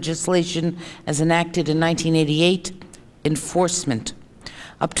the legislation as enacted in 1988, enforcement.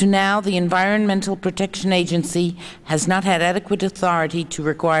 Up to now, the Environmental Protection Agency has not had adequate authority to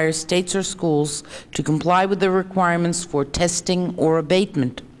require states or schools to comply with the requirements for testing or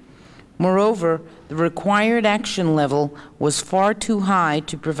abatement. Moreover, the required action level was far too high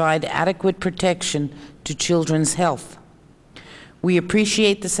to provide adequate protection to children's health. We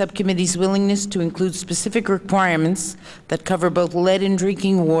appreciate the subcommittee's willingness to include specific requirements that cover both lead in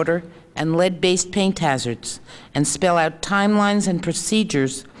drinking water and lead-based paint hazards, and spell out timelines and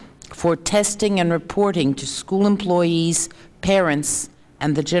procedures for testing and reporting to school employees, parents,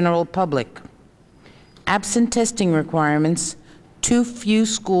 and the general public. Absent testing requirements, too few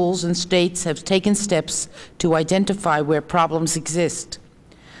schools and states have taken steps to identify where problems exist.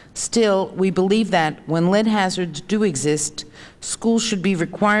 Still, we believe that when lead hazards do exist, schools should be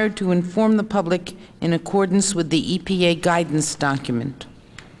required to inform the public in accordance with the EPA guidance document.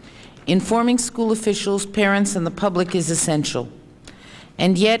 Informing school officials, parents, and the public is essential.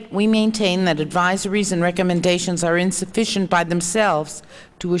 And yet, we maintain that advisories and recommendations are insufficient by themselves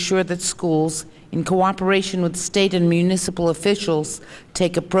to assure that schools, in cooperation with state and municipal officials,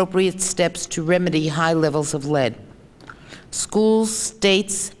 take appropriate steps to remedy high levels of lead. Schools,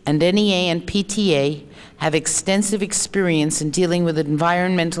 states, and NEA and PTA have extensive experience in dealing with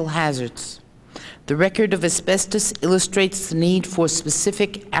environmental hazards. The record of asbestos illustrates the need for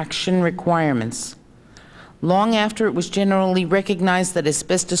specific action requirements. Long after it was generally recognized that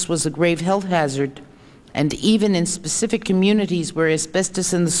asbestos was a grave health hazard, and even in specific communities where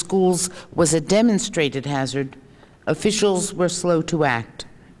asbestos in the schools was a demonstrated hazard, officials were slow to act.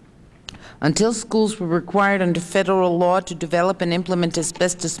 Until schools were required under federal law to develop and implement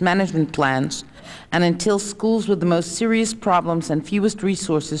asbestos management plans, and until schools with the most serious problems and fewest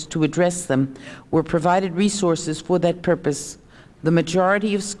resources to address them were provided resources for that purpose, the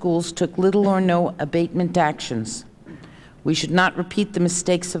majority of schools took little or no abatement actions. We should not repeat the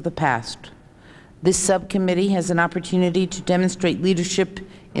mistakes of the past. This subcommittee has an opportunity to demonstrate leadership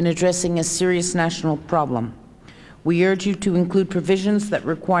in addressing a serious national problem. We urge you to include provisions that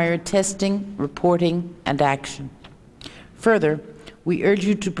require testing, reporting, and action. Further, we urge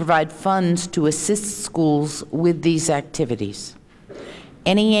you to provide funds to assist schools with these activities.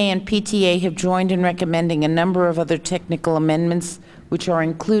 NEA and PTA have joined in recommending a number of other technical amendments which are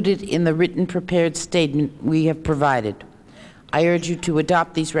included in the written prepared statement we have provided. I urge you to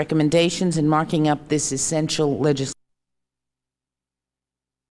adopt these recommendations in marking up this essential legislation.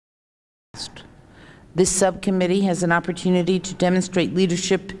 This subcommittee has an opportunity to demonstrate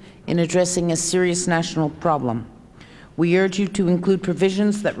leadership in addressing a serious national problem. We urge you to include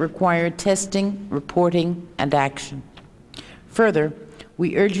provisions that require testing, reporting, and action. Further,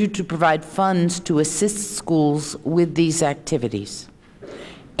 we urge you to provide funds to assist schools with these activities.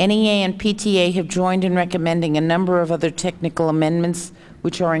 NEA and PTA have joined in recommending a number of other technical amendments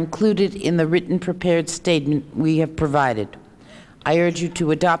which are included in the written prepared statement we have provided. I urge you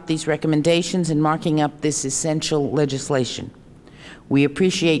to adopt these recommendations in marking up this essential legislation. We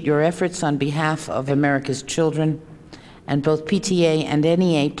appreciate your efforts on behalf of America's children, and both PTA and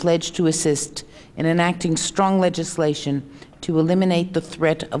NEA pledge to assist in enacting strong legislation to eliminate the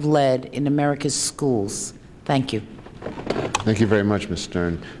threat of lead in America's schools. Thank you. Thank you very much, Ms.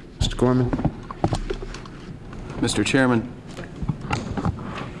 Stern. Mr. Gorman. Mr. Chairman,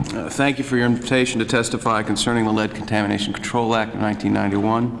 thank you for your invitation to testify concerning the Lead Contamination Control Act of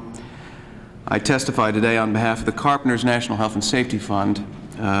 1991. I testify today on behalf of the Carpenters National Health and Safety Fund,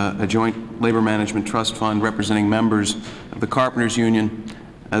 a joint labor management trust fund representing members of the Carpenters Union,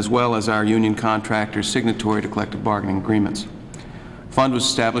 as well as our union contractors signatory to collective bargaining agreements. The fund was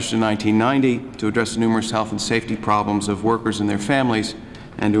established in 1990 to address the numerous health and safety problems of workers and their families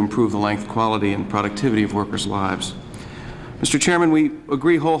and to improve the length, quality, and productivity of workers' lives. Mr. Chairman, we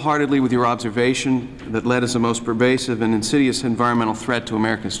agree wholeheartedly with your observation that lead is the most pervasive and insidious environmental threat to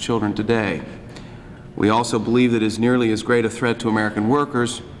America's children today. We also believe that it is nearly as great a threat to American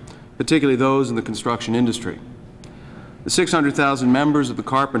workers, particularly those in the construction industry. The 600,000 members of the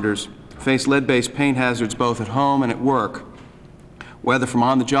Carpenters face lead-based paint hazards both at home and at work, whether from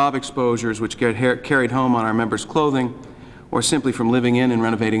on-the-job exposures which get carried home on our members' clothing or simply from living in and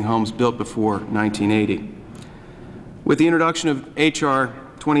renovating homes built before 1980. With the introduction of H.R.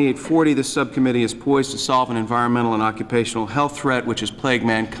 2840, this subcommittee is poised to solve an environmental and occupational health threat which has plagued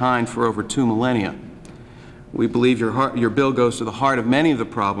mankind for over 2 millennia. We believe your bill goes to the heart of many of the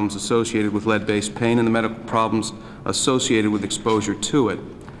problems associated with lead-based paint and the medical problems associated with exposure to it.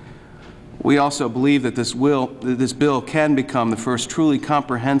 We also believe that this bill can become the first truly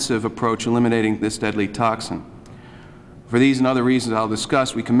comprehensive approach eliminating this deadly toxin. For these and other reasons I'll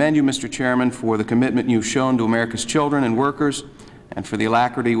discuss, we commend you, Mr. Chairman, for the commitment you've shown to America's children and workers and for the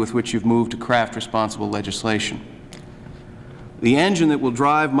alacrity with which you've moved to craft responsible legislation. The engine that will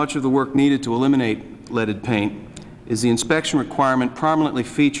drive much of the work needed to eliminate leaded paint is the inspection requirement prominently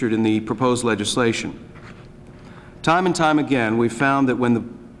featured in the proposed legislation. Time and time again, we've found that when the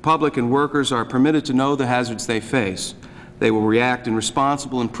public and workers are permitted to know the hazards they face, they will react in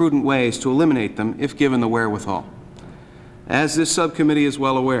responsible and prudent ways to eliminate them if given the wherewithal. As this subcommittee is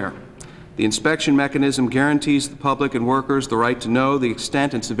well aware, the inspection mechanism guarantees the public and workers the right to know the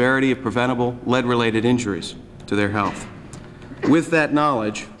extent and severity of preventable lead-related injuries to their health. With that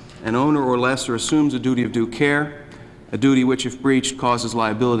knowledge, an owner or lessor assumes a duty of due care, a duty which, if breached, causes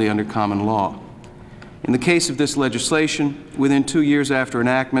liability under common law. In the case of this legislation, within 2 years after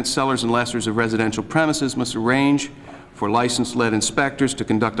enactment, sellers and lessors of residential premises must arrange for licensed lead inspectors to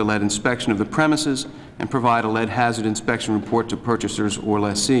conduct a lead inspection of the premises and provide a lead hazard inspection report to purchasers or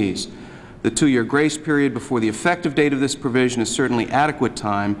lessees. The 2-year grace period before the effective date of this provision is certainly adequate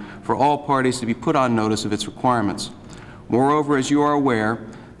time for all parties to be put on notice of its requirements. Moreover, as you are aware,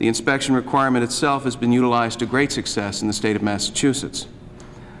 the inspection requirement itself has been utilized to great success in the state of Massachusetts.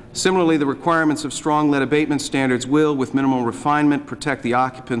 Similarly, the requirements of strong lead abatement standards will, with minimal refinement, protect the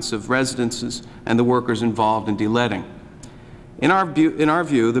occupants of residences and the workers involved in de-leading. In our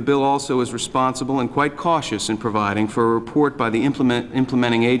view, the bill also is responsible and quite cautious in providing for a report by the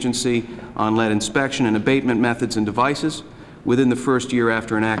implementing agency on lead inspection and abatement methods and devices within the first year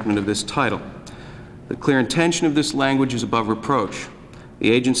after enactment of this title. The clear intention of this language is above reproach.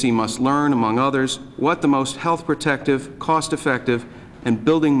 The agency must learn, among others, what the most health protective, cost-effective, and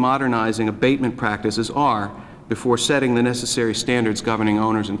building modernizing abatement practices are before setting the necessary standards governing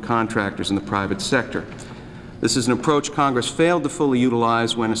owners and contractors in the private sector. This is an approach Congress failed to fully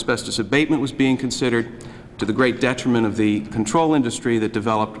utilize when asbestos abatement was being considered, to the great detriment of the control industry that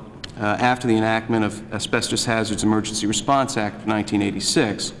developed after the enactment of Asbestos Hazards Emergency Response Act of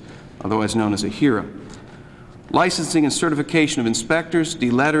 1986, otherwise known as AHERA. Licensing and certification of inspectors,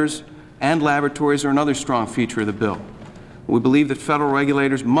 de-leaders, and laboratories are another strong feature of the bill. We believe that federal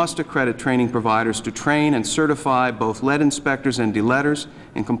regulators must accredit training providers to train and certify both lead inspectors and de-leaders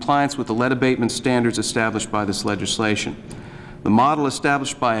in compliance with the lead abatement standards established by this legislation. The model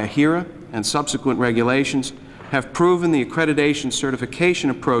established by AHERA and subsequent regulations have proven the accreditation certification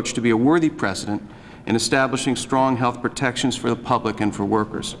approach to be a worthy precedent in establishing strong health protections for the public and for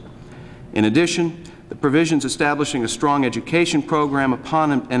workers. In addition, the provisions establishing a strong education program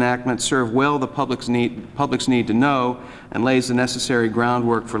upon enactment serve well the public's need to know and lays the necessary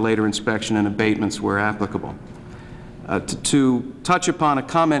groundwork for later inspection and abatements where applicable. To touch upon a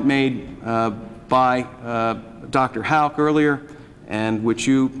comment made by Dr. Houck earlier, and which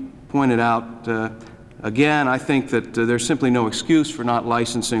you pointed out, again, I think that there's simply no excuse for not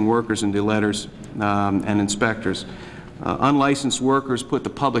licensing workers and de-leaders and inspectors. Unlicensed workers put the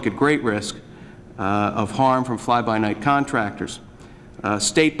public at great risk of harm from fly-by-night contractors.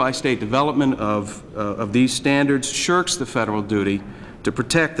 State-by-state development of these standards shirks the federal duty to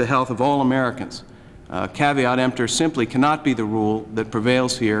protect the health of all Americans. Caveat emptor simply cannot be the rule that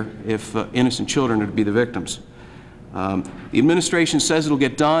prevails here if innocent children are to be the victims. The administration says it will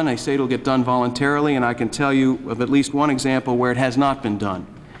get done. I say it will get done voluntarily, and I can tell you of at least one example where it has not been done,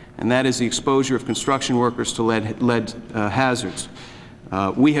 and that is the exposure of construction workers to lead hazards.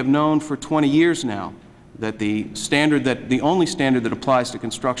 We have known for 20 years now that the only standard that applies to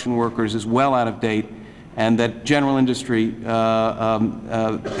construction workers is well out of date, and that general industry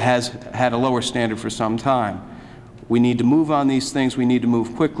has had a lower standard for some time. We need to move on these things. We need to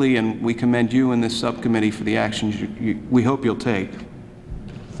move quickly, and we commend you and this subcommittee for the actions we hope you'll take.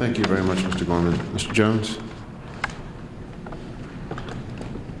 Thank you very much, Mr. Gorman. Mr. Jones.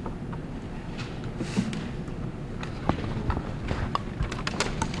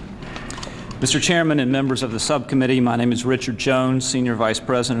 Mr. Chairman and members of the subcommittee, my name is Richard Jones, Senior Vice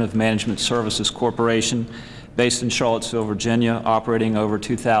President of Management Services Corporation, based in Charlottesville, Virginia, operating over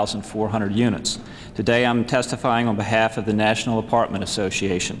 2,400 units. Today I'm testifying on behalf of the National Apartment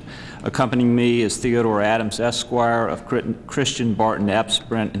Association. Accompanying me is Theodore Adams, Esquire, of Christian Barton Epps,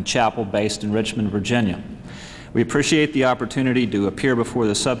 Brent, and Chapel, based in Richmond, Virginia. We appreciate the opportunity to appear before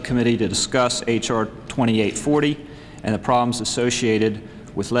the subcommittee to discuss H.R. 2840 and the problems associated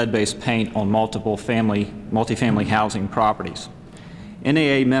with lead-based paint on multifamily housing properties.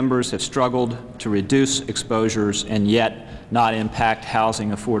 NAA members have struggled to reduce exposures and yet not impact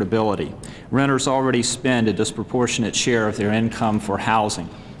housing affordability. Renters already spend a disproportionate share of their income for housing.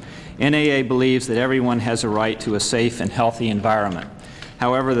 NAA believes that everyone has a right to a safe and healthy environment.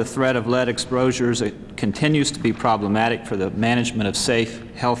 However, the threat of lead exposures continues to be problematic for the management of safe,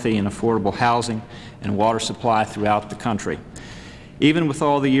 healthy, and affordable housing and water supply throughout the country. Even with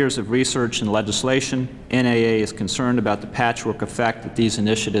all the years of research and legislation, NAA is concerned about the patchwork effect that these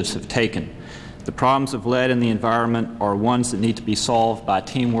initiatives have taken. The problems of lead in the environment are ones that need to be solved by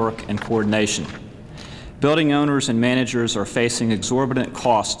teamwork and coordination. Building owners and managers are facing exorbitant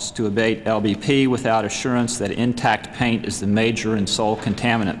costs to abate LBP without assurance that intact paint is the major and sole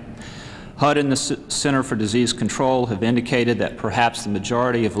contaminant. HUD and the Center for Disease Control have indicated that perhaps the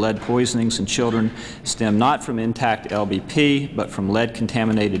majority of lead poisonings in children stem not from intact LBP, but from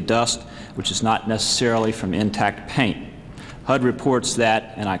lead-contaminated dust, which is not necessarily from intact paint. HUD reports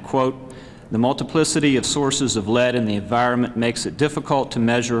that, and I quote, "The multiplicity of sources of lead in the environment makes it difficult to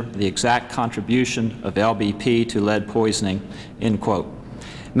measure the exact contribution of LBP to lead poisoning," end quote.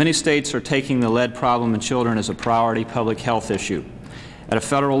 Many states are taking the lead problem in children as a priority public health issue. At a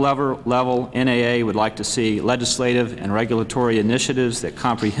federal level, NAA would like to see legislative and regulatory initiatives that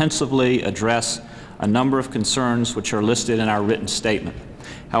comprehensively address a number of concerns which are listed in our written statement.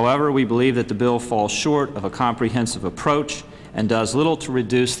 However, we believe that the bill falls short of a comprehensive approach and does little to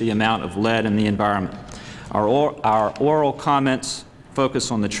reduce the amount of lead in the environment. Our oral comments focus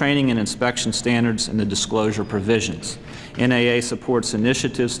on the training and inspection standards and the disclosure provisions. NAA supports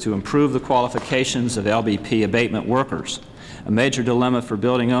initiatives to improve the qualifications of LBP abatement workers. A major dilemma for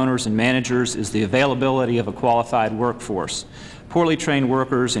building owners and managers is the availability of a qualified workforce. Poorly trained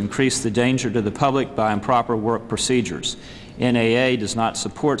workers increase the danger to the public by improper work procedures. NAA does not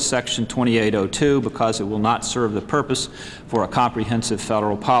support Section 2802 because it will not serve the purpose for a comprehensive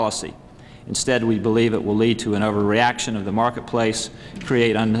federal policy. Instead, we believe it will lead to an overreaction of the marketplace,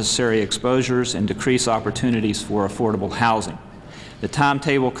 create unnecessary exposures, and decrease opportunities for affordable housing. The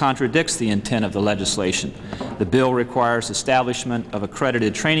timetable contradicts the intent of the legislation. The bill requires establishment of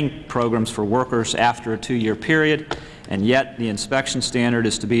accredited training programs for workers after a 2-year period, and yet the inspection standard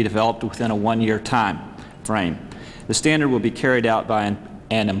is to be developed within a 1-year time frame. The standard will be carried out by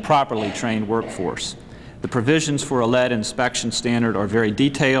an improperly trained workforce. The provisions for a lead inspection standard are very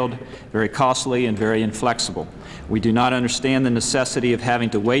detailed, very costly, and very inflexible. We do not understand the necessity of having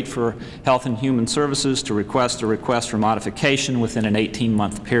to wait for Health and Human Services to request a request for modification within an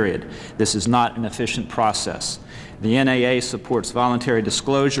 18-month period. This is not an efficient process. The NAA supports voluntary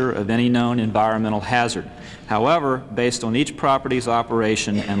disclosure of any known environmental hazard. However, based on each property's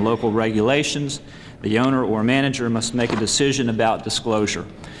operation and local regulations, the owner or manager must make a decision about disclosure.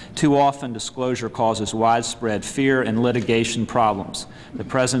 Too often, disclosure causes widespread fear and litigation problems. The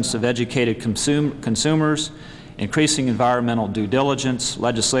presence of educated consumers, increasing environmental due diligence,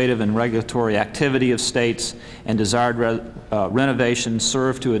 legislative and regulatory activity of states, and desired renovations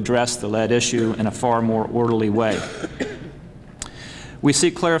serve to address the lead issue in a far more orderly way. We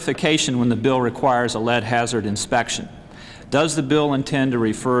seek clarification when the bill requires a lead hazard inspection. Does the bill intend to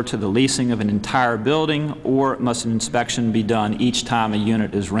refer to the leasing of an entire building, or must an inspection be done each time a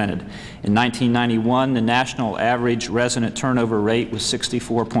unit is rented? In 1991, the national average resident turnover rate was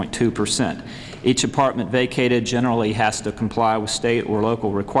 64.2%. Each apartment vacated generally has to comply with state or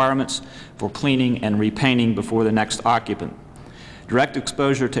local requirements for cleaning and repainting before the next occupant. Direct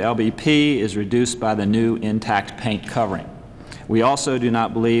exposure to LBP is reduced by the new intact paint covering. We also do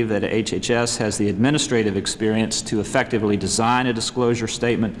not believe that HHS has the administrative experience to effectively design a disclosure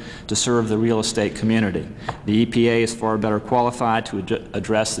statement to serve the real estate community. The EPA is far better qualified to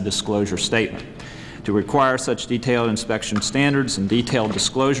address the disclosure statement. To require such detailed inspection standards and detailed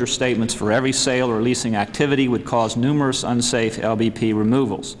disclosure statements for every sale or leasing activity would cause numerous unsafe LBP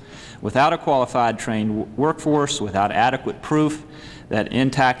removals. Without a qualified trained workforce, without adequate proof that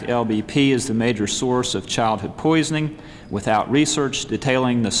intact LBP is the major source of childhood poisoning, without research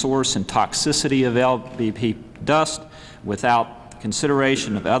detailing the source and toxicity of LBP dust, without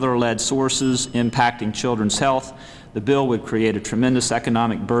consideration of other lead sources impacting children's health, the bill would create a tremendous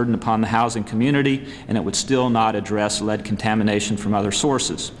economic burden upon the housing community, and it would still not address lead contamination from other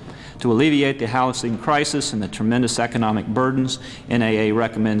sources. To alleviate the housing crisis and the tremendous economic burdens, NAA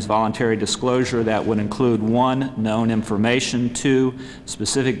recommends voluntary disclosure that would include 1, known information, 2,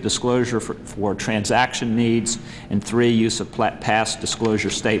 specific disclosure for transaction needs, and 3, use of past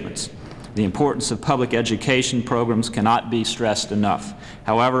disclosure statements. The importance of public education programs cannot be stressed enough.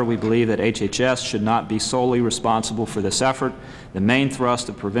 However, we believe that HHS should not be solely responsible for this effort. The main thrust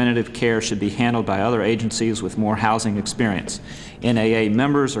of preventative care should be handled by other agencies with more housing experience. NAA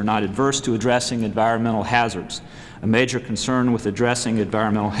members are not adverse to addressing environmental hazards. A major concern with addressing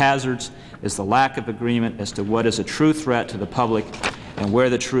environmental hazards is the lack of agreement as to what is a true threat to the public and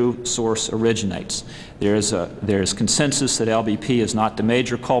where the true source originates. There is consensus that LBP is not the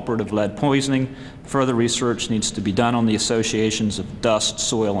major culprit of lead poisoning. Further research needs to be done on the associations of dust,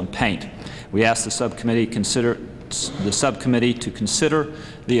 soil, and paint. We ask the subcommittee consider the subcommittee to consider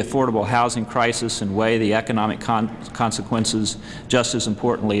the affordable housing crisis and weigh the economic consequences just as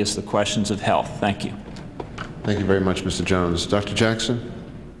importantly as the questions of health. Thank you. Thank you very much, Mr. Jones. Dr. Jackson?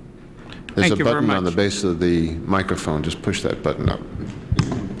 There's a button on the base of the microphone. Just push that button up.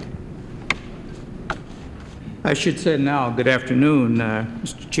 I should say now, good afternoon,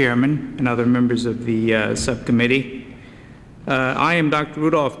 Mr. Chairman and other members of the subcommittee. I am Dr.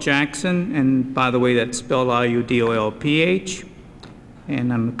 Rudolph Jackson, and by the way, that's spelled R-U-D-O-L-P-H.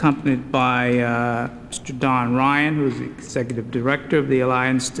 And I'm accompanied by Mr. Don Ryan, who is the Executive Director of the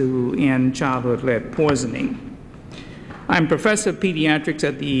Alliance to End Childhood Lead Poisoning. I'm Professor of Pediatrics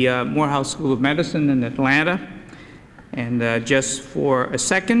at the Morehouse School of Medicine in Atlanta. And just for a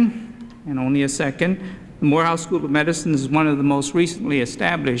second, and only a second, the Morehouse School of Medicine is one of the most recently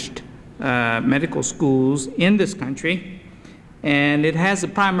established medical schools in this country, and it has a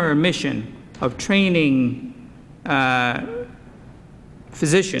primary mission of training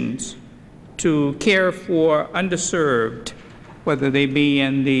physicians to care for underserved, whether they be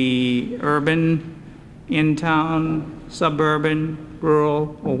in the urban, in-town, suburban,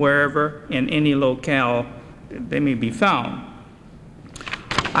 rural, or wherever in any locale they may be found.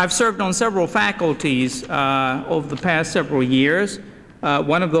 I've served on several faculties over the past several years.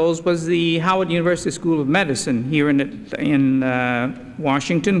 One of those was the Howard University School of Medicine here in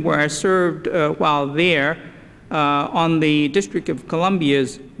Washington, where I served while there on the District of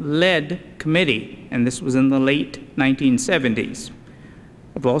Columbia's lead committee, and this was in the late 1970s.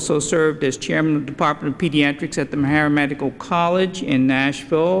 I've also served as chairman of the Department of Pediatrics at the Meharry Medical College in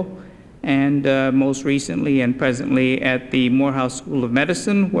Nashville, and most recently and presently at the Morehouse School of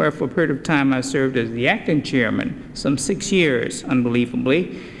Medicine, where for a period of time I served as the acting chairman, some 6 years,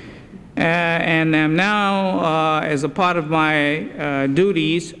 unbelievably. And I'm now, as a part of my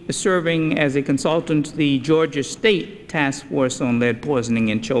duties, serving as a consultant to the Georgia State Task Force on Lead Poisoning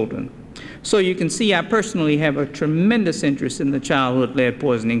in Children. So you can see I personally have a tremendous interest in the childhood lead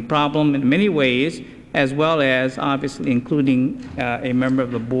poisoning problem in many ways, as well as obviously including a member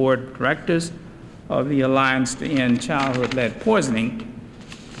of the board of directors of the Alliance to End Childhood Lead Poisoning.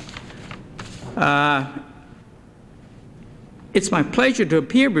 It's my pleasure to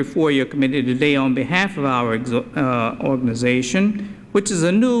appear before your committee today on behalf of our organization, which is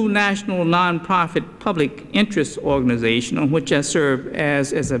a new national nonprofit public interest organization on which I serve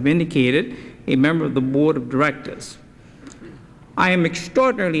as I've indicated, a member of the board of directors. I am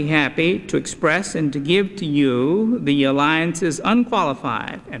extraordinarily happy to express and to give to you the Alliance's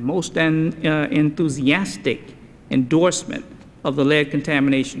unqualified and most enthusiastic endorsement of the Lead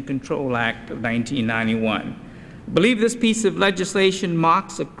Contamination Control Act of 1991. I believe this piece of legislation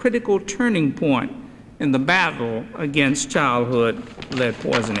marks a critical turning point in the battle against childhood lead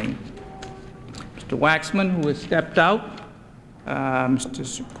poisoning. Mr. Waxman, who has stepped out, Mr.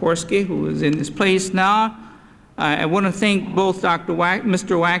 Sikorsky, who is in his place now, I want to thank both Mr.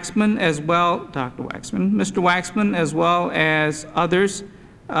 Waxman as well, Mr. Waxman as well as others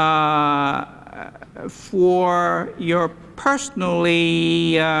for your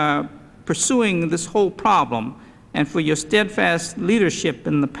personally pursuing this whole problem and for your steadfast leadership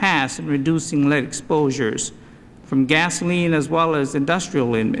in the past in reducing lead exposures from gasoline as well as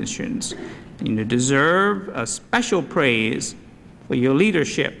industrial emissions. And you deserve a special praise for your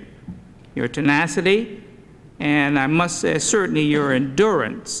leadership, your tenacity, and I must say certainly your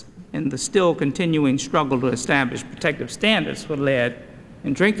endurance in the still continuing struggle to establish protective standards for lead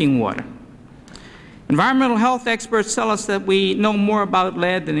in drinking water. Environmental health experts tell us that we know more about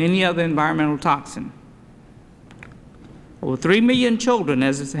lead than any other environmental toxin. Over 3 million children,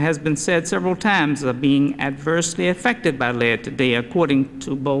 as has been said several times, are being adversely affected by lead today, according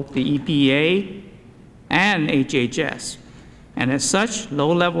to both the EPA and HHS. And as such,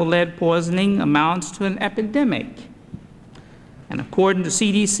 low-level lead poisoning amounts to an epidemic. And according to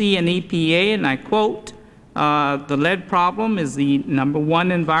CDC and EPA, and I quote, the lead problem is the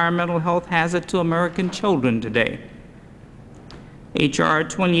 #1 environmental health hazard to American children today. H.R.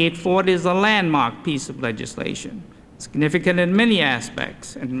 2840 is a landmark piece of legislation, significant in many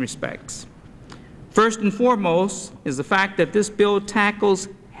aspects and respects. First and foremost is the fact that this bill tackles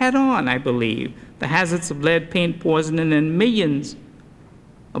head-on, I believe, the hazards of lead paint poisoning in millions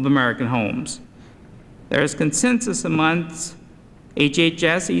of American homes. There is consensus amongst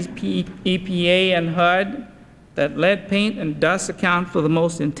HHS, EPA, and HUD that lead paint and dust account for the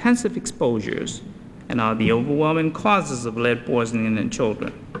most intensive exposures and are the overwhelming causes of lead poisoning in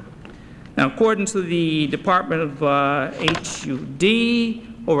children. Now, according to the Department of HUD,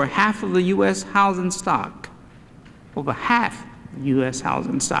 over half of the U.S. housing stock,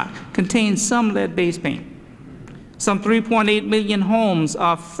 contains some lead-based paint. Some 3.8 million homes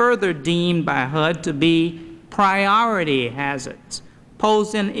are further deemed by HUD to be priority hazards,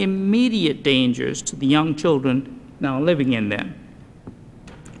 posing immediate dangers to the young children now living in them.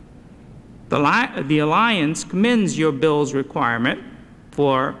 The Alliance commends your bill's requirement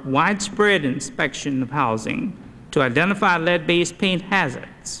for widespread inspection of housing to identify lead-based paint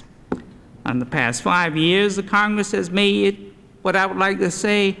hazards. In the past 5 years, the Congress has made what I would like to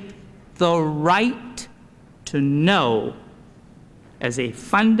say the right to know as a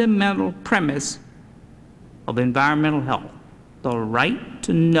fundamental premise of environmental health. The right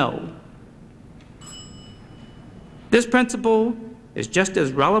to know. This principle is just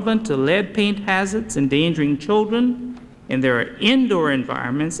as relevant to lead paint hazards endangering children in their indoor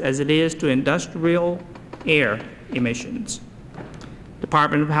environments as it is to industrial air emissions.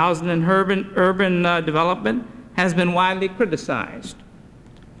 Department of Housing and Urban Development has been widely criticized,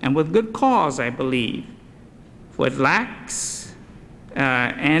 and with good cause, I believe, for it lacks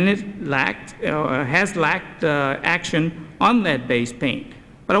has lacked action on lead-based paint.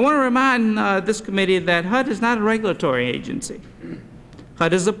 But I want to remind this committee that HUD is not a regulatory agency.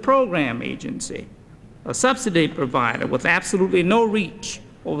 HUD is a program agency, a subsidy provider with absolutely no reach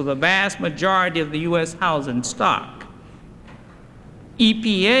over the vast majority of the U.S. housing stock.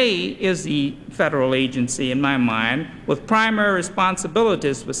 EPA is the federal agency, in my mind, with primary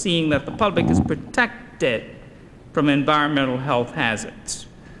responsibilities for seeing that the public is protected from environmental health hazards.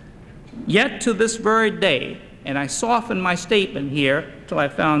 Yet to this very day, and I softened my statement here till I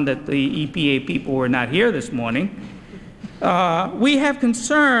found that the EPA people were not here this morning, we have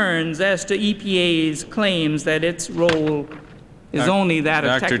concerns as to EPA's claims that its role is only that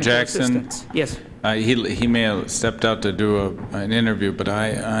of technical assistance. Yes. He may have stepped out to do an interview, but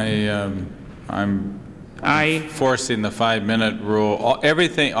I'm forcing the 5-minute rule.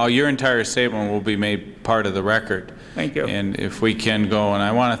 Your entire statement will be made part of the record. Thank you. And if we can go, and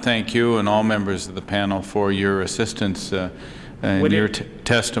I want to thank you and all members of the panel for your assistance in your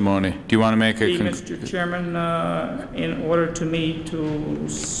testimony. Do you want to make a Mr. Chairman, in order to me to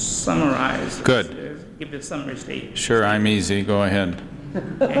summarize? Good. Give a summary statement. Sure, I'm easy. Go ahead.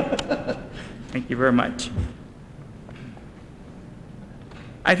 Okay. Thank you very much.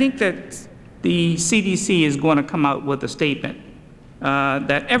 I think that the CDC is going to come out with a statement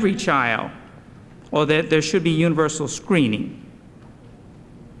that every child, or that there should be universal screening.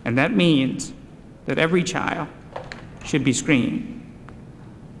 And that means that every child should be screened.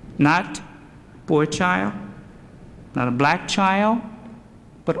 Not a poor child, not a black child,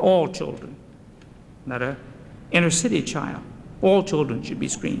 but all children. Not an inner city child. All children should be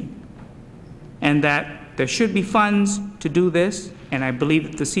screened. And that there should be funds to do this, and I believe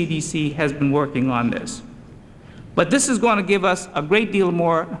that the CDC has been working on this. But this is going to give us a great deal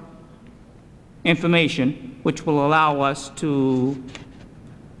more information, which will allow us to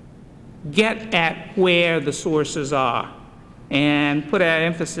get at where the sources are and put our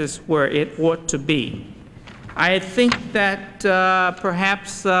emphasis where it ought to be. I think that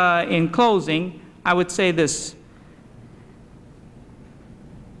perhaps in closing, I would say this.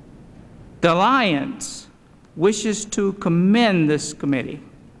 The Alliance wishes to commend this committee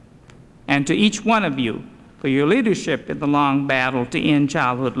and to each one of you for your leadership in the long battle to end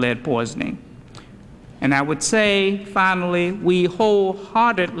childhood lead poisoning. And I would say, finally, we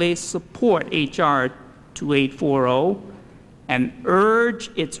wholeheartedly support H.R. 2840 and urge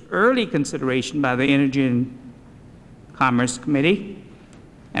its early consideration by the Energy and Commerce Committee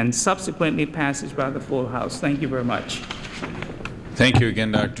and subsequently passage by the full House. Thank you very much. Thank you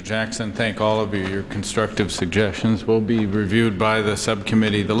again, Dr. Jackson. Thank all of you. Your constructive suggestions will be reviewed by the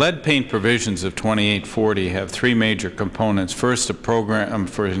subcommittee. The lead paint provisions of 2840 have 3 major components. First, a program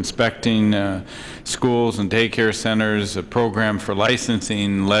for inspecting schools and daycare centers, a program for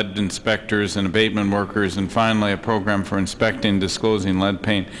licensing lead inspectors and abatement workers, and finally, a program for inspecting and disclosing lead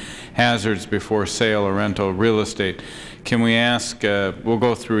paint hazards before sale or rental of real estate. Can we ask, we'll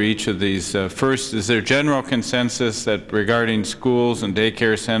go through each of these. First, is there general consensus that regarding schools and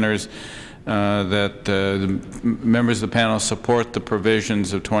daycare centers that the members of the panel support the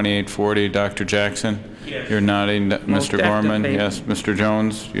provisions of 2840? Dr. Jackson? Yes. You're nodding. Mr. Gorman? Yes. Mr.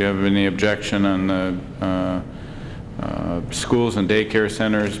 Jones? Do you have any objection on the schools and daycare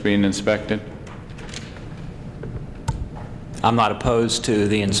centers being inspected? I'm not opposed to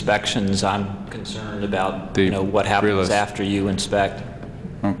the inspections. I'm concerned about what happens after you inspect.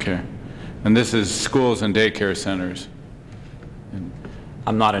 Okay. And this is schools and daycare centers.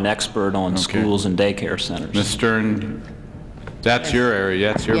 I'm not an expert on schools and daycare centers. Ms. Stern, that's your area.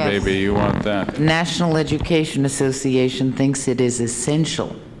 That's your baby. You want that. National Education Association thinks it is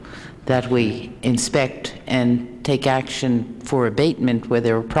essential that we inspect and take action for abatement where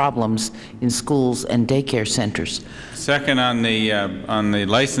there are problems in schools and daycare centers. Second, on the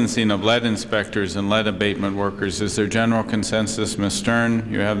licensing of lead inspectors and lead abatement workers, is there general consensus? Ms.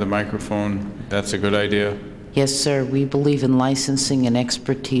 Stern, you have the microphone. That's a good idea? Yes, sir. We believe in licensing and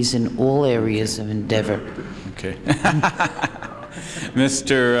expertise in all areas of endeavor. Okay.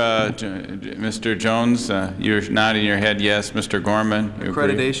 Mr. Jones, you're nodding your head yes. Mr. Gorman, you agree?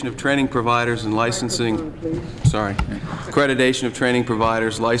 Accreditation of training providers and licensing. Sorry. Accreditation of training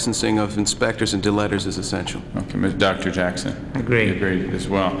providers, licensing of inspectors and deleders is essential. Okay, Dr. Jackson. Agree. You agree as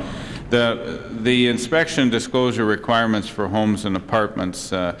well. The inspection disclosure requirements for homes and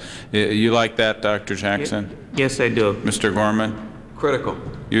apartments, you like that, Dr. Jackson? Yes, I do. Mr. Gorman? Critical.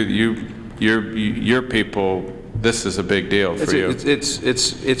 Your people, this is a big deal for you.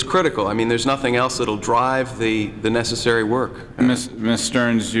 It's critical. I mean, there's nothing else that'll drive the necessary work. Ms.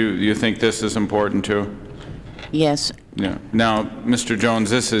 Stearns, you think this is important too? Yes. Yeah. Now, Mr. Jones,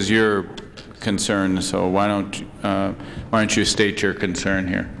 this is your concern, so why don't you state your concern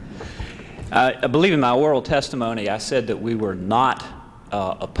here? I believe in my oral testimony I said that we were not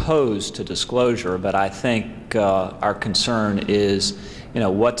opposed to disclosure, but I think our concern is,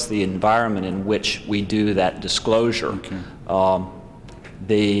 what's the environment in which we do that disclosure. Okay.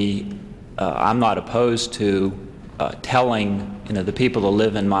 I'm not opposed to telling the people that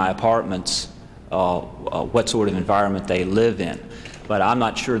live in my apartments what sort of environment they live in, but I'm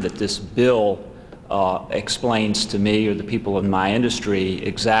not sure that this bill explains to me or the people in my industry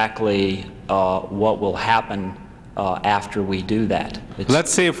exactly what will happen after we do that.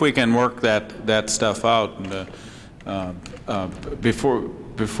 Let's see if we can work that stuff out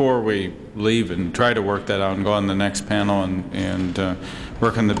before we leave, and try to work that out and go on the next panel and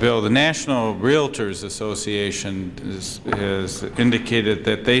work on the bill. The National Realtors Association has indicated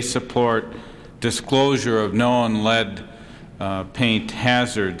that they support disclosure of known lead paint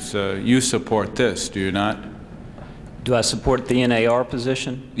hazards. You support this, do you not? Do I support the NAR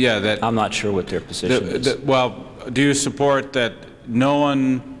position? Yeah, I'm not sure what their position is. Well, do you support that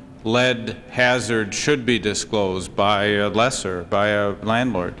known lead hazard should be disclosed by a lessor, by a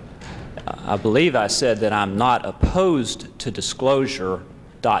landlord? I believe I said that I'm not opposed to disclosure, ...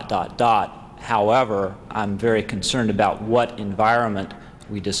 However, I'm very concerned about what environment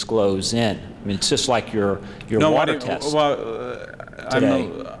we disclose in. I mean, it's just like your water test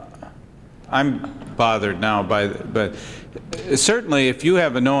today. I'm bothered now but certainly if you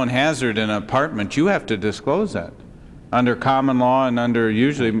have a known hazard in an apartment, you have to disclose that under common law and under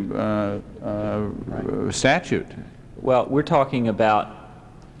usually statute. Well, we're talking about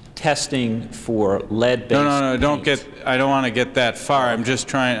testing for lead-based No, I don't want to get that far. I'm just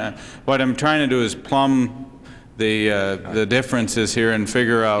trying, what I'm trying to do is plumb the differences here and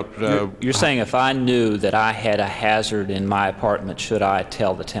figure out. You're saying if I knew that I had a hazard in my apartment, should I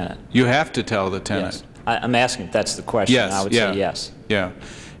tell the tenant? You have to tell the tenant. Yes. I'm asking if that's the question. Yes, I would say yes. Yeah,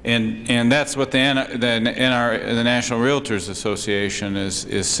 and that's what the National Realtors Association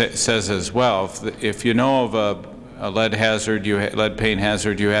says as well. If you know of a lead hazard, lead paint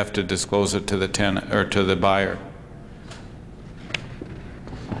hazard, you have to disclose it to the tenant or to the buyer.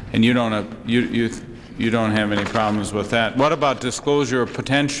 And you don't have any problems with that. What about disclosure of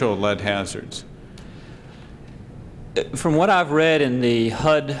potential lead hazards? From what I've read in the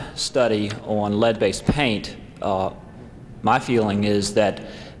HUD study on lead-based paint, my feeling is that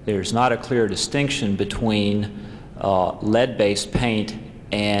there's not a clear distinction between lead-based paint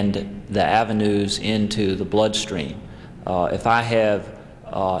and the avenues into the bloodstream. If I have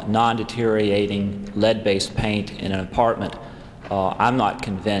non-deteriorating lead-based paint in an apartment, I'm not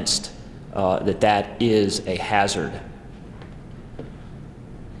convinced that is a hazard.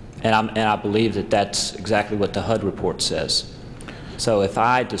 And I believe that that's exactly what the HUD report says. So if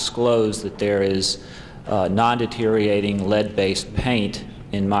I disclose that there is non-deteriorating lead-based paint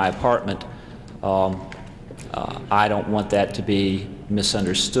in my apartment, I don't want that to be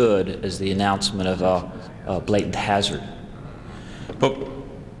misunderstood as the announcement of a blatant hazard. But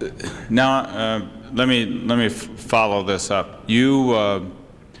now let me follow this up. You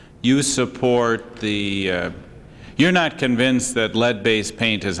support the. You're not convinced that lead-based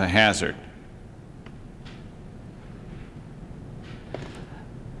paint is a hazard.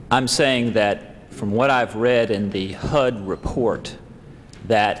 I'm saying that from what I've read in the HUD report,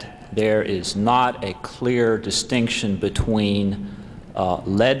 that there is not a clear distinction between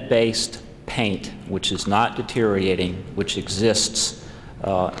lead-based paint, which is not deteriorating, which exists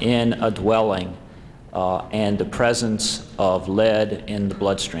in a dwelling, and the presence of lead in the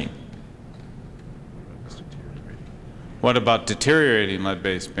bloodstream. What about deteriorating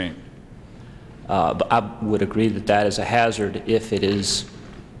lead-based paint? But I would agree that that is a hazard if it is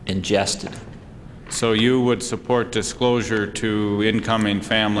ingested. So you would support disclosure to incoming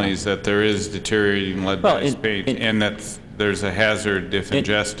families that there is deteriorating lead-based paint and that there's a hazard if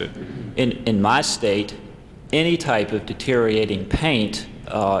ingested? In my state, any type of deteriorating paint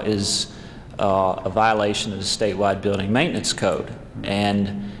is a violation of the statewide building maintenance code.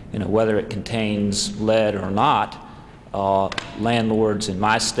 And whether it contains lead or not, landlords in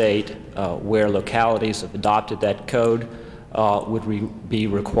my state, where localities have adopted that code, would be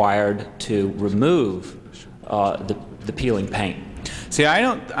required to remove the peeling paint. See,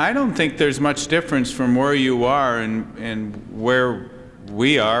 I don't think there's much difference from where you are and where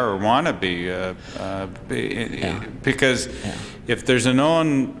we are or want to be, because if there's a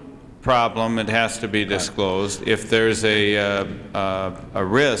known problem, it has to be disclosed. If there's a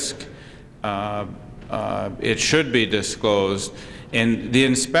risk, it should be disclosed. And the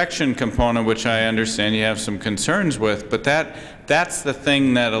inspection component, which I understand you have some concerns with, but that's the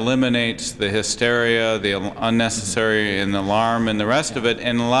thing that eliminates the hysteria, the unnecessary and alarm and the rest of it,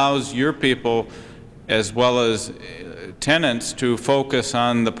 and allows your people as well as tenants to focus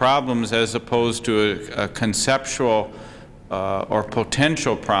on the problems as opposed to a conceptual or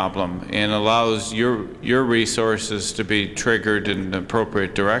potential problem, and allows your resources to be triggered in the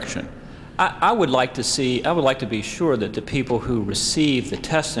appropriate direction. I would like to be sure that the people who receive the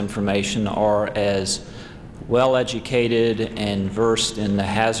test information are as well educated and versed in the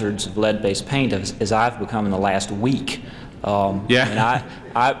hazards of lead-based paint as I've become in the last week. And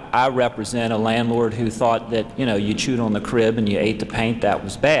I represent a landlord who thought that you chewed on the crib and you ate the paint, that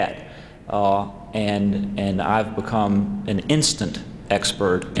was bad. And I've become an instant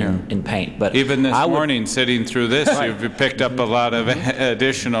expert in paint. But even this morning, sitting through this, you've picked up a lot of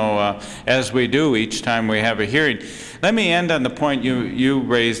additional, as we do each time we have a hearing. Let me end on the point you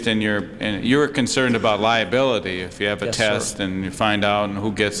raised in you were concerned about liability if you have a test and you find out and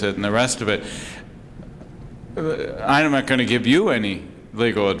who gets it and the rest of it. I'm not going to give you any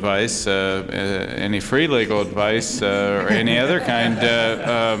legal advice, any free legal advice, or any other kind.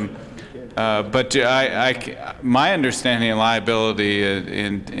 But my understanding of liability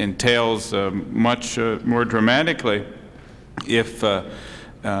entails much more dramatically if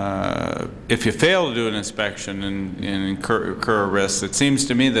you fail to do an inspection and incur risks. It seems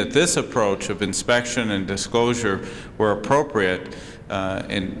to me that this approach of inspection and disclosure, where appropriate,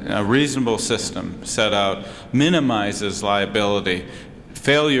 in a reasonable system set out, minimizes liability.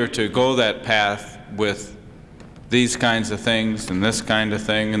 Failure to go that path with these kinds of things and this kind of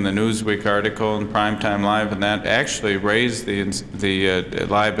thing and the Newsweek article and Primetime Live and that actually raised the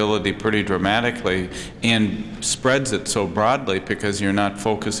liability pretty dramatically and spreads it so broadly because you're not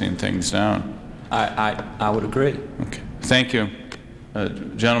focusing things down. I would agree. Okay. Thank you.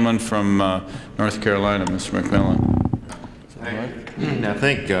 Gentleman from North Carolina, Mr. McMillan. I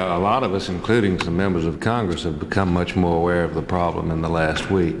think a lot of us, including some members of Congress, have become much more aware of the problem in the last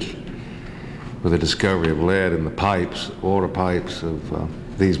week with the discovery of lead in the pipes, water pipes of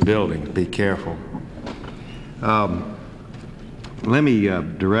these buildings. Be careful. Let me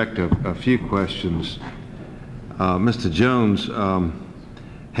direct a few questions. Mr. Jones,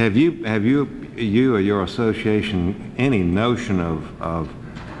 have you or your association any notion of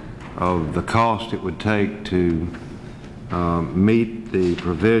the cost it would take to meet the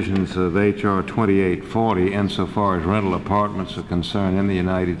provisions of H.R. 2840 insofar as rental apartments are concerned in the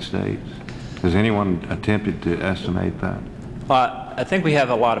United States? Has anyone attempted to estimate that? I think we have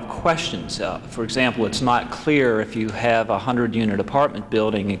a lot of questions. For example, it's not clear if you have a 100-unit apartment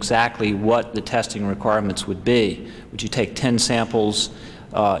building exactly what the testing requirements would be. Would you take 10 samples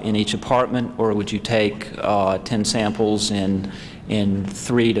in each apartment, or would you take 10 samples in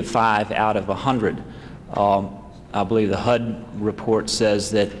 3 to 5 out of 100? I believe the HUD report says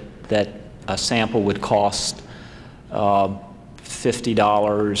that a sample would cost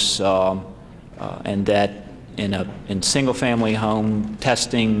 $50, and that in single-family home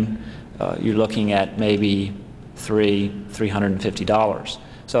testing, you're looking at maybe $350.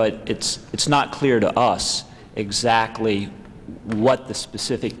 So it's not clear to us exactly what the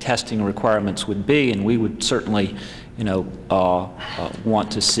specific testing requirements would be, and we would certainly,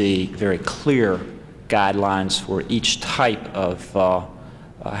 want to see very clear guidelines for each type of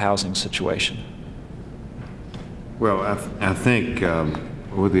housing situation. Well, I think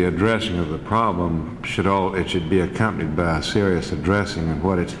with the addressing of the problem, it should be accompanied by a serious addressing of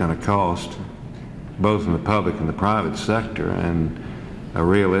what it's going to cost, both in the public and the private sector, and a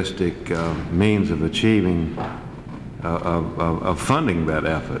realistic means of achieving, of funding that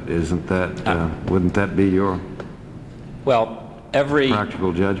effort. Isn't that, wouldn't that be your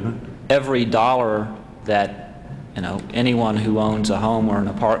practical judgment? every dollar that anyone who owns a home or an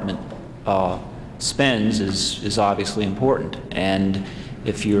apartment spends is obviously important. And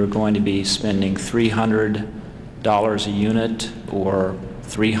if you're going to be spending $300 a unit or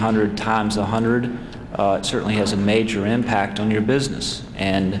 300 times 100, it certainly has a major impact on your business.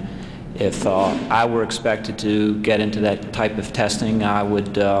 And if I were expected to get into that type of testing, I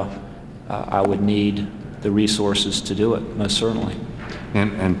would need the resources to do it, most certainly.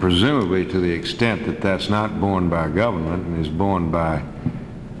 And presumably, to the extent that that's not borne by government and is borne by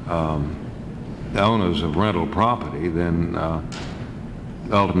the owners of rental property, then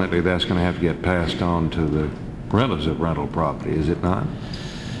ultimately that's going to have to get passed on to the renters of rental property, is it not?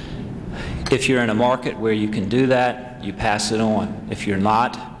 If you're in a market where you can do that, you pass it on. If you're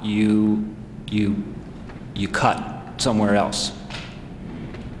not, you cut somewhere else.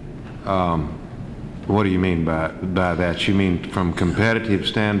 What do you mean by that? You mean from competitive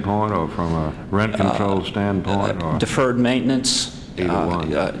standpoint or from a rent control standpoint? Or? Deferred maintenance. Either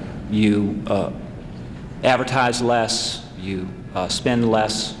one. You advertise less. You spend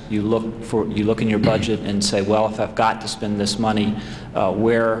less. You look in your budget and say, well, if I've got to spend this money,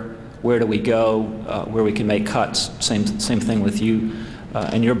 where do we go? Where we can make cuts? Same thing with you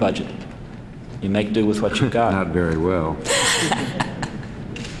and your budget. You make do with what you've got. Not very well.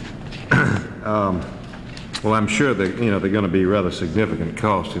 Well, I'm sure that there are going to be rather significant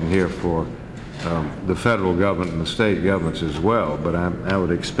costs in here for the federal government and the state governments as well. But I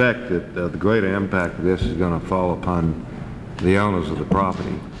would expect that the greater impact of this is going to fall upon the owners of the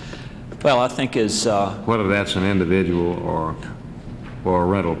property. Well, I think whether that's an individual or a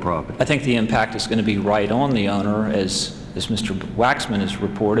rental property. I think the impact is going to be right on the owner, as Mr. Waxman has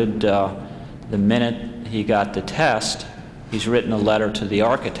reported. The minute he got the test, he's written a letter to the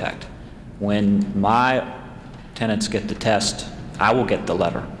architect. When my tenants get the test, I will get the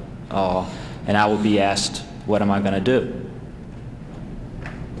letter, and I will be asked, what am I going to do?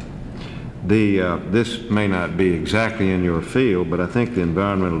 This may not be exactly in your field, but I think the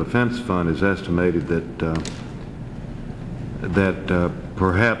Environmental Defense Fund has estimated that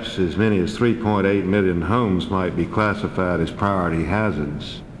perhaps as many as 3.8 million homes might be classified as priority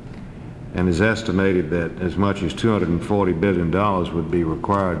hazards, and has estimated that as much as $240 billion would be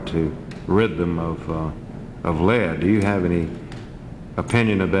required to rid them of lead. Do you have any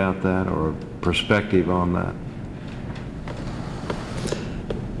opinion about that or perspective on that?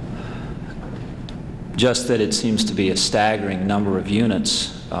 Just that it seems to be a staggering number of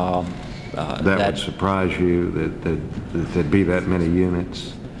units. That would surprise you, that there'd be that many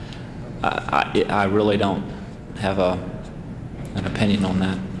units? I really don't have an opinion on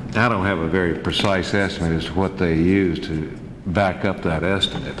that. I don't have a very precise estimate as to what they use to back up that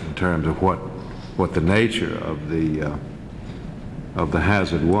estimate in terms of what the nature of the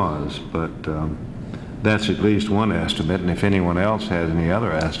hazard was, but that's at least one estimate, and if anyone else has any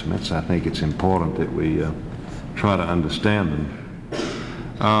other estimates, I think it's important that we try to understand them.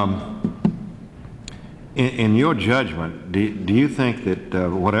 In your judgment, do you think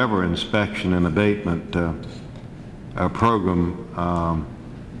that whatever inspection and abatement program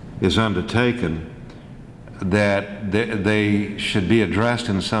is undertaken, that they should be addressed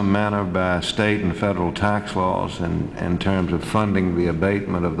in some manner by state and federal tax laws in terms of funding the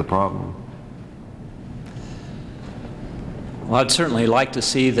abatement of the problem? Well, I'd certainly like to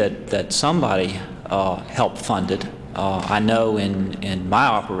see that somebody help fund it. I know in my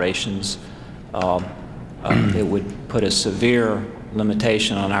operations it would put a severe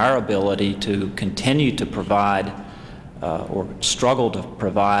limitation on our ability to continue to provide or struggle to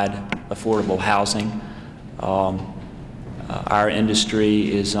provide affordable housing. Our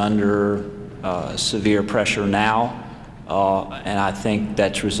industry is under severe pressure now, and I think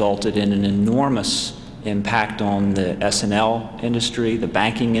that's resulted in an enormous impact on the S&L industry, the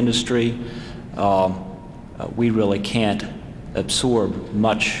banking industry. We really can't absorb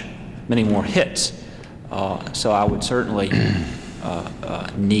many more hits. So I would certainly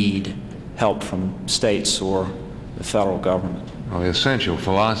need help from states or the federal government. Well, the essential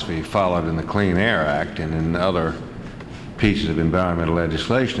philosophy followed in the Clean Air Act and in other pieces of environmental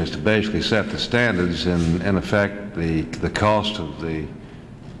legislation is to basically set the standards, and in effect the cost of the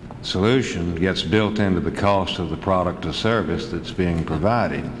solution gets built into the cost of the product or service that's being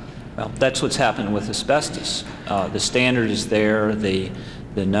provided. Well, that's what's happened with asbestos. The standard is there, the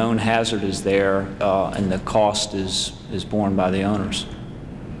known hazard is there, and the cost is borne by the owners.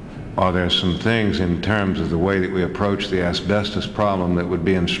 Are there some things in terms of the way that we approach the asbestos problem that would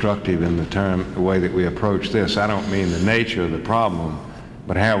be instructive in the way that we approach this? I don't mean the nature of the problem,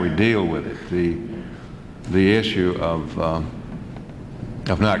 but how we deal with it. The issue of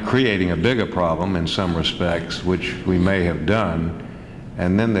not creating a bigger problem in some respects, which we may have done,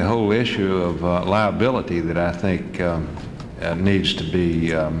 and then the whole issue of liability that I think needs to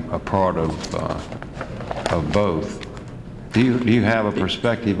be a part of both. Do you have a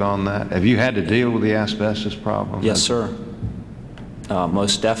perspective on that? Have you had to deal with the asbestos problem? Yes, sir.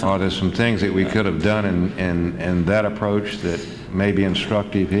 Most definitely. Are there some things that we could have done in that approach that may be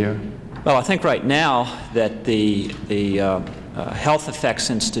instructive here? Well, I think right now that the Health Effects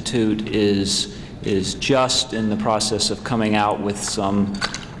Institute is just in the process of coming out with some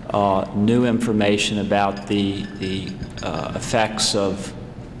new information about the effects of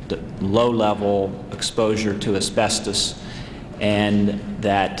the low-level exposure to asbestos, and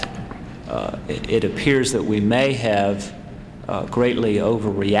that it appears that we may have greatly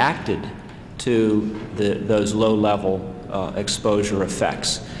overreacted to those low-level exposure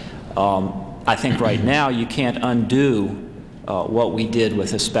effects. I think right now you can't undo what we did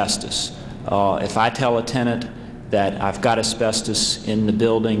with asbestos. If I tell a tenant that I've got asbestos in the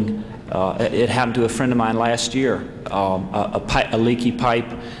building, it happened to a friend of mine last year. A leaky pipe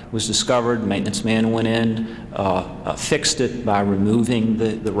was discovered. Maintenance man went in, fixed it by removing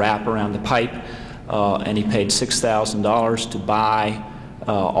the wrap around the pipe, and he paid $6,000 to buy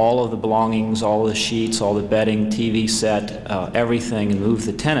all of the belongings, all the sheets, all the bedding, TV set, everything, and move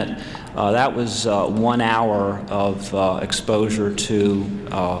the tenant. That was 1 hour of exposure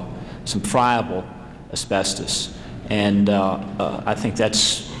to some friable asbestos, and I think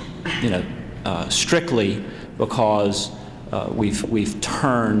that's, strictly because we've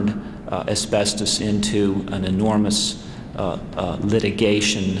turned asbestos into an enormous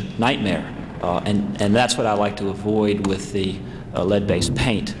litigation nightmare, and that's what I like to avoid with the lead-based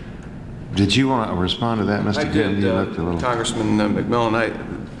paint. Did you want to respond to that, Mr. I did, Congressman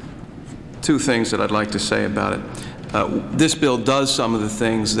McMillan. Two things that I'd like to say about it. This bill does some of the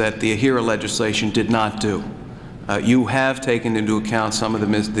things that the AHERA legislation did not do. You have taken into account some of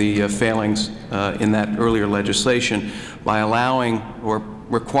the failings in that earlier legislation by allowing or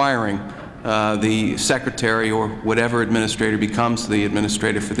requiring the secretary or whatever administrator becomes the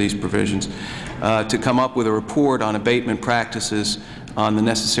administrator for these provisions to come up with a report on abatement practices, on the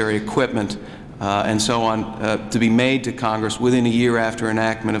necessary equipment, and so on, to be made to Congress within a year after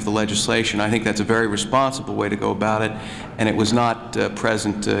enactment of the legislation. I think that's a very responsible way to go about it, and it was not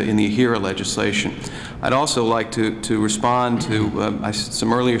present in the AHERA legislation. I'd also like to respond to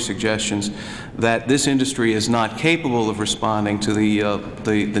some earlier suggestions that this industry is not capable of responding to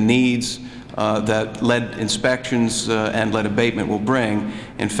the needs that lead inspections and lead abatement will bring.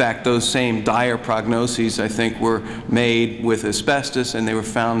 In fact, those same dire prognoses, I think, were made with asbestos, and they were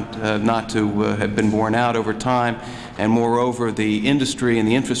found not to have been borne out over time. And moreover, the industry and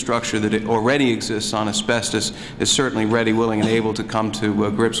the infrastructure that already exists on asbestos is certainly ready, willing, and able to come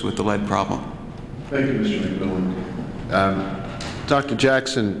to grips with the lead problem. Thank you, Mr. McMillan. Dr.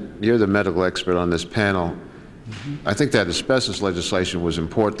 Jackson, you're the medical expert on this panel. I think that asbestos legislation was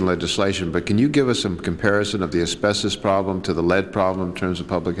important legislation, but can you give us some comparison of the asbestos problem to the lead problem in terms of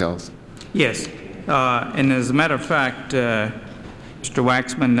public health? Yes. And as a matter of fact, Mr.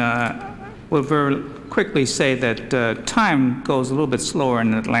 Waxman, will very quickly say that time goes a little bit slower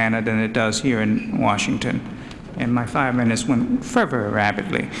in Atlanta than it does here in Washington. And my 5 minutes went very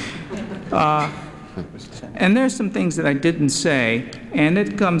rapidly. And there's some things that I didn't say, and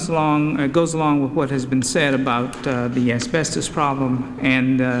it goes along with what has been said about the asbestos problem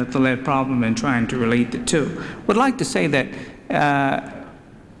and the lead problem and trying to relate the two. Would like to say that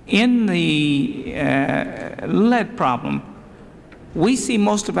in the lead problem, we see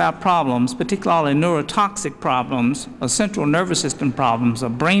most of our problems, particularly neurotoxic problems, or central nervous system problems, or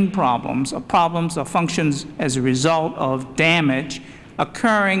brain problems, or problems or functions as a result of damage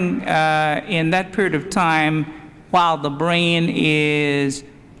occurring in that period of time while the brain is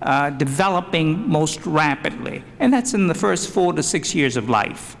developing most rapidly. And that's in the first 4 to 6 years of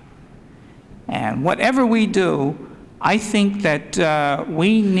life. And whatever we do, I think that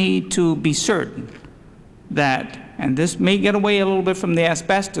we need to be certain that, and this may get away a little bit from the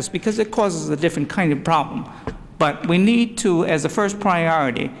asbestos because it causes a different kind of problem, but we need to, as a first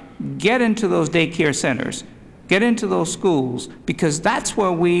priority, get into those daycare centers, get into those schools, because that's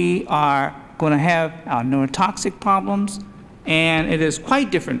where we are going to have our neurotoxic problems, and it is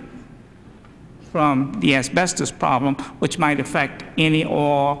quite different from the asbestos problem, which might affect any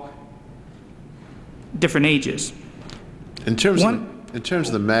or different ages. In terms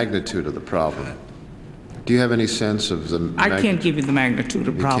of the magnitude of the problem, do you have any sense of the I can't give you the magnitude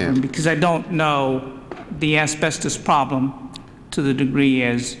of the problem because I don't know the asbestos problem to the degree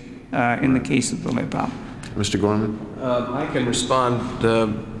as in the case of the lead problem. Mr. Gorman? I can respond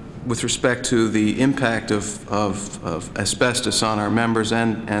with respect to the impact of asbestos on our members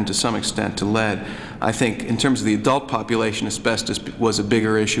and to some extent to lead. I think in terms of the adult population, asbestos was a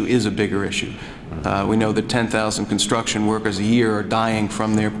bigger issue, is a bigger issue. We know that 10,000 construction workers a year are dying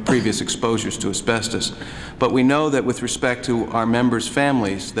from their previous exposures to asbestos. But we know that with respect to our members'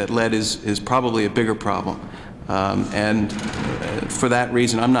 families, that lead is probably a bigger problem. And for that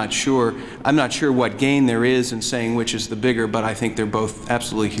reason, I'm not sure what gain there is in saying which is the bigger, but I think they're both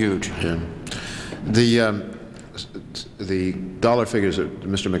absolutely huge. Yeah. The dollar figures that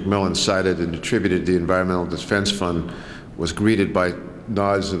Mr. McMillan cited and attributed to the Environmental Defense Fund was greeted by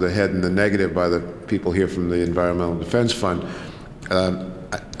nods of the head in the negative by the people here from the Environmental Defense Fund.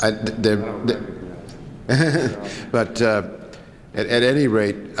 But at any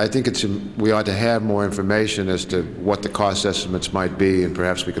rate, I think we ought to have more information as to what the cost estimates might be, and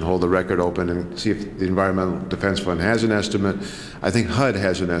perhaps we can hold the record open and see if the Environmental Defense Fund has an estimate. I think HUD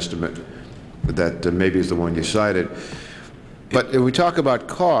has an estimate that maybe is the one you cited. But if we talk about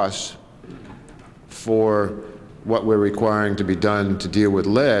costs for what we're requiring to be done to deal with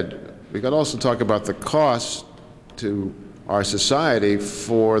lead, we could also talk about the costs to our society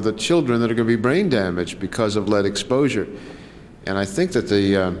for the children that are going to be brain damaged because of lead exposure. And I think that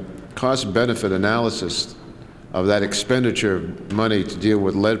the cost-benefit analysis of that expenditure of money to deal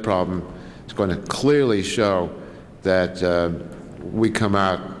with lead problem is going to clearly show that we come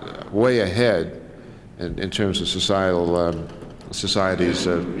out way ahead in terms of society's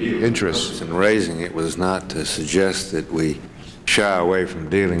interests. In raising it was not to suggest that we shy away from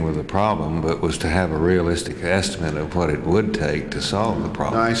dealing with the problem, but was to have a realistic estimate of what it would take to solve the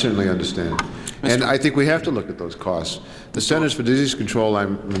problem. No, I certainly understand. And I think we have to look at those costs. The Centers for Disease Control,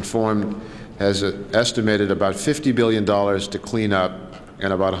 I'm informed, has estimated about $50 billion to clean up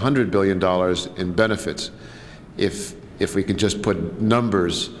and about $100 billion in benefits if we could just put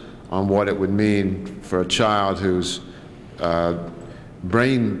numbers on what it would mean for a child who's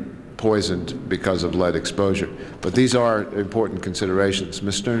brain poisoned because of lead exposure. But these are important considerations.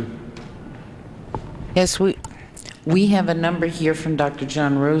 Ms. Stern? Yes, we have a number here from Dr.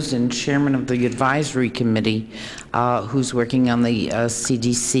 John Rosen, chairman of the advisory committee, who's working on the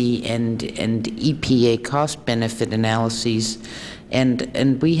CDC and EPA cost-benefit analyses.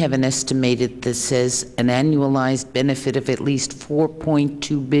 And we have an estimated that says an annualized benefit of at least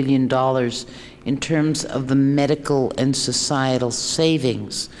 $4.2 billion in terms of the medical and societal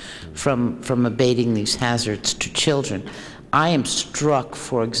savings from abating these hazards to children. I am struck,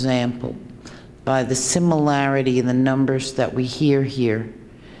 for example, by the similarity in the numbers that we hear here,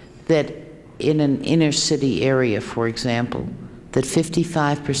 that in an inner city area, for example, that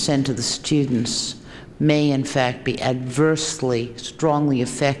 55% of the students may in fact be adversely, strongly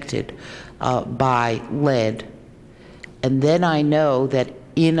affected by lead. And then I know that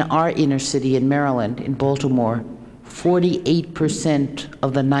in our inner city in Maryland, in Baltimore, 48%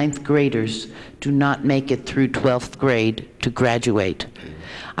 of the 9th graders do not make it through 12th grade to graduate.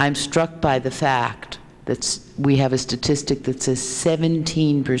 I'm struck by the fact that we have a statistic that says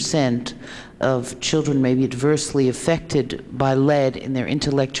 17% of children may be adversely affected by lead in their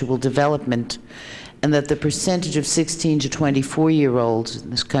intellectual development, and that the percentage of 16 to 24-year-olds in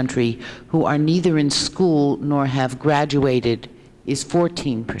this country who are neither in school nor have graduated is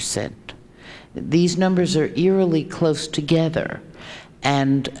 14%. These numbers are eerily close together.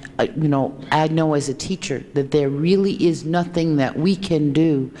 And, you know, I know as a teacher that there really is nothing that we can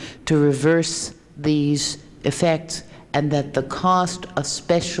do to reverse these effects, and that the cost of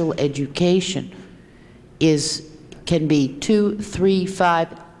special education can be 2, 3,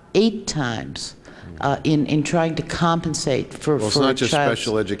 5, 8 times in trying to compensate for it's not just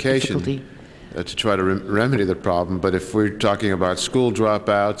special education to try to remedy the problem, but if we're talking about school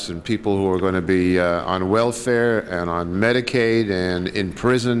dropouts and people who are going to be on welfare and on Medicaid and in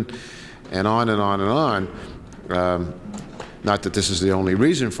prison and on and on and on, not that this is the only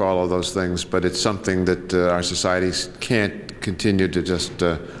reason for all of those things, but it's something that our societies can't continue to just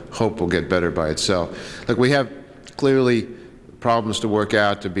hope will get better by itself. Look, we have clearly problems to work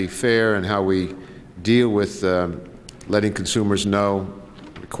out to be fair in how we deal with letting consumers know,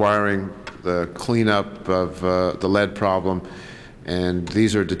 requiring the cleanup of the lead problem, and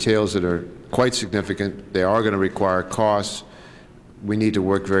these are details that are quite significant. They are going to require costs. We need to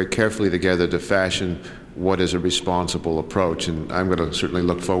work very carefully together to fashion what is a responsible approach, and I'm going to certainly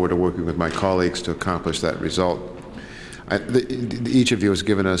look forward to working with my colleagues to accomplish that result. Each of you has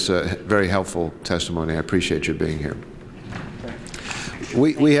given us a very helpful testimony. I appreciate your being here.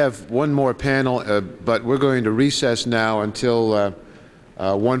 We have one more panel, but we're going to recess now until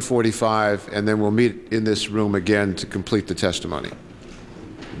 1:45, and then we'll meet in this room again to complete the testimony.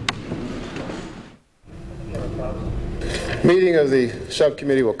 Meeting of the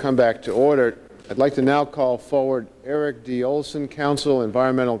subcommittee will come back to order. I'd like to now call forward Eric D. Olson, Counsel,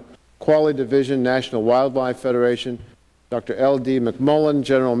 Environmental Quality Division, National Wildlife Federation, Dr. L.D. McMullen,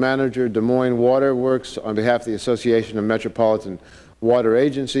 General Manager, Des Moines Water Works, on behalf of the Association of Metropolitan Water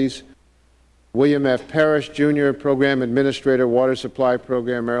Agencies, William F. Parrish, Jr., Program Administrator, Water Supply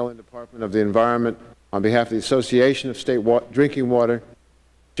Program, Maryland Department of the Environment, on behalf of the Association of State Drinking Water,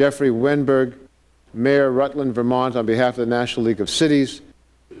 Jeffrey Wenberg, Mayor, Rutland, Vermont, on behalf of the National League of Cities,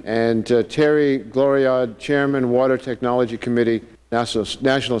 and Terry Gloriad, Chairman, Water Technology Committee,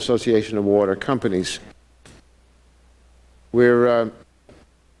 National Association of Water Companies. We're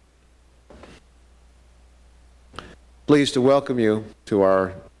pleased to welcome you to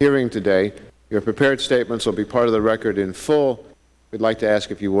our hearing today. Your prepared statements will be part of the record in full. We'd like to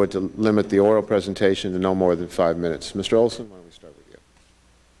ask, if you would, to limit the oral presentation to no more than 5 minutes. Mr. Olson, why don't we start with you?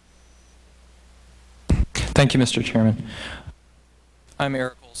 Thank you, Mr. Chairman. I'm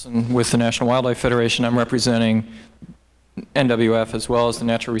Eric Olson with the National Wildlife Federation. I'm representing NWF as well as the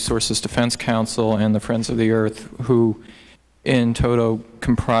Natural Resources Defense Council and the Friends of the Earth, who in toto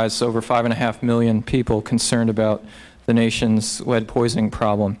comprise over 5.5 million people concerned about the nation's lead poisoning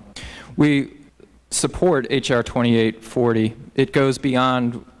problem. We support H.R. 2840. It goes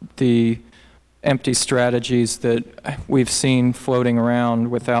beyond the empty strategies that we've seen floating around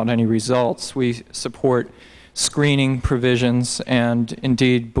without any results. We support screening provisions and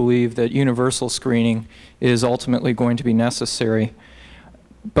indeed believe that universal screening is ultimately going to be necessary.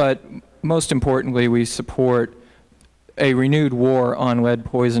 But most importantly, we support a renewed war on lead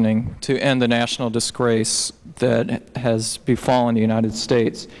poisoning to end the national disgrace that has befallen the United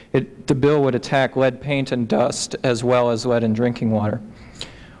States. The bill would attack lead paint and dust as well as lead in drinking water.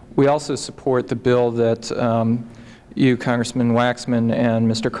 We also support the bill that you, Congressman Waxman, and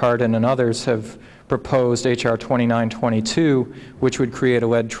Mr. Cardin and others have proposed, H.R. 2922, which would create a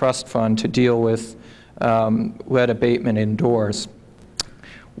lead trust fund to deal with lead abatement indoors.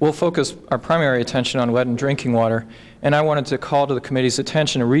 We'll focus our primary attention on lead in drinking water, and I wanted to call to the committee's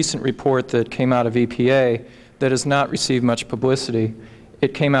attention a recent report that came out of EPA that has not received much publicity.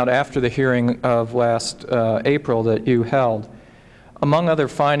 It came out after the hearing of last April that you held. Among other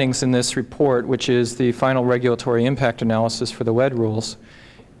findings in this report, which is the final regulatory impact analysis for the lead rules,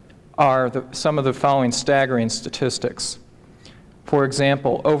 are some of the following staggering statistics. For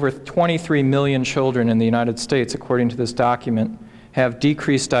example, over 23 million children in the United States, according to this document, have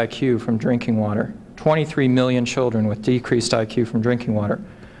decreased IQ from drinking water. 23 million children with decreased IQ from drinking water.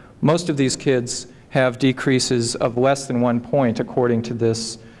 Most of these kids have decreases of less than 1 point, according to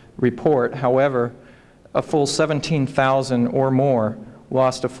this report. However, a full 17,000 or more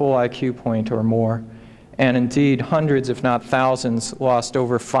lost a full IQ point or more, and indeed hundreds, if not thousands, lost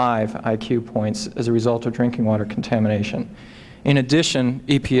over 5 IQ points as a result of drinking water contamination. In addition,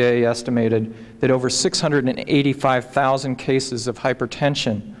 EPA estimated that over 685,000 cases of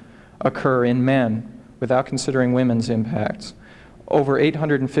hypertension occur in men without considering women's impacts. Over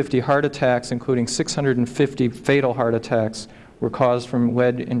 850 heart attacks, including 650 fatal heart attacks, were caused from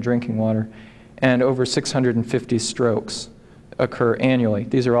lead in drinking water, and over 650 strokes occur annually.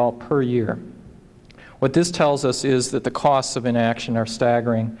 These are all per year. What this tells us is that the costs of inaction are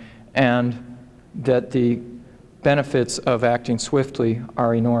staggering and that the benefits of acting swiftly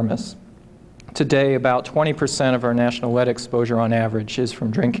are enormous. Today, about 20% of our national lead exposure on average is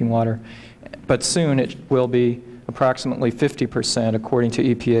from drinking water, but soon it will be approximately 50% according to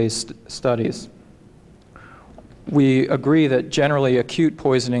EPA's studies. We agree that generally acute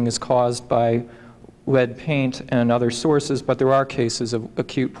poisoning is caused by lead paint and other sources, but there are cases of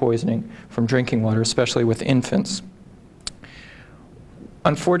acute poisoning from drinking water, especially with infants.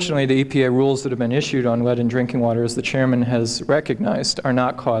 Unfortunately, the EPA rules that have been issued on lead in drinking water, as the chairman has recognized, are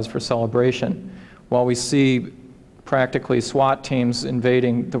not cause for celebration. While we see practically SWAT teams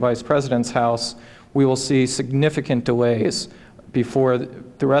invading the Vice President's house, we will see significant delays before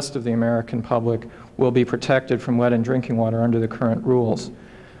the rest of the American public will be protected from lead in drinking water under the current rules.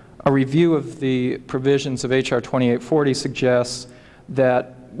 A review of the provisions of H.R. 2840 suggests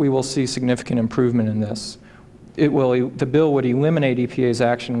that we will see significant improvement in this. The bill would eliminate EPA's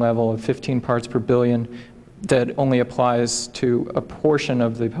action level of 15 parts per billion that only applies to a portion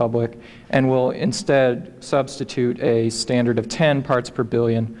of the public and will instead substitute a standard of 10 parts per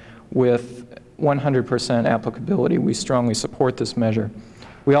billion with 100% applicability. We strongly support this measure.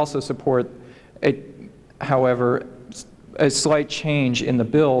 We also support, however, a slight change in the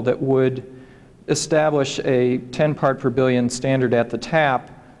bill that would establish a 10 part per billion standard at the tap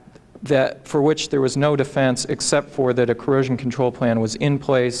for which there was no defense except for that a corrosion control plan was in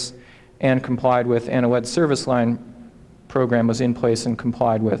place and complied with, and a lead service line program was in place and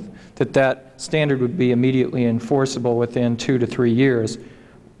complied with, that standard would be immediately enforceable within 2 to 3 years,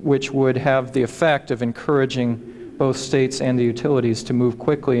 which would have the effect of encouraging both states and the utilities to move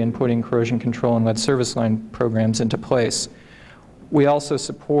quickly in putting corrosion control and lead service line programs into place. We also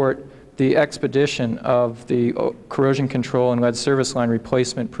support the expedition of the corrosion control and lead service line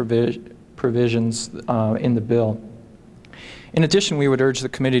replacement provisions in the bill. In addition, we would urge the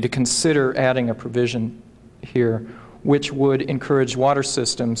committee to consider adding a provision here which would encourage water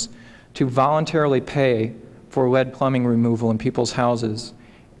systems to voluntarily pay for lead plumbing removal in people's houses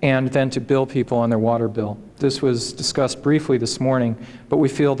and then to bill people on their water bill. This was discussed briefly this morning, but we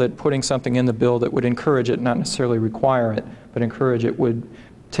feel that putting something in the bill that would encourage it, not necessarily require it, but encourage it, would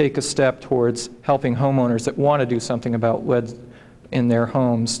take a step towards helping homeowners that want to do something about lead in their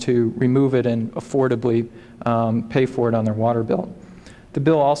homes to remove it and affordably pay for it on their water bill. The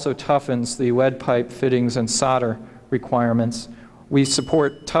bill also toughens the lead pipe fittings and solder requirements. We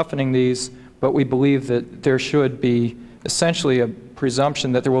support toughening these, but we believe that there should be essentially a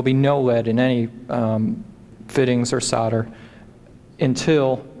presumption that there will be no lead in any fittings or solder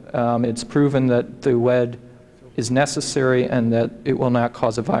until it's proven that the lead is necessary and that it will not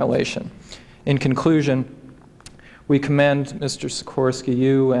cause a violation. In conclusion, we commend Mr. Sikorsky,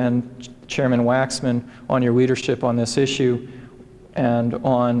 you and Chairman Waxman on your leadership on this issue and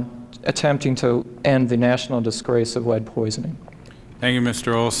on attempting to end the national disgrace of lead poisoning. Thank you,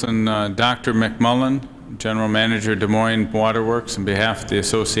 Mr. Olson. Dr. McMullen, General Manager, Des Moines Water Works, on behalf of the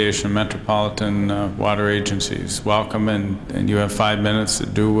Association of Metropolitan Water Agencies. Welcome, and you have 5 minutes to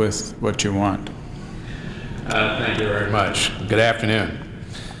do with what you want. Thank you very much. Good afternoon.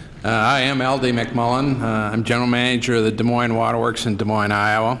 I am L.D. McMullen. I'm General Manager of the Des Moines Water Works in Des Moines,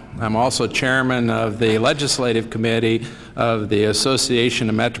 Iowa. I'm also Chairman of the Legislative Committee of the Association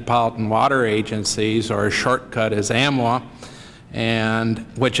of Metropolitan Water Agencies, or shortcut is AMWA, and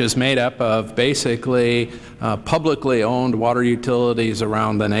which is made up of basically publicly owned water utilities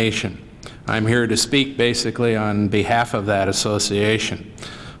around the nation. I'm here to speak basically on behalf of that association.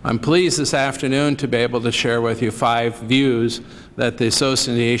 I'm pleased this afternoon to be able to share with you 5 views that the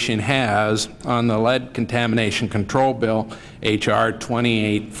association has on the Lead Contamination Control Bill, H.R.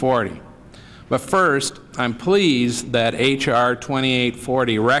 2840. But first, I'm pleased that H.R.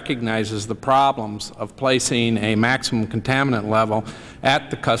 2840 recognizes the problems of placing a maximum contaminant level at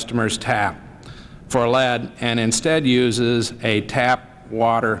the customer's tap for lead and instead uses a tap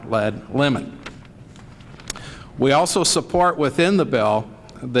water lead limit. We also support within the bill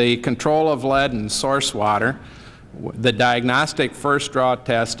the control of lead in source water, the diagnostic first draw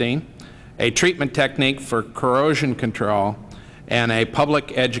testing, a treatment technique for corrosion control, and a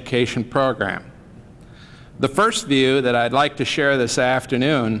public education program. The first view that I'd like to share this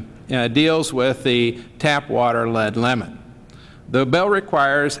afternoon deals with the tap water lead limit. The bill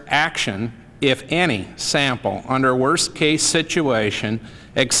requires action if any sample under worst case situation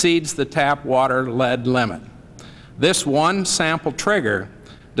exceeds the tap water lead limit. This one sample trigger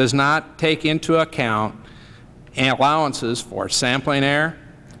does not take into account allowances for sampling error,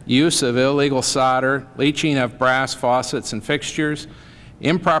 use of illegal solder, leaching of brass faucets and fixtures,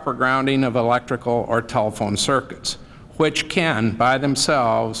 improper grounding of electrical or telephone circuits, which can, by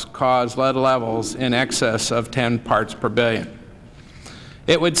themselves, cause lead levels in excess of 10 parts per billion.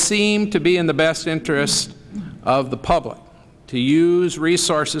 It would seem to be in the best interest of the public to use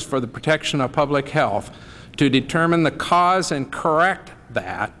resources for the protection of public health to determine the cause and correct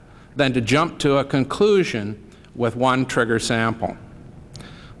that than to jump to a conclusion with one trigger sample.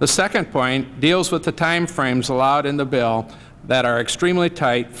 The second point deals with the time frames allowed in the bill that are extremely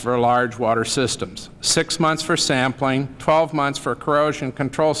tight for large water systems. 6 months for sampling, 12 months for corrosion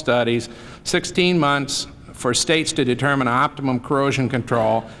control studies, 16 months for states to determine optimum corrosion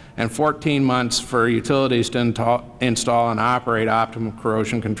control, and 14 months for utilities to install and operate optimum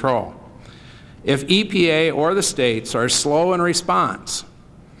corrosion control. If EPA or the states are slow in response,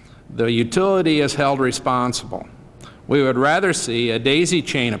 the utility is held responsible. We would rather see a daisy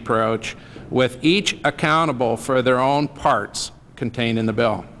chain approach with each accountable for their own parts contained in the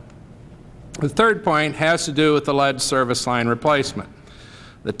bill. The third point has to do with the lead service line replacement.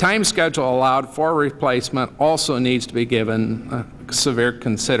 The time schedule allowed for replacement also needs to be given severe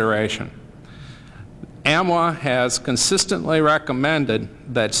consideration. AMWA has consistently recommended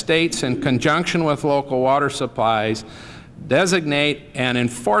that states, in conjunction with local water supplies, designate an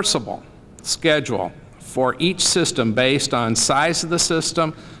enforceable schedule for each system based on size of the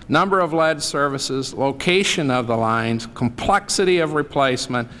system, number of lead services, location of the lines, complexity of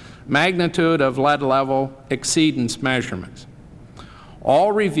replacement, magnitude of lead level exceedance measurements,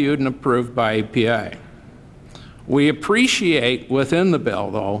 all reviewed and approved by EPA. We appreciate within the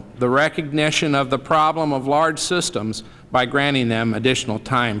bill, though, the recognition of the problem of large systems by granting them additional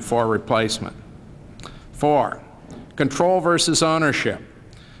time for replacement. 4, control versus ownership.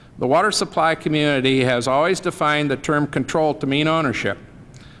 The water supply community has always defined the term control to mean ownership.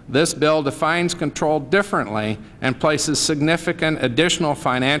 This bill defines control differently and places significant additional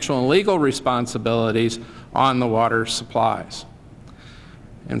financial and legal responsibilities on the water supplies.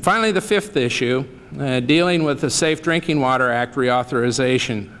 And finally, the 5th issue, dealing with the Safe Drinking Water Act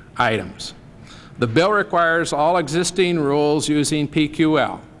reauthorization items. The bill requires all existing rules using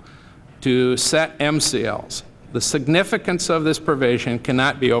PQL to set MCLs. The significance of this provision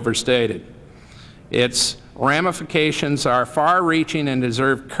cannot be overstated. Its ramifications are far-reaching and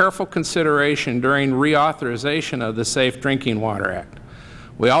deserve careful consideration during reauthorization of the Safe Drinking Water Act.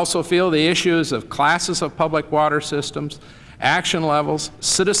 We also feel the issues of classes of public water systems, action levels,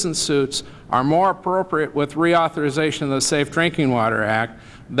 citizen suits are more appropriate with reauthorization of the Safe Drinking Water Act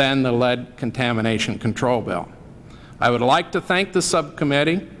than the Lead Contamination Control Bill. I would like to thank the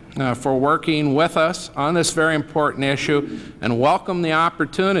subcommittee for working with us on this very important issue and welcome the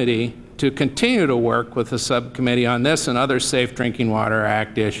opportunity to continue to work with the subcommittee on this and other Safe Drinking Water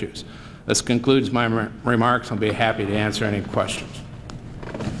Act issues. This concludes my remarks. I'll be happy to answer any questions.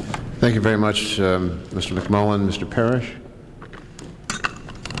 Thank you very much, Mr. McMullen. Mr. Parrish.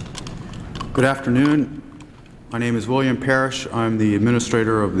 Good afternoon. My name is William Parrish. I'm the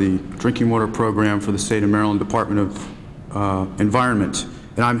administrator of the Drinking Water Program for the State of Maryland Department of Environment.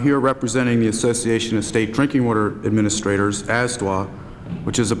 And I'm here representing the Association of State Drinking Water Administrators, ASDWA,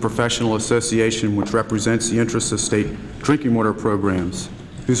 which is a professional association which represents the interests of state drinking water programs,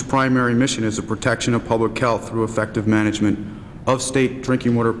 whose primary mission is the protection of public health through effective management of state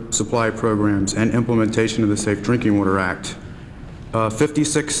drinking water supply programs and implementation of the Safe Drinking Water Act.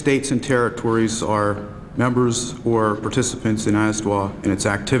 56 states and territories are members or participants in ASDWA and its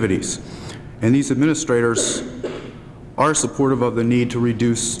activities. And these administrators are supportive of the need to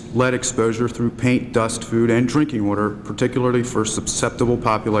reduce lead exposure through paint, dust, food, and drinking water, particularly for susceptible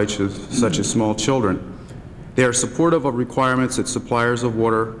populations such as small children. They are supportive of requirements that suppliers of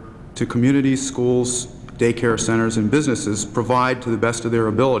water to communities, schools, daycare centers, and businesses provide to the best of their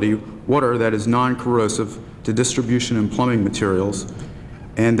ability water that is non-corrosive to distribution and plumbing materials,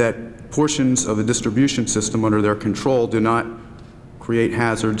 and that portions of the distribution system under their control do not create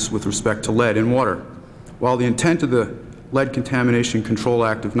hazards with respect to lead in water. While the intent of the Lead Contamination Control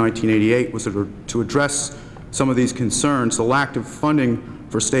Act of 1988 was to address some of these concerns, the lack of funding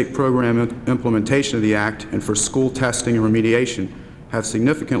for state program implementation of the Act and for school testing and remediation have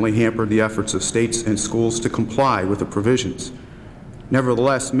significantly hampered the efforts of states and schools to comply with the provisions.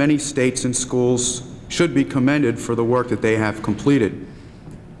 Nevertheless, many states and schools should be commended for the work that they have completed.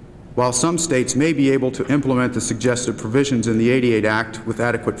 While some states may be able to implement the suggested provisions in the 88 Act with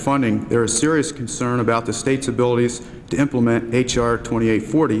adequate funding, there is serious concern about the state's abilities to implement H.R.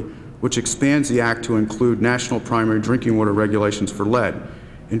 2840, which expands the Act to include national primary drinking water regulations for lead.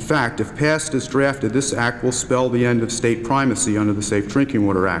 In fact, if passed as drafted, this Act will spell the end of state primacy under the Safe Drinking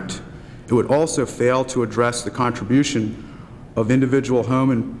Water Act. It would also fail to address the contribution of individual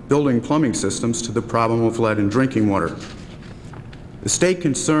home and building plumbing systems to the problem of lead in drinking water. The state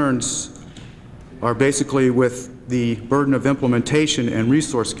concerns are basically with the burden of implementation and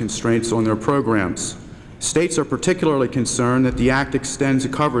resource constraints on their programs. States are particularly concerned that the Act extends the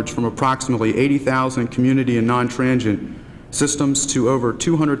coverage from approximately 80,000 community and non-transient systems to over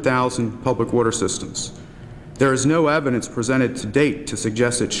 200,000 public water systems. There is no evidence presented to date to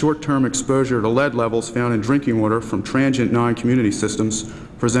suggest that short-term exposure to lead levels found in drinking water from transient non-community systems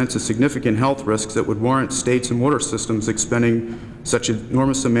presents a significant health risks that would warrant states and water systems expending such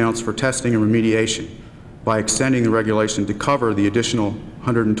enormous amounts for testing and remediation by extending the regulation to cover the additional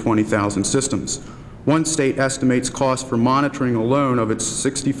 120,000 systems. One state estimates costs for monitoring alone of its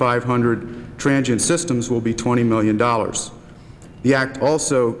 6,500 transient systems will be $20 million. The Act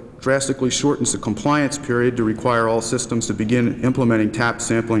also drastically shortens the compliance period to require all systems to begin implementing tap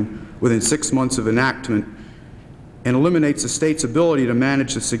sampling within 6 months of enactment, and eliminates the state's ability to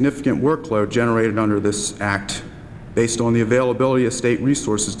manage the significant workload generated under this Act based on the availability of state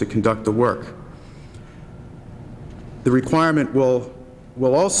resources to conduct the work. The requirement will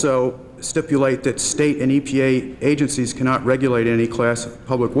also stipulate that state and EPA agencies cannot regulate any class of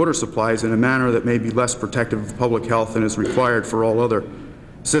public water supplies in a manner that may be less protective of public health than is required for all other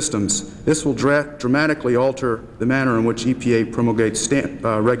systems. This will dramatically alter the manner in which EPA promulgates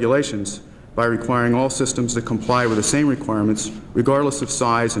regulations by requiring all systems to comply with the same requirements, regardless of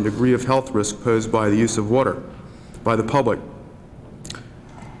size and degree of health risk posed by the use of water by the public.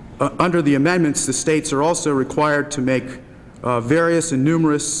 Under the amendments, the states are also required to make various and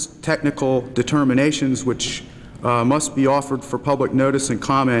numerous technical determinations which must be offered for public notice and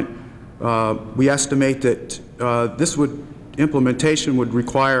comment. We estimate that implementation would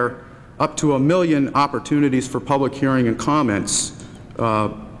require up to 1 million opportunities for public hearing and comments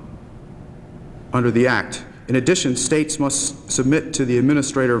under the Act. In addition, states must submit to the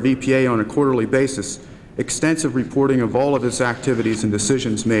administrator of EPA on a quarterly basis extensive reporting of all of its activities and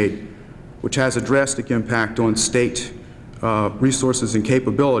decisions made, which has a drastic impact on state resources and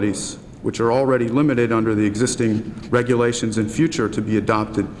capabilities, which are already limited under the existing regulations and future to be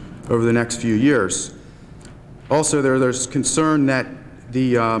adopted over the next few years. Also, there's concern that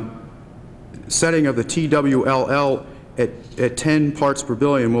the setting of the TWLL at 10 parts per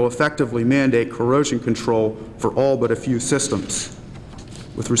billion will effectively mandate corrosion control for all but a few systems.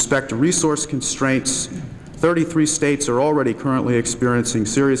 With respect to resource constraints, 33 states are already currently experiencing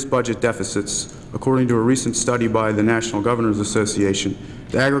serious budget deficits. According to a recent study by the National Governors Association,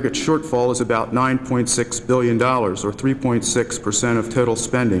 the aggregate shortfall is about $9.6 billion, or 3.6% of total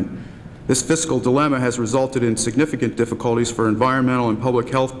spending. This fiscal dilemma has resulted in significant difficulties for environmental and public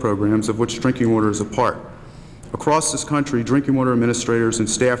health programs, of which drinking water is a part. Across this country, drinking water administrators and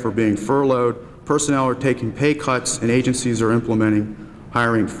staff are being furloughed, personnel are taking pay cuts, and agencies are implementing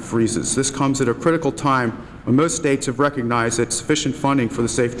hiring freezes. This comes at a critical time when most states have recognized that sufficient funding for the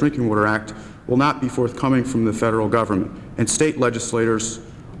Safe Drinking Water Act will not be forthcoming from the federal government, and state legislators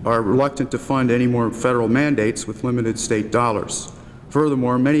are reluctant to fund any more federal mandates with limited state dollars.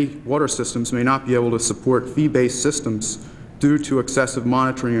 Furthermore, many water systems may not be able to support fee-based systems due to excessive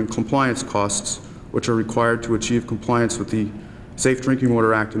monitoring and compliance costs, which are required to achieve compliance with the Safe Drinking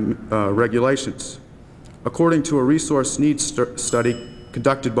Water Act regulations. According to a resource needs study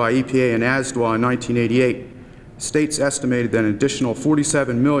conducted by EPA and ASDWA in 1988, states estimated that an additional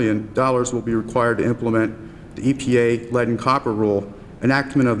 $47 million will be required to implement the EPA lead and copper rule.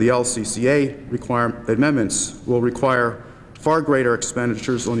 Enactment of the LCCA amendments will require far greater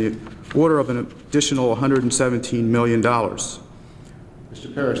expenditures on the order of an additional $117 million.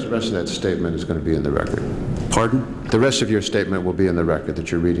 Mr. Parrish, the rest of that statement is going to be in the record. Pardon? The rest of your statement will be in the record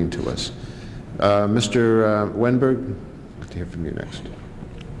that you're reading to us. Mr. Wenberg, I'd like to hear from you next.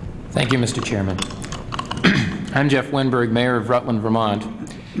 Thank you, Mr. Chairman. I'm Jeff Wenberg, Mayor of Rutland, Vermont,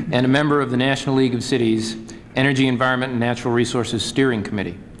 and a member of the National League of Cities Energy, Environment, and Natural Resources Steering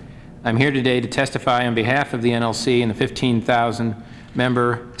Committee. I'm here today to testify on behalf of the NLC and the 15,000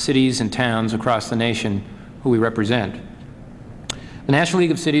 member cities and towns across the nation who we represent. The National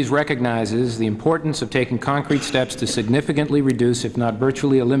League of Cities recognizes the importance of taking concrete steps to significantly reduce, if not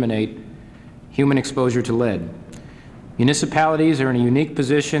virtually eliminate, human exposure to lead. Municipalities are in a unique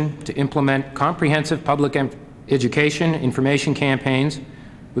position to implement comprehensive public education information campaigns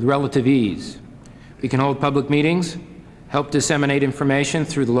with relative ease. We can hold public meetings, help disseminate information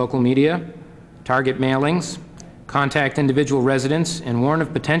through the local media, target mailings, contact individual residents, and warn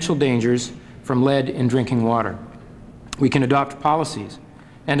of potential dangers from lead in drinking water. We can adopt policies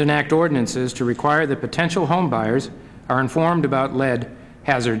and enact ordinances to require that potential home buyers are informed about lead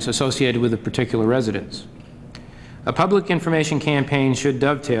hazards associated with a particular residence. A public information campaign should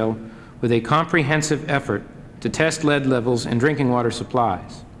dovetail with a comprehensive effort to test lead levels in drinking water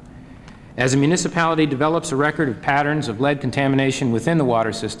supplies. As a municipality develops a record of patterns of lead contamination within the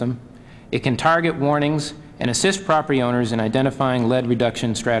water system, it can target warnings and assist property owners in identifying lead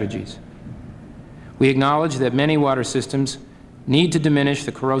reduction strategies. We acknowledge that many water systems need to diminish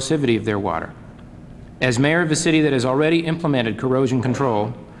the corrosivity of their water. As mayor of a city that has already implemented corrosion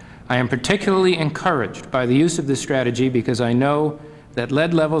control, I am particularly encouraged by the use of this strategy because I know that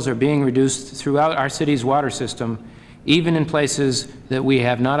lead levels are being reduced throughout our city's water system, even in places that we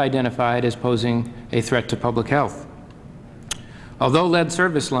have not identified as posing a threat to public health. Although lead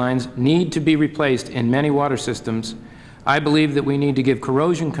service lines need to be replaced in many water systems, I believe that we need to give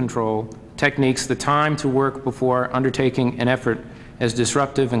corrosion control techniques the time to work before undertaking an effort as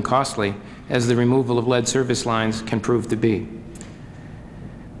disruptive and costly as the removal of lead service lines can prove to be.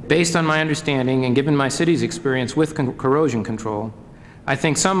 Based on my understanding and given my city's experience with corrosion control, I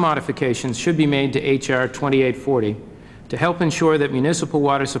think some modifications should be made to H.R. 2840 to help ensure that municipal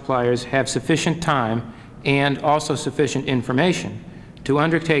water suppliers have sufficient time and also sufficient information to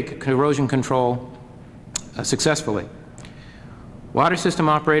undertake corrosion control successfully. Water system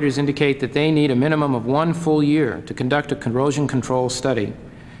operators indicate that they need a minimum of 1 full year to conduct a corrosion control study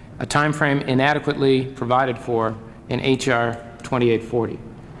a time frame inadequately provided for in H.R. 2840.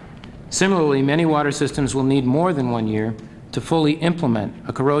 Similarly, many water systems will need more than 1 year to fully implement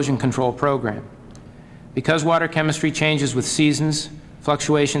a corrosion control program. Because water chemistry changes with seasons,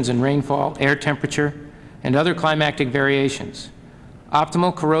 fluctuations in rainfall, air temperature, and other climatic variations,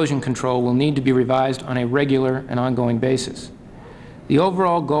 optimal corrosion control will need to be revised on a regular and ongoing basis. The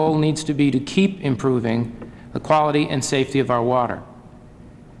overall goal needs to be to keep improving the quality and safety of our water,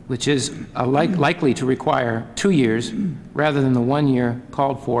 which is likely to require 2 years rather than the 1 year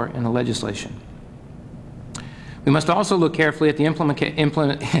called for in the legislation. We must also look carefully at the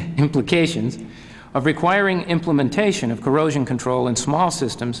implications of requiring implementation of corrosion control in small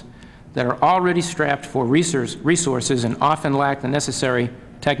systems that are already strapped for resources and often lack the necessary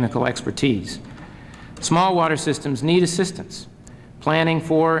technical expertise. Small water systems need assistance, planning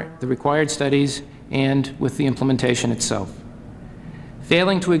for the required studies and with the implementation itself.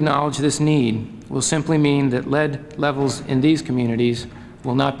 Failing to acknowledge this need will simply mean that lead levels in these communities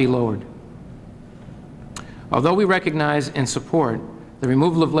will not be lowered. Although we recognize and support the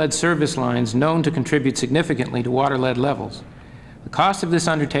removal of lead service lines known to contribute significantly to water lead levels, the cost of this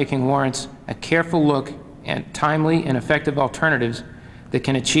undertaking warrants a careful look at timely and effective alternatives that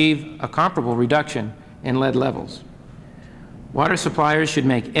can achieve a comparable reduction in lead levels. Water suppliers should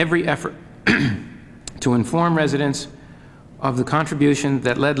make every effort to inform residents of the contribution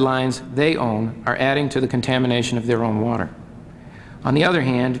that lead lines they own are adding to the contamination of their own water. On the other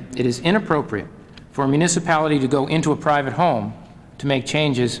hand, it is inappropriate for a municipality to go into a private home to make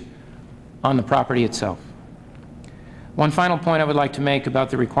changes on the property itself. One final point I would like to make about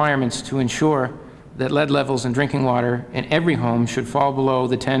the requirements to ensure that lead levels in drinking water in every home should fall below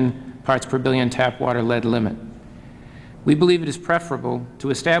the 10 parts per billion tap water lead limit. We believe it is preferable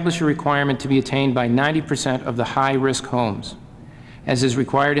to establish a requirement to be attained by 90% of the high-risk homes, as is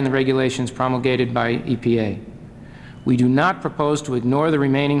required in the regulations promulgated by EPA. We do not propose to ignore the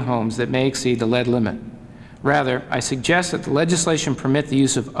remaining homes that may exceed the lead limit. Rather, I suggest that the legislation permit the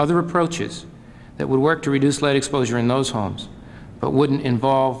use of other approaches that would work to reduce lead exposure in those homes, but wouldn't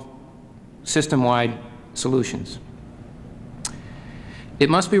involve system-wide solutions. It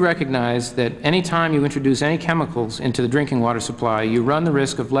must be recognized that any time you introduce any chemicals into the drinking water supply, you run the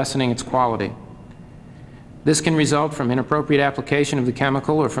risk of lessening its quality. This can result from inappropriate application of the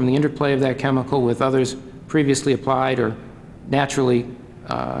chemical or from the interplay of that chemical with others previously applied or naturally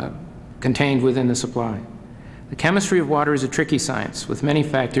contained within the supply. The chemistry of water is a tricky science with many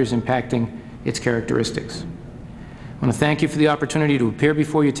factors impacting its characteristics. I want to thank you for the opportunity to appear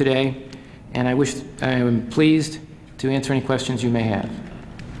before you today, and I am pleased to answer any questions you may have.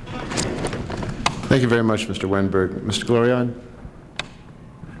 Thank you very much, Mr. Wenberg. Mr. Glorion?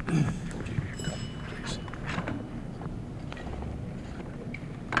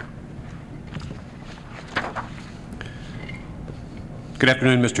 Good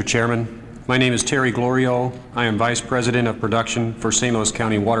afternoon, Mr. Chairman. My name is Terry Glorio. I am Vice President of Production for St. Louis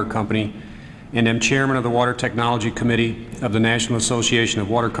County Water Company and am Chairman of the Water Technology Committee of the National Association of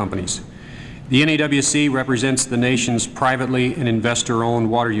Water Companies. The NAWC represents the nation's privately and investor-owned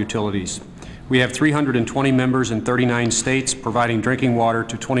water utilities. We have 320 members in 39 states providing drinking water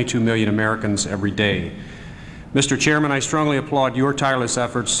to 22 million Americans every day. Mr. Chairman, I strongly applaud your tireless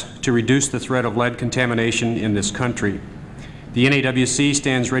efforts to reduce the threat of lead contamination in this country. The NAWC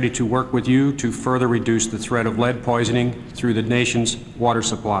stands ready to work with you to further reduce the threat of lead poisoning through the nation's water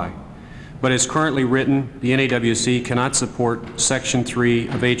supply. But as currently written, the NAWC cannot support Section 3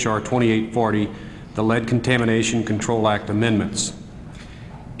 of H.R. 2840, the Lead Contamination Control Act amendments.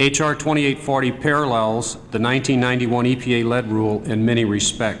 H.R. 2840 parallels the 1991 EPA lead rule in many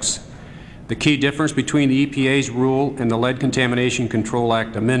respects. The key difference between the EPA's rule and the Lead Contamination Control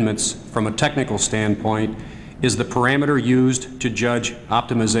Act amendments from a technical standpoint is the parameter used to judge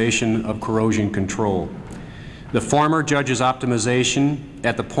optimization of corrosion control. The former judges optimization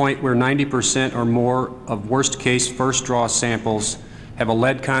at the point where 90% or more of worst-case first draw samples have a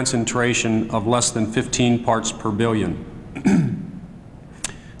lead concentration of less than 15 parts per billion.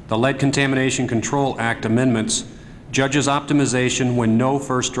 The Lead Contamination Control Act amendments judges optimization when no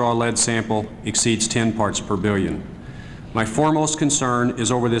first draw lead sample exceeds 10 parts per billion. My foremost concern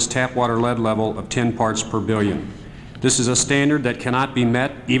is over this tap water lead level of 10 parts per billion. This is a standard that cannot be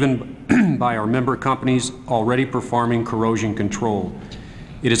met even by our member companies already performing corrosion control.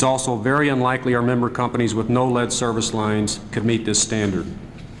 It is also very unlikely our member companies with no lead service lines could meet this standard.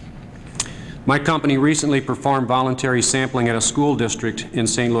 My company recently performed voluntary sampling at a school district in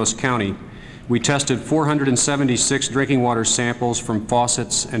St. Louis County. We tested 476 drinking water samples from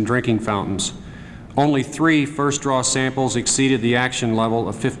faucets and drinking fountains. Only 3 first draw samples exceeded the action level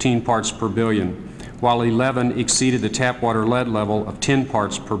of 15 parts per billion, while 11 exceeded the tap water lead level of 10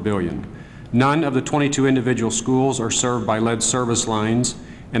 parts per billion. None of the 22 individual schools are served by lead service lines,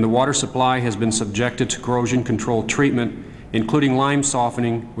 and the water supply has been subjected to corrosion control treatment, including lime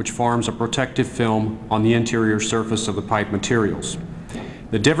softening, which forms a protective film on the interior surface of the pipe materials.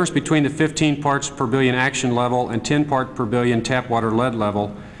 The difference between the 15 parts per billion action level and 10 parts per billion tap water lead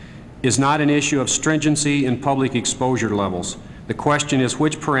level is not an issue of stringency in public exposure levels. The question is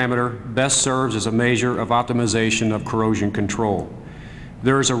which parameter best serves as a measure of optimization of corrosion control.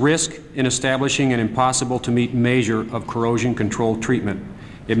 There is a risk in establishing an impossible-to-meet measure of corrosion control treatment.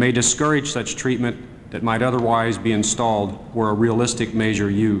 It may discourage such treatment that might otherwise be installed were a realistic measure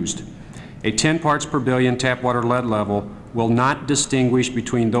used. A 10 parts per billion tap water lead level will not distinguish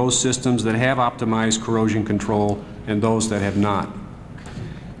between those systems that have optimized corrosion control and those that have not.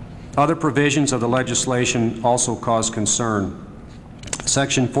 Other provisions of the legislation also cause concern.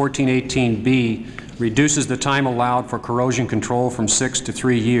 Section 1418B reduces the time allowed for corrosion control from 6 to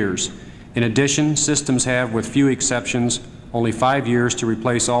 3 years. In addition, systems have, with few exceptions, only 5 years to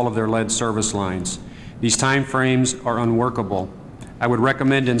replace all of their lead service lines. These time frames are unworkable. I would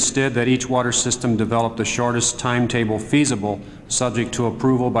recommend instead that each water system develop the shortest timetable feasible, subject to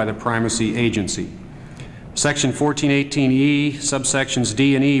approval by the primacy agency. Section 1418E, subsections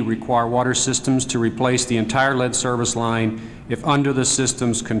D and E require water systems to replace the entire lead service line if under the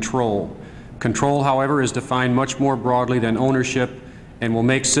system's control. Control, however, is defined much more broadly than ownership and will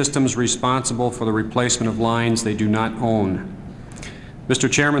make systems responsible for the replacement of lines they do not own.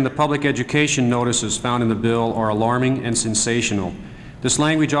 Mr. Chairman, the public education notices found in the bill are alarming and sensational. This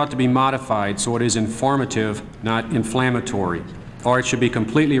language ought to be modified so it is informative, not inflammatory, or it should be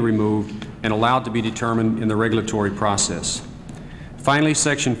completely removed and allowed to be determined in the regulatory process. Finally,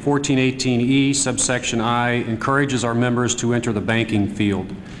 Section 1418E, subsection I, encourages our members to enter the banking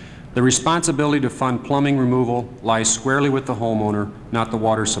field. The responsibility to fund plumbing removal lies squarely with the homeowner, not the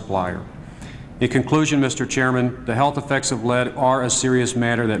water supplier. In conclusion, Mr. Chairman, the health effects of lead are a serious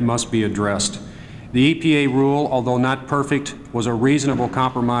matter that must be addressed. The EPA rule, although not perfect, was a reasonable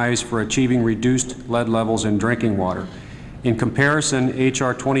compromise for achieving reduced lead levels in drinking water. In comparison,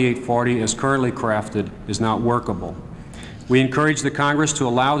 H.R. 2840, as currently crafted, is not workable. We encourage the Congress to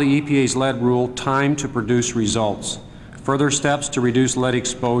allow the EPA's lead rule time to produce results. Further steps to reduce lead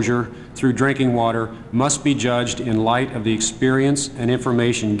exposure through drinking water must be judged in light of the experience and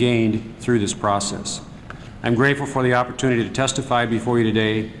information gained through this process. I'm grateful for the opportunity to testify before you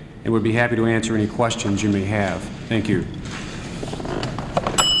today and would be happy to answer any questions you may have. Thank you.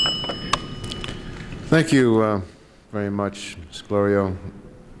 Thank you very much, Ms. Glorio,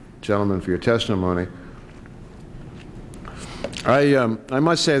 gentlemen, for your testimony. I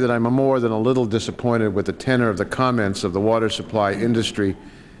must say that I'm more than a little disappointed with the tenor of the comments of the water supply industry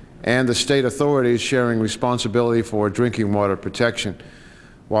and the state authorities sharing responsibility for drinking water protection.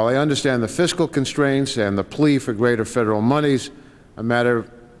 While I understand the fiscal constraints and the plea for greater federal monies, a matter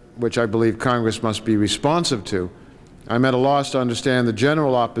which I believe Congress must be responsive to, I'm at a loss to understand the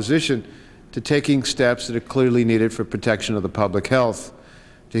general opposition to taking steps that are clearly needed for protection of the public health.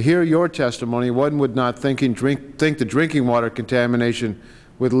 To hear your testimony, one would not think the drinking water contamination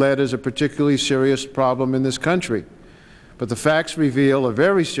with lead is a particularly serious problem in this country. But the facts reveal a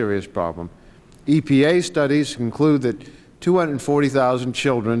very serious problem. EPA studies conclude that 240,000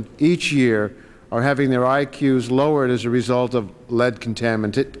 children each year are having their IQs lowered as a result of lead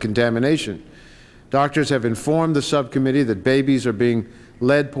contamination. Doctors have informed the subcommittee that babies are being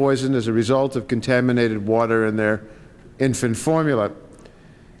lead poisoned as a result of contaminated water in their infant formula.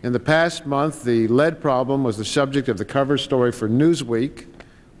 In the past month, the lead problem was the subject of the cover story for Newsweek,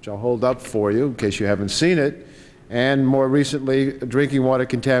 which I'll hold up for you in case you haven't seen it, and more recently, drinking water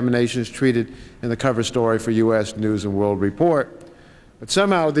contamination is treated in the cover story for U.S. News and World Report. But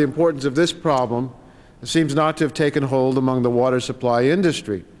somehow the importance of this problem seems not to have taken hold among the water supply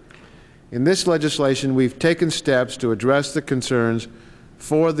industry. In this legislation, we've taken steps to address the concerns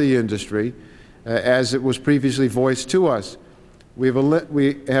for the industry as it was previously voiced to us. We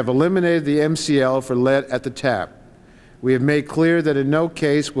have eliminated the MCL for lead at the tap. We have made clear that in no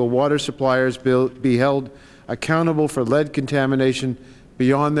case will water suppliers be held accountable for lead contamination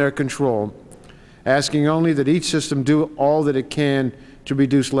beyond their control, asking only that each system do all that it can to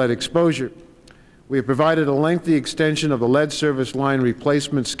reduce lead exposure. We have provided a lengthy extension of the lead service line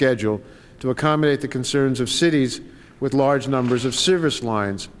replacement schedule to accommodate the concerns of cities with large numbers of service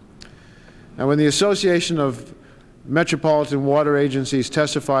lines. Now, when the Association of Metropolitan Water Agencies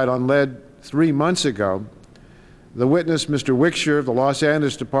testified on lead 3 months ago, The witness, Mr. Wickshire of the Los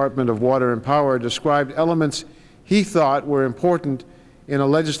Angeles Department of Water and Power, described elements he thought were important in a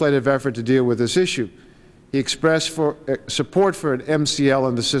legislative effort to deal with this issue. He expressed support for an MCL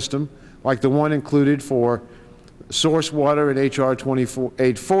in the system, like the one included for source water in H.R.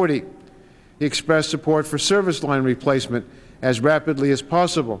 2840. He expressed support for service line replacement as rapidly as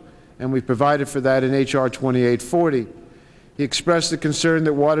possible, and we provided for that in H.R. 2840. He expressed the concern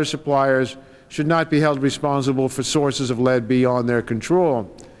that water suppliers should not be held responsible for sources of lead beyond their control.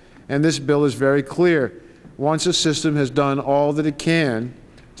 And this bill is very clear. Once a system has done all that it can,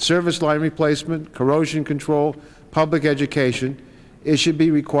 service line replacement, corrosion control, public education, it should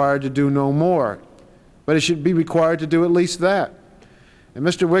be required to do no more. But it should be required to do at least that. And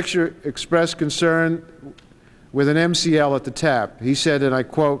Mr. Wickshire expressed concern with an MCL at the tap. He said, and I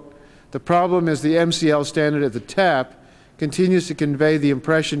quote, "The problem is the MCL standard at the tap continues to convey the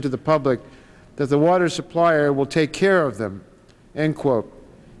impression to the public that the water supplier will take care of them," end quote.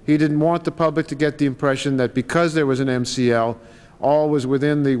 He didn't want the public to get the impression that because there was an MCL, all was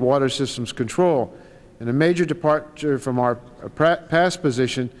within the water system's control. And a major departure from our past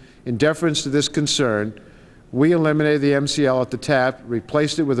position, in deference to this concern, we eliminated the MCL at the tap,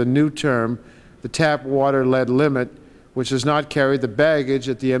 replaced it with a new term, the tap water lead limit, which does not carry the baggage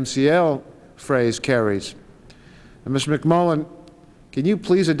that the MCL phrase carries. And Mr. McMullen, can you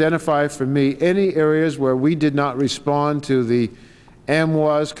please identify for me any areas where we did not respond to the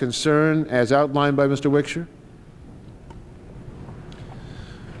AMWA's concern as outlined by Mr. Wickshire?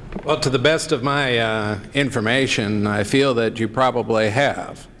 Well, to the best of my information, I feel that you probably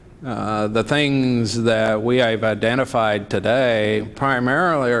have. The things that we have identified today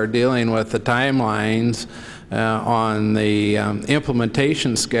primarily are dealing with the timelines on the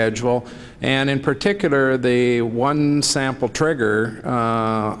implementation schedule, and in particular the one sample trigger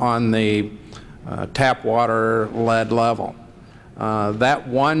on the tap water lead level. That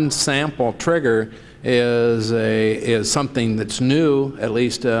one sample trigger is something that's new, at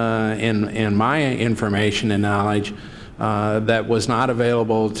least in my information and knowledge, that was not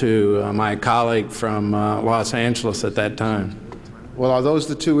available to my colleague from Los Angeles at that time. Well, are those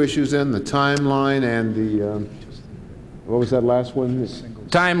the two issues then, the timeline and the, what was that last one?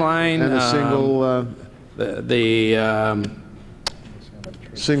 Timeline and the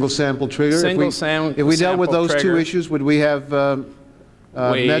single sample trigger? If we dealt with those two issues, would we have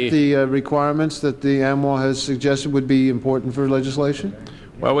met the requirements that the AMWA has suggested would be important for legislation?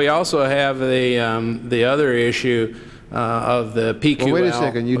 Well, we also have the other issue of the PQL. Well, wait a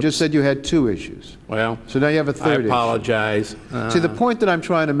second. You just said you had two issues. Well, so now you have a third issue. I apologize. See, the point that I'm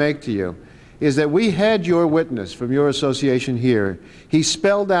trying to make to you is that we had your witness from your association here. He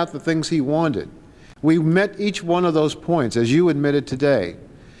spelled out the things he wanted. We met each one of those points, as you admitted today.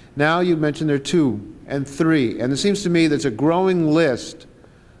 Now you mentioned there are 2 and 3, and it seems to me there's a growing list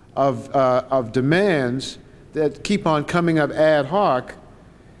of demands that keep on coming up ad hoc.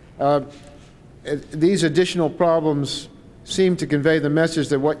 These additional problems seem to convey the message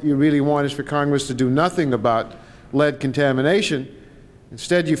that what you really want is for Congress to do nothing about lead contamination.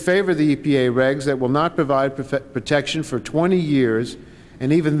 Instead, you favor the EPA regs that will not provide protection for 20 years,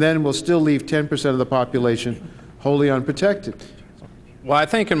 and even then will still leave 10% of the population wholly unprotected. Well, I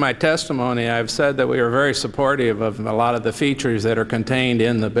think in my testimony I've said that we are very supportive of a lot of the features that are contained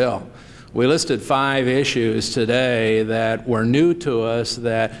in the bill. We listed 5 issues today that were new to us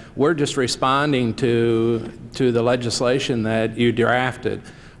that we're just responding to the legislation that you drafted.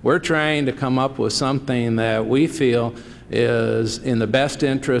 We're trying to come up with something that we feel is in the best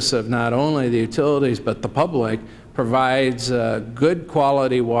interests of not only the utilities but the public, provides good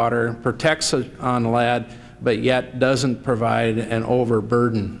quality water, protects on lead, but yet doesn't provide an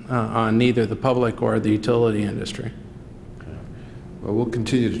overburden on neither the public or the utility industry. Well, we'll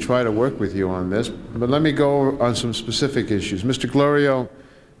continue to try to work with you on this, but let me go on some specific issues. Mr. Glorio,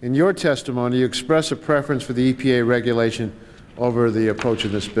 in your testimony, you express a preference for the EPA regulation over the approach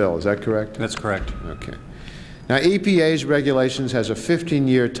in this bill. Is that correct? That's correct. Okay. Now, EPA's regulations has a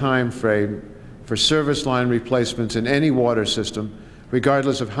 15-year time frame for service line replacements in any water system,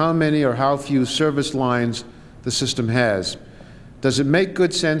 regardless of how many or how few service lines the system has. Does it make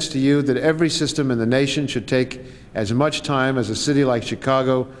good sense to you that every system in the nation should take as much time as a city like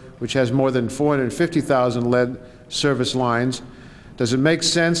Chicago, which has more than 450,000 lead service lines? Does it make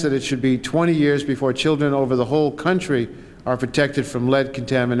sense that it should be 20 years before children over the whole country are protected from lead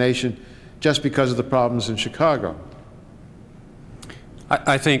contamination just because of the problems in Chicago?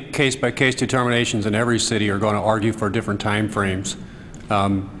 I think case-by-case determinations in every city are going to argue for different time frames.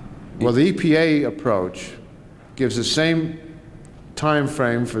 Well, the EPA approach gives the same time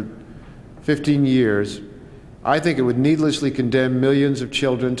frame for 15 years, I think it would needlessly condemn millions of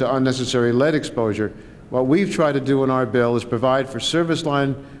children to unnecessary lead exposure. What we've tried to do in our bill is provide for service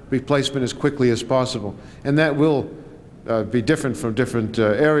line replacement as quickly as possible, and that will be different from different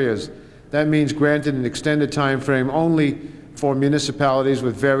areas. That means granting an extended time frame only for municipalities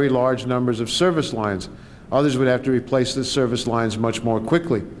with very large numbers of service lines. Others would have to replace the service lines much more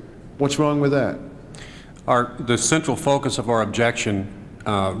quickly. What's wrong with that? The central focus of our objection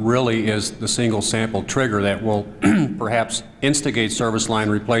really is the single sample trigger that will perhaps instigate service line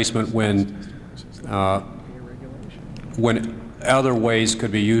replacement when other ways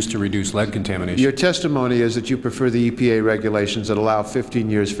could be used to reduce lead contamination. Your testimony is that you prefer the EPA regulations that allow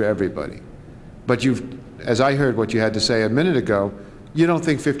 15 years for everybody. But you've, as I heard what you had to say a minute ago, you don't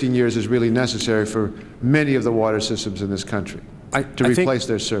think 15 years is really necessary for many of the water systems in this country to replace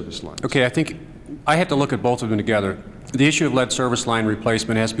their service lines. Okay, I think I have to look at both of them together. The issue of lead service line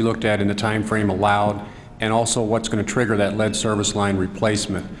replacement has to be looked at in the time frame allowed, and also what's going to trigger that lead service line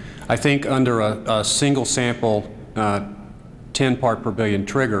replacement. I think under a single sample 10 part per billion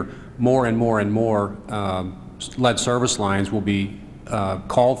trigger, more and more and more lead service lines will be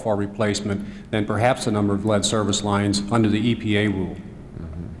called for replacement than perhaps the number of lead service lines under the EPA rule.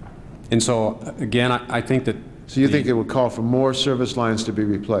 And so, again, I think that... So you think it would call for more service lines to be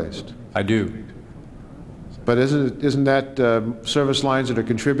replaced? I do. But isn't that service lines that are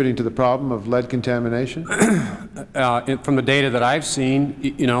contributing to the problem of lead contamination? From the data that I've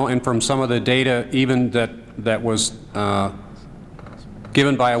seen, you know, and from some of the data even that was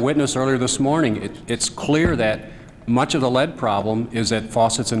given by a witness earlier this morning, it's clear that much of the lead problem is at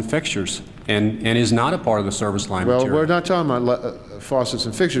faucets and fixtures and is not a part of the service line well, material. We're not talking about faucets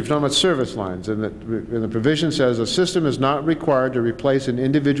and fixtures. We're talking about service lines. And the provision says a system is not required to replace an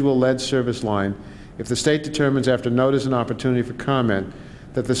individual lead service line if the state determines after notice and opportunity for comment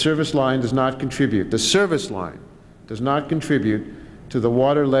that the service line does not contribute. The service line does not contribute to the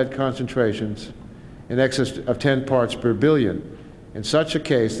water lead concentrations in excess of 10 parts per billion. In such a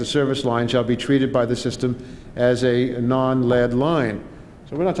case, the service line shall be treated by the system as a non-lead line.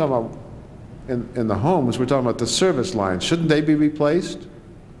 So we're not talking about in the homes, we're talking about the service lines. Shouldn't they be replaced?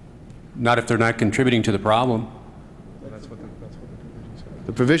 Not if they're not contributing to the problem.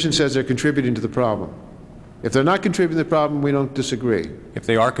 The provision says they're contributing to the problem. If they're not contributing to the problem, we don't disagree. If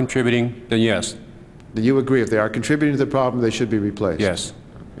they are contributing, then yes. Do you agree? If they are contributing to the problem, they should be replaced? Yes.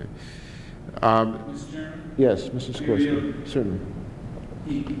 Okay. Yes, Mr. Sikorsky, certainly.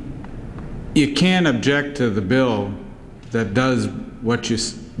 You can't object to the bill that does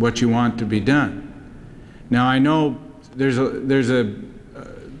what you want to be done. Now I know there's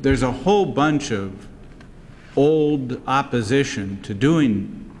a whole bunch of old opposition to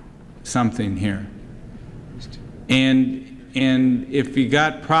doing something here, and if you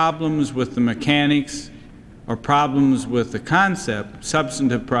got problems with the mechanics or problems with the concept,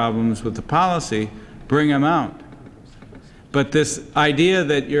 substantive problems with the policy, bring them out. But this idea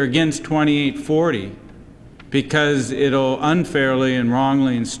that you're against 2840 because it'll unfairly and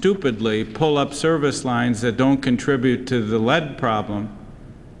wrongly and stupidly pull up service lines that don't contribute to the lead problem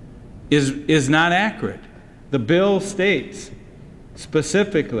is not accurate. The bill states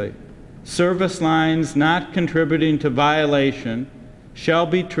specifically, service lines not contributing to violation shall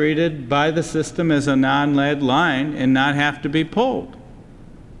be treated by the system as a non-lead line and not have to be pulled.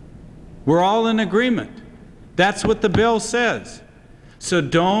 We're all in agreement. That's what the bill says. So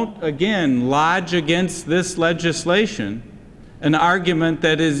don't, again, lodge against this legislation an argument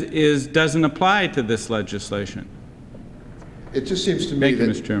that doesn't apply to this legislation. It just seems to me that,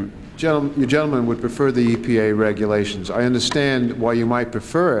 Mr. Chairman. You gentlemen would prefer the EPA regulations. I understand why you might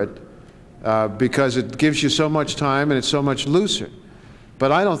prefer it because it gives you so much time and it's so much looser.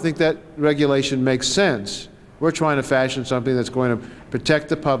 But I don't think that regulation makes sense. We're trying to fashion something that's going to protect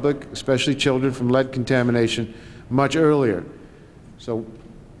the public, especially children, from lead contamination much earlier. So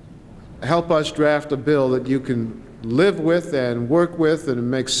help us draft a bill that you can live with and work with and it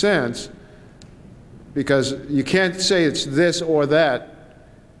makes sense, because you can't say it's this or that.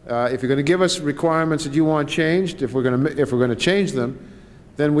 If you're going to give us requirements that you want changed, if we're going to change them,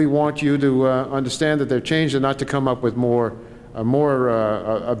 then we want you to understand that they're changed and not to come up with more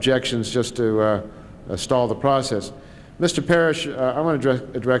objections just to stall the process. Mr. Parrish, I want to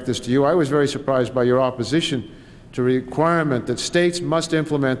direct this to you. I was very surprised by your opposition to requirement that states must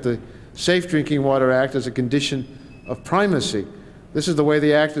implement the Safe Drinking Water Act as a condition of primacy. This is the way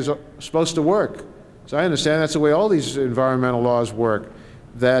the Act is supposed to work. So I understand that's the way all these environmental laws work,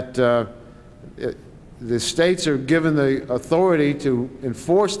 that the states are given the authority to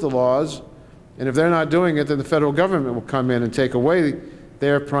enforce the laws, and if they're not doing it, then the federal government will come in and take away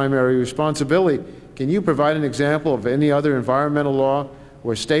their primary responsibility. Can you provide an example of any other environmental law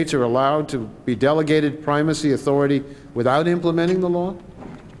where states are allowed to be delegated primacy authority without implementing the law?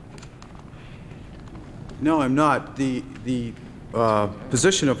 No, I'm not. The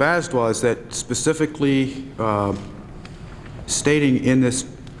position of ASDWA is that specifically stating in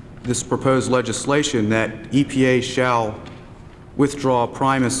this proposed legislation that EPA shall withdraw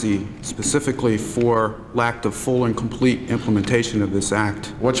primacy specifically for lack of full and complete implementation of this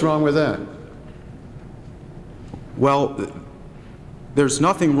act. What's wrong with that? Well, there's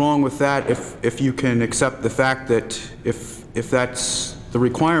nothing wrong with that if you can accept the fact that if that's the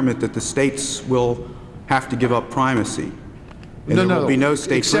requirement, that the states will have to give up primacy. And there will be no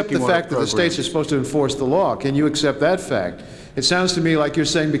state accept the fact that the states are supposed to enforce the law. Can you accept that fact? It sounds to me like you're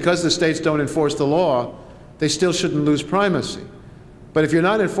saying because the states don't enforce the law, they still shouldn't lose primacy. But if you're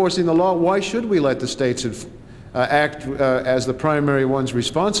not enforcing the law, why should we let the states act as the primary ones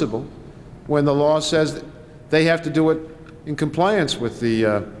responsible when the law says that they have to do it in compliance with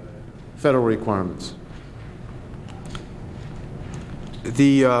the federal requirements?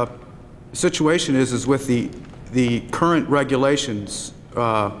 The situation is with the current regulations,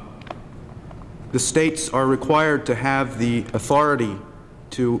 the states are required to have the authority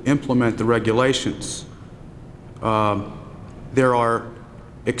to implement the regulations. There are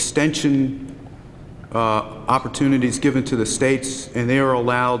extension opportunities given to the states, and they are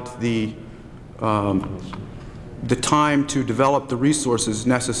allowed the time to develop the resources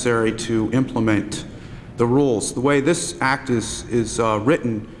necessary to implement the rules. The way this act is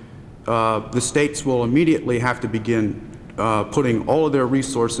written, the states will immediately have to begin putting all of their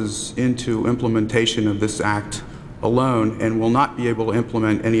resources into implementation of this act alone, and will not be able to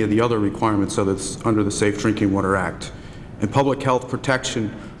implement any of the other requirements that's under the Safe Drinking Water Act. And public health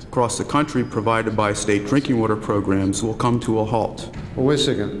protection across the country provided by state drinking water programs will come to a halt. Well, wait a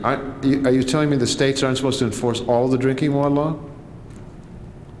second. Are you telling me the states aren't supposed to enforce all the drinking water law?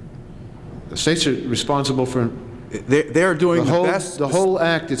 The states are responsible for they're doing the best. The whole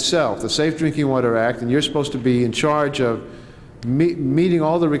act itself, the Safe Drinking Water Act, and you're supposed to be in charge of meeting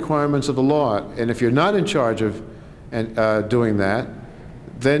all the requirements of the law. And if you're not in charge of doing that,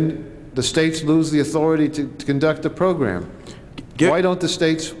 then the states lose the authority to conduct the program. Why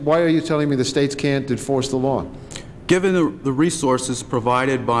are you telling me the states can't enforce the law? Given the resources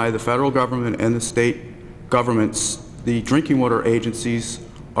provided by the federal government and the state governments, the drinking water agencies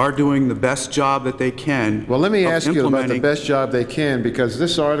are doing the best job that they can. Well, let me ask you about the best job they can, because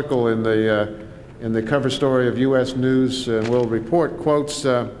this article in the cover story of U.S. News and World Report quotes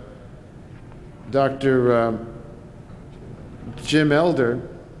Dr. Jim Elder,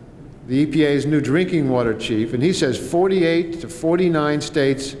 the EPA's new drinking water chief, and he says 48 to 49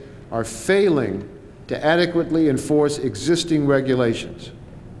 states are failing to adequately enforce existing regulations.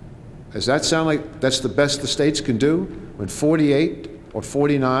 Does that sound like that's the best the states can do when 48 or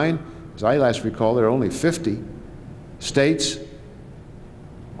 49, as I last recall, there are only 50 states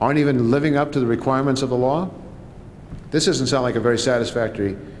aren't even living up to the requirements of the law? This doesn't sound like a very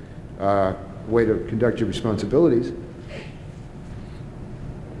satisfactory way to conduct your responsibilities.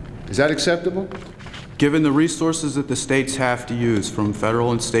 Is that acceptable? Given the resources that the states have to use from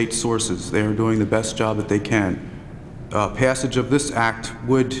federal and state sources, they are doing the best job that they can. Passage of this act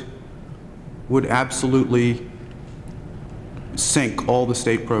would absolutely sink all the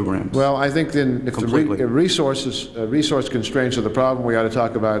state programs. Well, I think then if the resource constraints are the problem, we ought to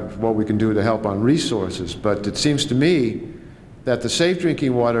talk about what we can do to help on resources. But it seems to me that the Safe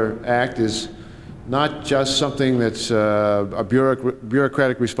Drinking Water Act is not just something that's a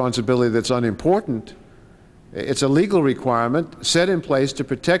bureaucratic responsibility that's unimportant. It's a legal requirement set in place to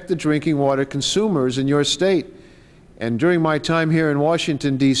protect the drinking water consumers in your state. And during my time here in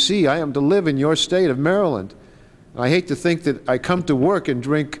Washington, D.C., I am to live in your state of Maryland. I hate to think that I come to work and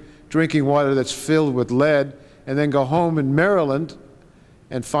drink drinking water that's filled with lead and then go home in Maryland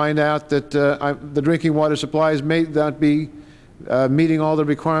and find out that the drinking water supplies may not be meeting all the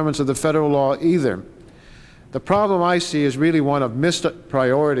requirements of the federal law either. The problem I see is really one of missed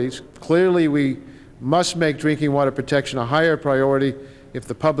priorities. Clearly, we must make drinking water protection a higher priority if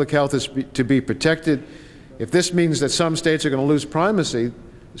the public health is to be protected. If this means that some states are going to lose primacy,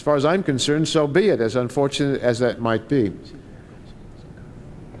 as far as I'm concerned, so be it, as unfortunate as that might be.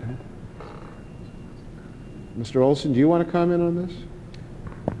 Mr. Olson, do you want to comment on this?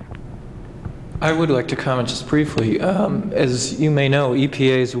 I would like to comment just briefly. As you may know,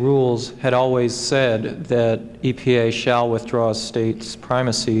 EPA's rules had always said that EPA shall withdraw a state's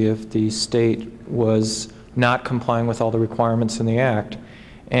primacy if the state was not complying with all the requirements in the Act.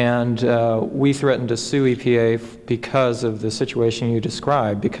 And we threatened to sue EPA because of the situation you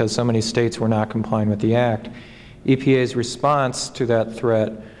described, because so many states were not complying with the Act. EPA's response to that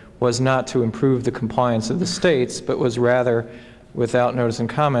threat was not to improve the compliance of the states, but was rather, without notice and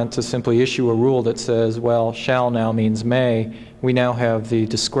comment, to simply issue a rule that says, well, shall now means may. We now have the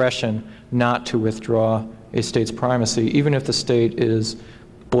discretion not to withdraw a state's primacy, even if the state is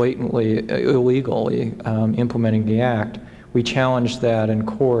blatantly, illegally implementing the Act. We challenged that in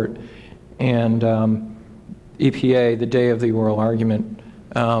court, and EPA, the day of the oral argument,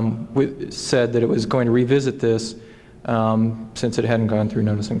 said that it was going to revisit this since it hadn't gone through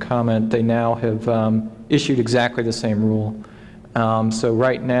notice and comment. They now have issued exactly the same rule. So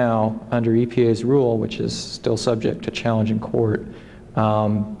right now, under EPA's rule, which is still subject to challenge in court,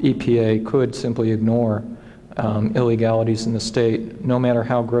 EPA could simply ignore illegalities in the state, no matter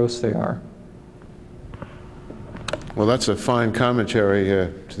how gross they are. Well, that's a fine commentary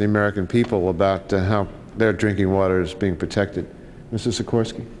to the American people about how their drinking water is being protected. Mr.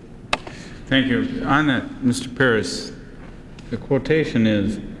 Sikorsky. Thank you. On that, Mr. Paris, the quotation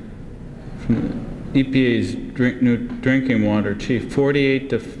is from EPA's drinking water chief: 48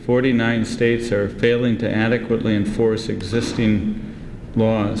 to 49 states are failing to adequately enforce existing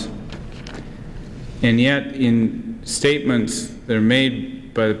laws. And yet, in statements that are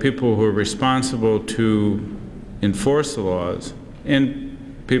made by the people who are responsible to enforce the laws and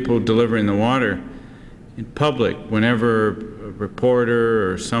people delivering the water in public, whenever a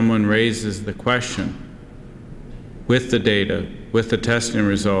reporter or someone raises the question with the data, with the testing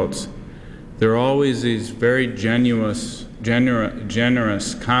results, there are always these very generous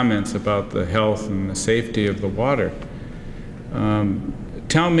comments about the health and the safety of the water.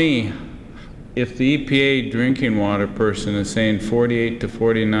 Tell me, if the EPA drinking water person is saying 48 to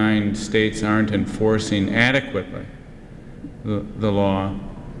 49 states aren't enforcing adequately the law,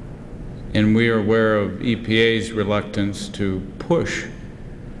 and we are aware of EPA's reluctance to push,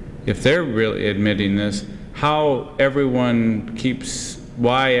 if they're really admitting this, why everyone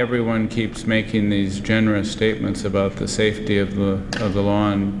keeps making these generous statements about the safety of the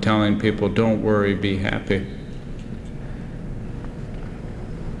law and telling people, don't worry, be happy?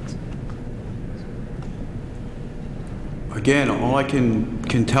 Again, all I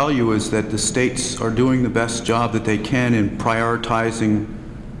can tell you is that the states are doing the best job that they can in prioritizing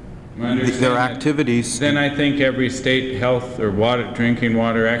their activities. Then I think every state health or drinking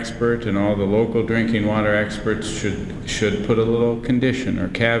water expert and all the local drinking water experts should put a little condition or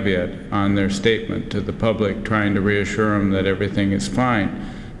caveat on their statement to the public, trying to reassure them that everything is fine,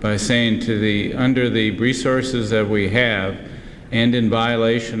 by saying under the resources that we have, and in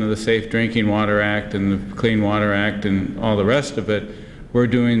violation of the Safe Drinking Water Act and the Clean Water Act and all the rest of it,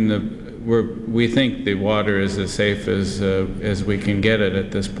 we think the water is as safe as we can get it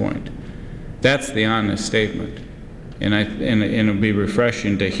at this point. That's the honest statement, and it'll be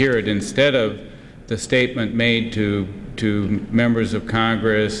refreshing to hear it instead of the statement made to members of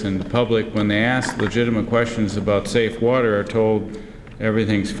Congress and the public when they ask legitimate questions about safe water are told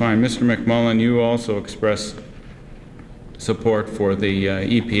everything's fine. Mr. McMullen, you also expressed support for the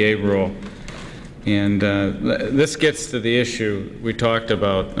EPA rule. And this gets to the issue we talked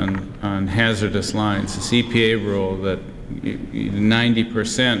about on hazardous lines, this EPA rule that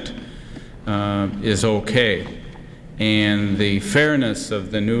 90% is okay. And the fairness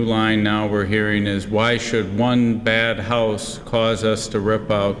of the new line now we're hearing is, why should one bad house cause us to rip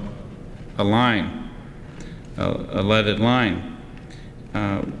out a line, a leaded line?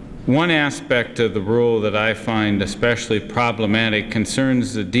 One aspect of the rule that I find especially problematic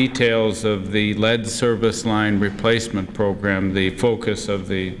concerns the details of the lead service line replacement program, the focus of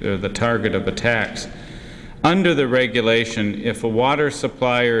the target of attacks. Under the regulation, if a water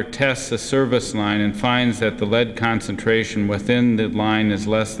supplier tests a service line and finds that the lead concentration within the line is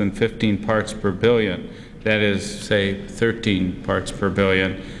less than 15 parts per billion, that is, say, 13 parts per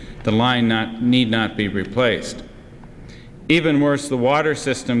billion, the line need not be replaced. Even worse, the water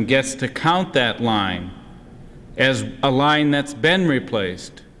system gets to count that line as a line that's been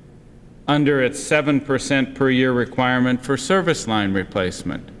replaced under its 7% per year requirement for service line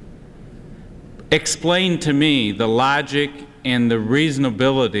replacement. Explain to me the logic and the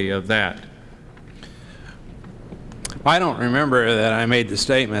reasonability of that. I don't remember that I made the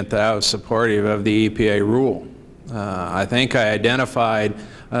statement that I was supportive of the EPA rule. I think I identified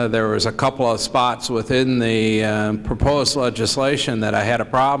there was a couple of spots within the proposed legislation that I had a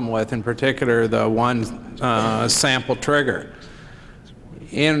problem with, in particular the one sample trigger.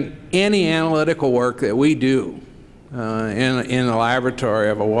 In any analytical work that we do in the laboratory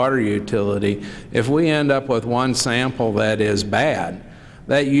of a water utility, if we end up with one sample that is bad,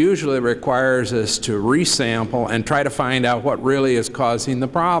 that usually requires us to resample and try to find out what really is causing the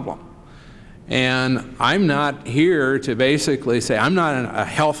problem. And I'm not here to basically say, I'm not a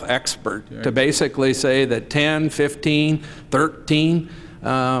health expert, to basically say that 10, 15, 13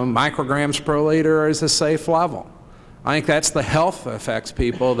 micrograms per liter is a safe level. I think that's the health effects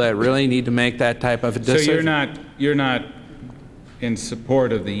people that really need to make that type of a decision. So you're not in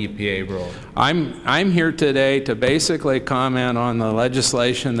support of the EPA rule? I'm here today to basically comment on the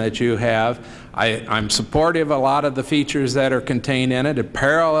legislation that you have. I'm supportive of a lot of the features that are contained in it. It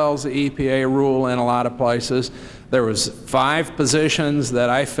parallels the EPA rule in a lot of places. There was 5 positions that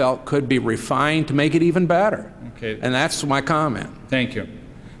I felt could be refined to make it even better. Okay. And that's my comment. Thank you.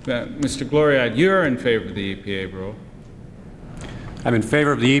 Mr. Gloria, you're in favor of the EPA rule. I'm in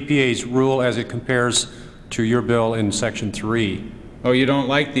favor of the EPA's rule as it compares to your bill in Section 3. Oh, you don't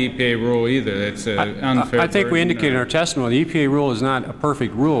like the EPA rule either? It's unfair. I think we indicated in our testimony the EPA rule is not a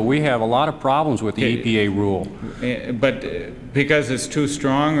perfect rule. We have a lot of problems with the EPA rule. But because it's too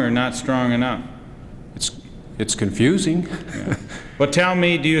strong or not strong enough? It's confusing. Yeah. Well, tell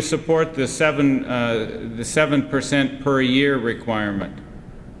me, do you support the 7% per year requirement?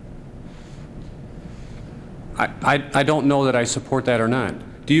 I don't know that I support that or not.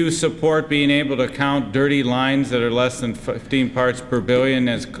 Do you support being able to count dirty lines that are less than 15 parts per billion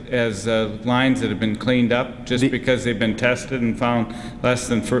as lines that have been cleaned up just because they've been tested and found less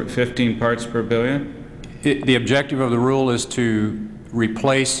than 15 parts per billion? The objective of the rule is to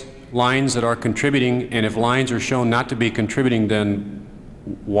replace lines that are contributing, and if lines are shown not to be contributing, then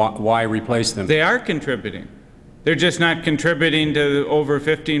why replace them? They are contributing. They're just not contributing to over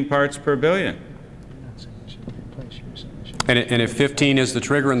 15 parts per billion. And if 15 is the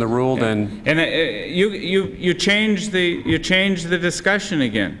trigger in the rule, then you change the discussion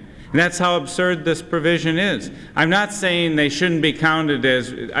again, and that's how absurd this provision is. I'm not saying they shouldn't be counted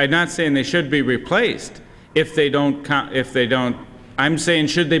as. I'm not saying they should be replaced if they don't count. If they don't, I'm saying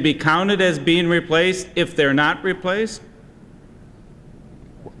should they be counted as being replaced if they're not replaced?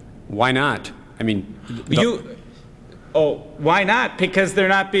 Why not? I mean, why not? Because they're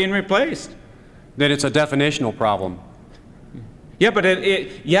not being replaced. Then it's a definitional problem. Yeah, but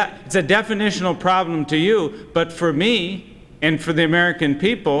it's a definitional problem to you, but for me and for the American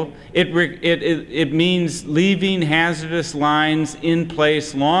people, it means leaving hazardous lines in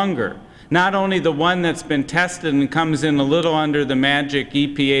place longer. Not only the one that's been tested and comes in a little under the magic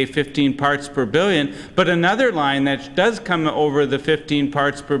EPA 15 parts per billion, but another line that does come over the 15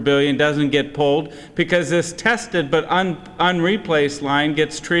 parts per billion doesn't get pulled because this tested but unreplaced line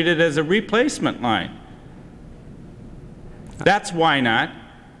gets treated as a replacement line. That's why not.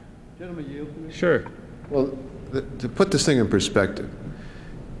 Gentlemen, yield to me? Sure. Well, to put this thing in perspective,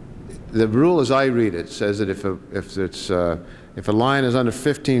 the rule as I read it says that if a line is under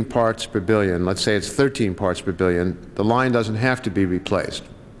 15 parts per billion, let's say it's 13 parts per billion, the line doesn't have to be replaced.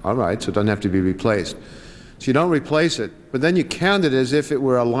 All right, so it doesn't have to be replaced. So you don't replace it, but then you count it as if it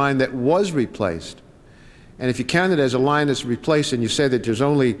were a line that was replaced. And if you count it as a line that's replaced and you say that there's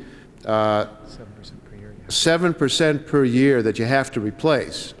only 7% per year that you have to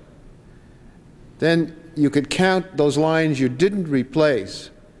replace, then you could count those lines you didn't replace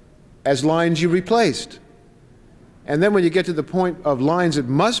as lines you replaced. And then when you get to the point of lines that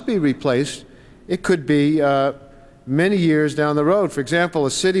must be replaced, it could be many years down the road. For example,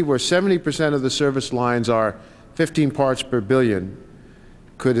 a city where 70% of the service lines are 15 parts per billion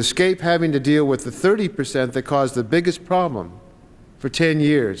could escape having to deal with the 30% that caused the biggest problem for 10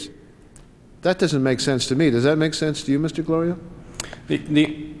 years. That doesn't make sense to me. Does that make sense to you, Mr. Gloria?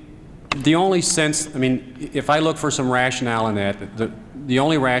 The only sense, I mean, if I look for some rationale in that, the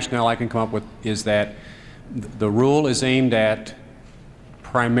only rationale I can come up with is that the rule is aimed at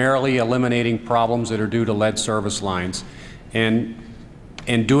primarily eliminating problems that are due to lead service lines and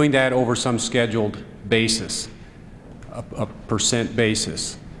doing that over some scheduled basis, a percent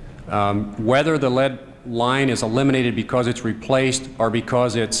basis. Whether the lead line is eliminated because it's replaced or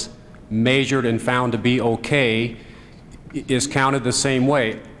because it's measured and found to be okay is counted the same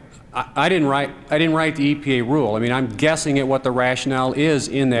way. I didn't write the EPA rule. I mean, I'm guessing at what the rationale is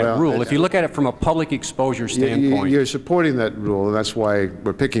in that rule. If you look at it from a public exposure standpoint. You're supporting that rule, and that's why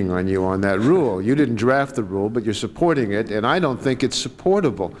we're picking on you on that rule. You didn't draft the rule, but you're supporting it, and I don't think it's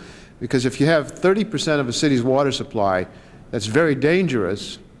supportable. Because if you have 30% of a city's water supply that's very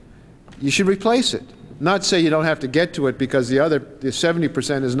dangerous, you should replace it. Not say you don't have to get to it because the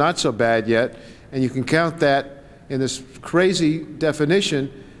 70% is not so bad yet, and you can count that in this crazy definition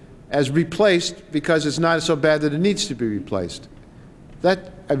as replaced because it's not so bad that it needs to be replaced.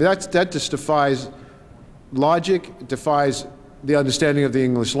 That just defies logic, it defies the understanding of the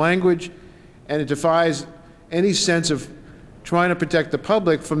English language, and it defies any sense of trying to protect the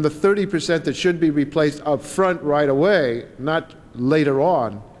public from the 30% that should be replaced up front right away, not later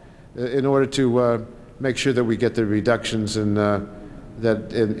on, in order to make sure that we get the reductions in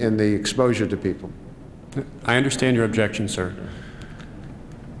the exposure to people. I understand your objection, sir.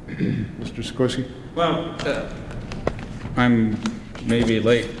 Mr. Sikorsky? Well, I'm maybe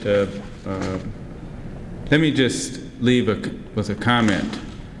late. Let me just leave with a comment.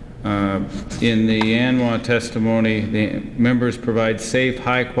 In the ANWA testimony, the members provide safe,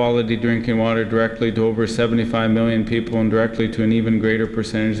 high-quality drinking water directly to over 75 million people and directly to an even greater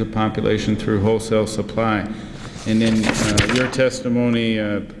percentage of the population through wholesale supply. And in your testimony,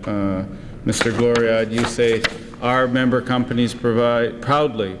 Mr. Gloriad, you say, our member companies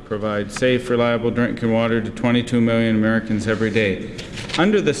proudly provide safe, reliable drinking water to 22 million Americans every day.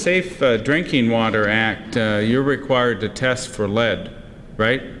 Under the Safe Drinking Water Act, you're required to test for lead,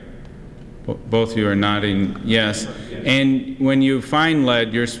 right? Both of you are nodding yes. And when you find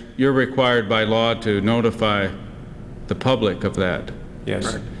lead, you're required by law to notify the public of that.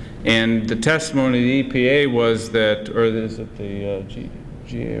 Yes. Right. And the testimony of the EPA was that, or is it the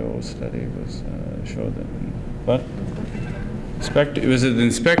GAO study was showed that, what? Was it the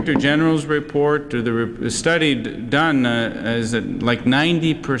Inspector General's report or the study done is that like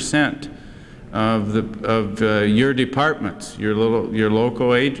 90% of your departments, your local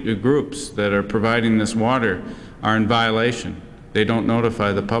groups that are providing this water are in violation. They don't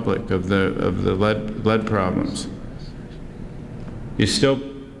notify the public of the lead problems. You still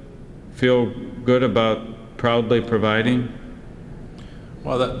feel good about proudly providing?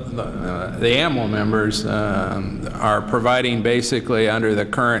 Well, the AMWA members are providing basically under the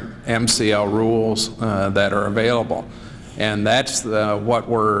current MCL rules that are available. And that's what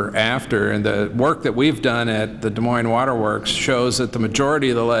we're after. And the work that we've done at the Des Moines Water Works shows that the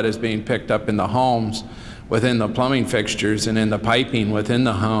majority of the lead is being picked up in the homes, within the plumbing fixtures, and in the piping within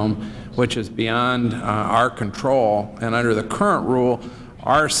the home, which is beyond our control. And under the current rule,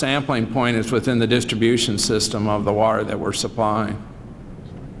 our sampling point is within the distribution system of the water that we're supplying.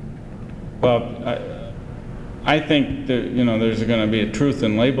 Well, I think that, there's going to be a truth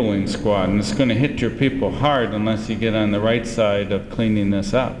in labeling squad, and it's going to hit your people hard unless you get on the right side of cleaning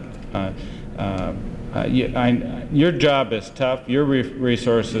this up. Your job is tough. Your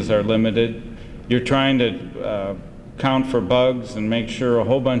resources are limited. You're trying to count for bugs and make sure a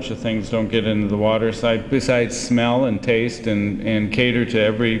whole bunch of things don't get into the water side besides smell and taste and cater to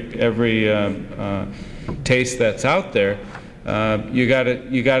every taste that's out there. You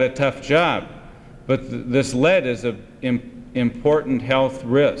got a tough job. But this lead is an important health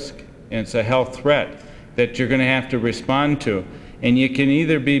risk, and it's a health threat that you're going to have to respond to. And you can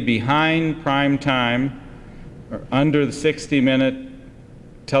either be behind prime time or under the 60-minute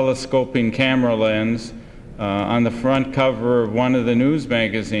telescoping camera lens on the front cover of one of the news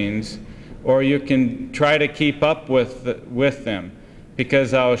magazines, or you can try to keep up with them.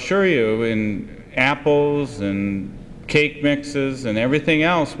 Because I'll assure you, in apples and cake mixes and everything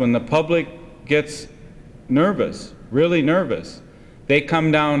else, when the public gets nervous, really nervous, they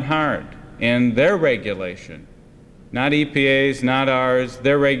come down hard. And their regulation, not EPA's, not ours,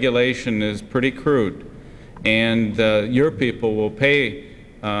 their regulation is pretty crude. And your people will pay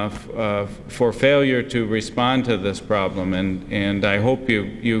for failure to respond to this problem. And I hope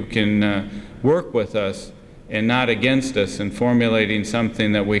you can work with us and not against us in formulating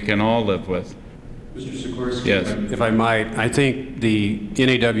something that we can all live with. Mr. Sikorsky, yes. If I might, I think the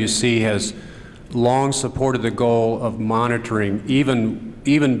NAWC has long supported the goal of monitoring,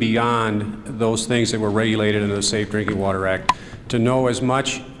 even beyond those things that were regulated under the Safe Drinking Water Act, to know as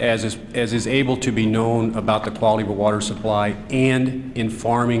much as is able to be known about the quality of a water supply and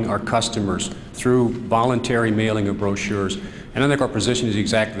informing our customers through voluntary mailing of brochures. And I think our position is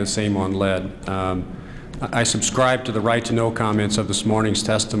exactly the same on lead. I subscribe to the right to know comments of this morning's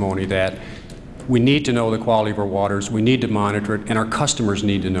testimony that we need to know the quality of our waters, we need to monitor it, and our customers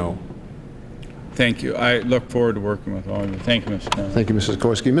need to know. Thank you. I look forward to working with all of you. Thank you, Mr. Chairman. Thank you, Mr.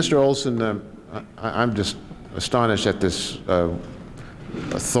 Sikorsky. Mr. Olson, I'm just astonished at this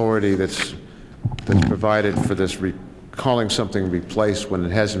authority that's provided for this calling something replaced when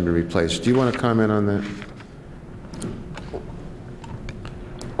it hasn't been replaced. Do you want to comment on that?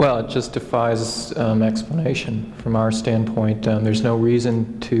 Well, it just defies explanation from our standpoint. There's no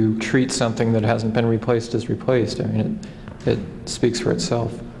reason to treat something that hasn't been replaced as replaced. I mean, it speaks for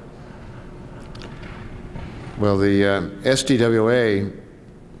itself. Well, the SDWA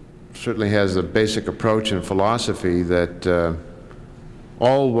certainly has a basic approach and philosophy that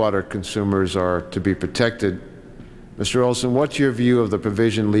all water consumers are to be protected Mr. Olson, what's your view of the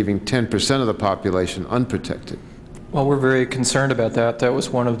provision leaving 10% of the population unprotected? Well, we're very concerned about that. That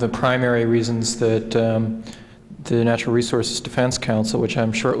was one of the primary reasons that the Natural Resources Defense Council, which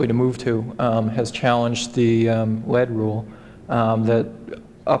I'm shortly to move to, has challenged the lead rule that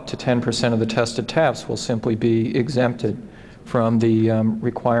up to 10% of the tested taps will simply be exempted from the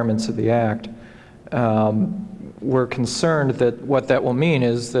requirements of the Act. We're concerned that what that will mean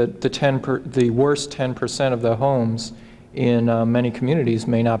is that the worst 10% of the homes in many communities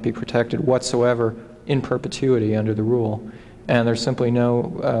may not be protected whatsoever in perpetuity under the rule, and there's simply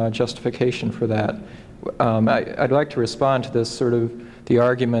no justification for that. I'd like to respond to this sort of the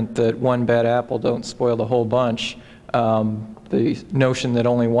argument that one bad apple don't spoil the whole bunch. The notion that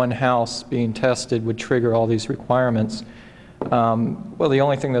only one house being tested would trigger all these requirements. Well, the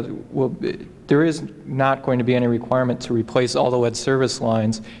only thing that there is not going to be any requirement to replace all the lead service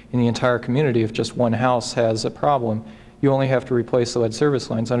lines in the entire community if just one house has a problem. You only have to replace the lead service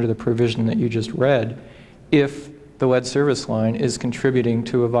lines under the provision that you just read if the lead service line is contributing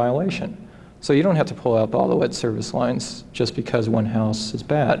to a violation. So you don't have to pull out all the lead service lines just because one house is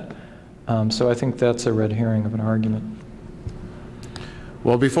bad. So I think that's a red herring of an argument.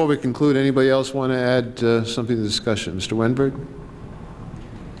 Well, before we conclude, anybody else want to add something to the discussion? Mr. Wenberg?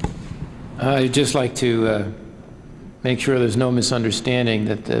 I'd just like to make sure there's no misunderstanding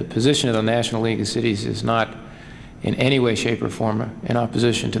that the position of the National League of Cities is not in any way, shape, or form in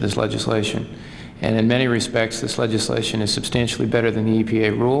opposition to this legislation. And in many respects, this legislation is substantially better than the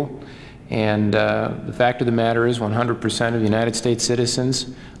EPA rule. And the fact of the matter is 100% of United States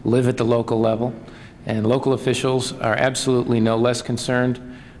citizens live at the local level, and local officials are absolutely no less concerned.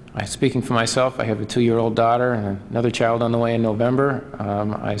 Speaking for myself, I have a 2-year-old daughter and another child on the way in November.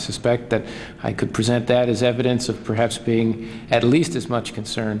 I suspect that I could present that as evidence of perhaps being at least as much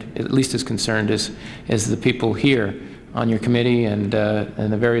concerned, as the people here on your committee and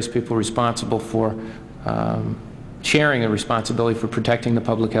the various people responsible for sharing a responsibility for protecting the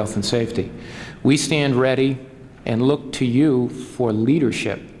public health and safety. We stand ready and look to you for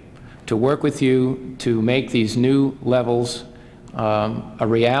leadership, to work with you to make these new levels a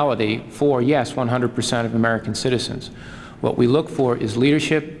reality for, yes, 100% of American citizens. What we look for is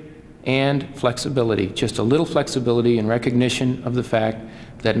leadership and flexibility, just a little flexibility and recognition of the fact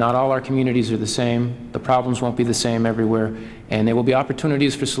that not all our communities are the same, the problems won't be the same everywhere, and there will be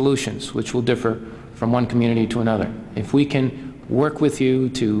opportunities for solutions which will differ from one community to another. If we can work with you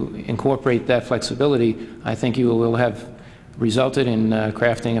to incorporate that flexibility, I think you will have resulted in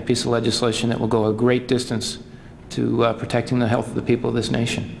crafting a piece of legislation that will go a great distance to protecting the health of the people of this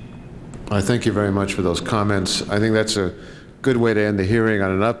nation. I thank you very much for those comments. I think that's a good way to end the hearing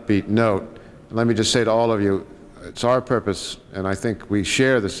on an upbeat note. Let me just say to all of you, it's our purpose, and I think we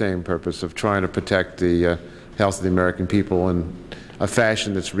share the same purpose of trying to protect the health of the American people in a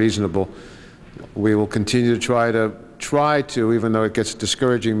fashion that's reasonable. We will continue to try to, even though it gets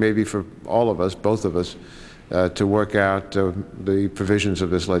discouraging maybe for all of us, both of us, to work out the provisions of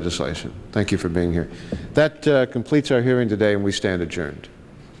this legislation. Thank you for being here. That completes our hearing today, and we stand adjourned.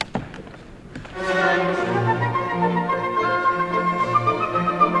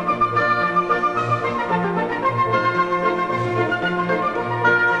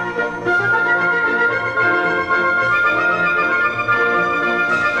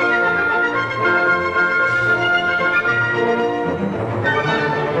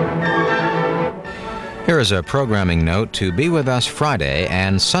 Here is a programming note to be with us Friday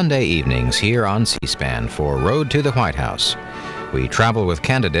and Sunday evenings here on C-SPAN for Road to the White House. We travel with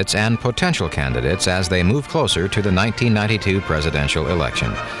candidates and potential candidates as they move closer to the 1992 presidential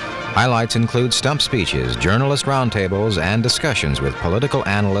election. Highlights include stump speeches, journalist roundtables, and discussions with political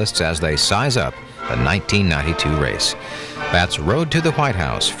analysts as they size up the 1992 race. That's Road to the White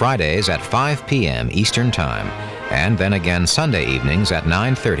House, Fridays at 5 p.m. Eastern Time, and then again Sunday evenings at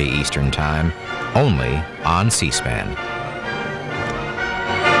 9:30 Eastern Time, only on C-SPAN.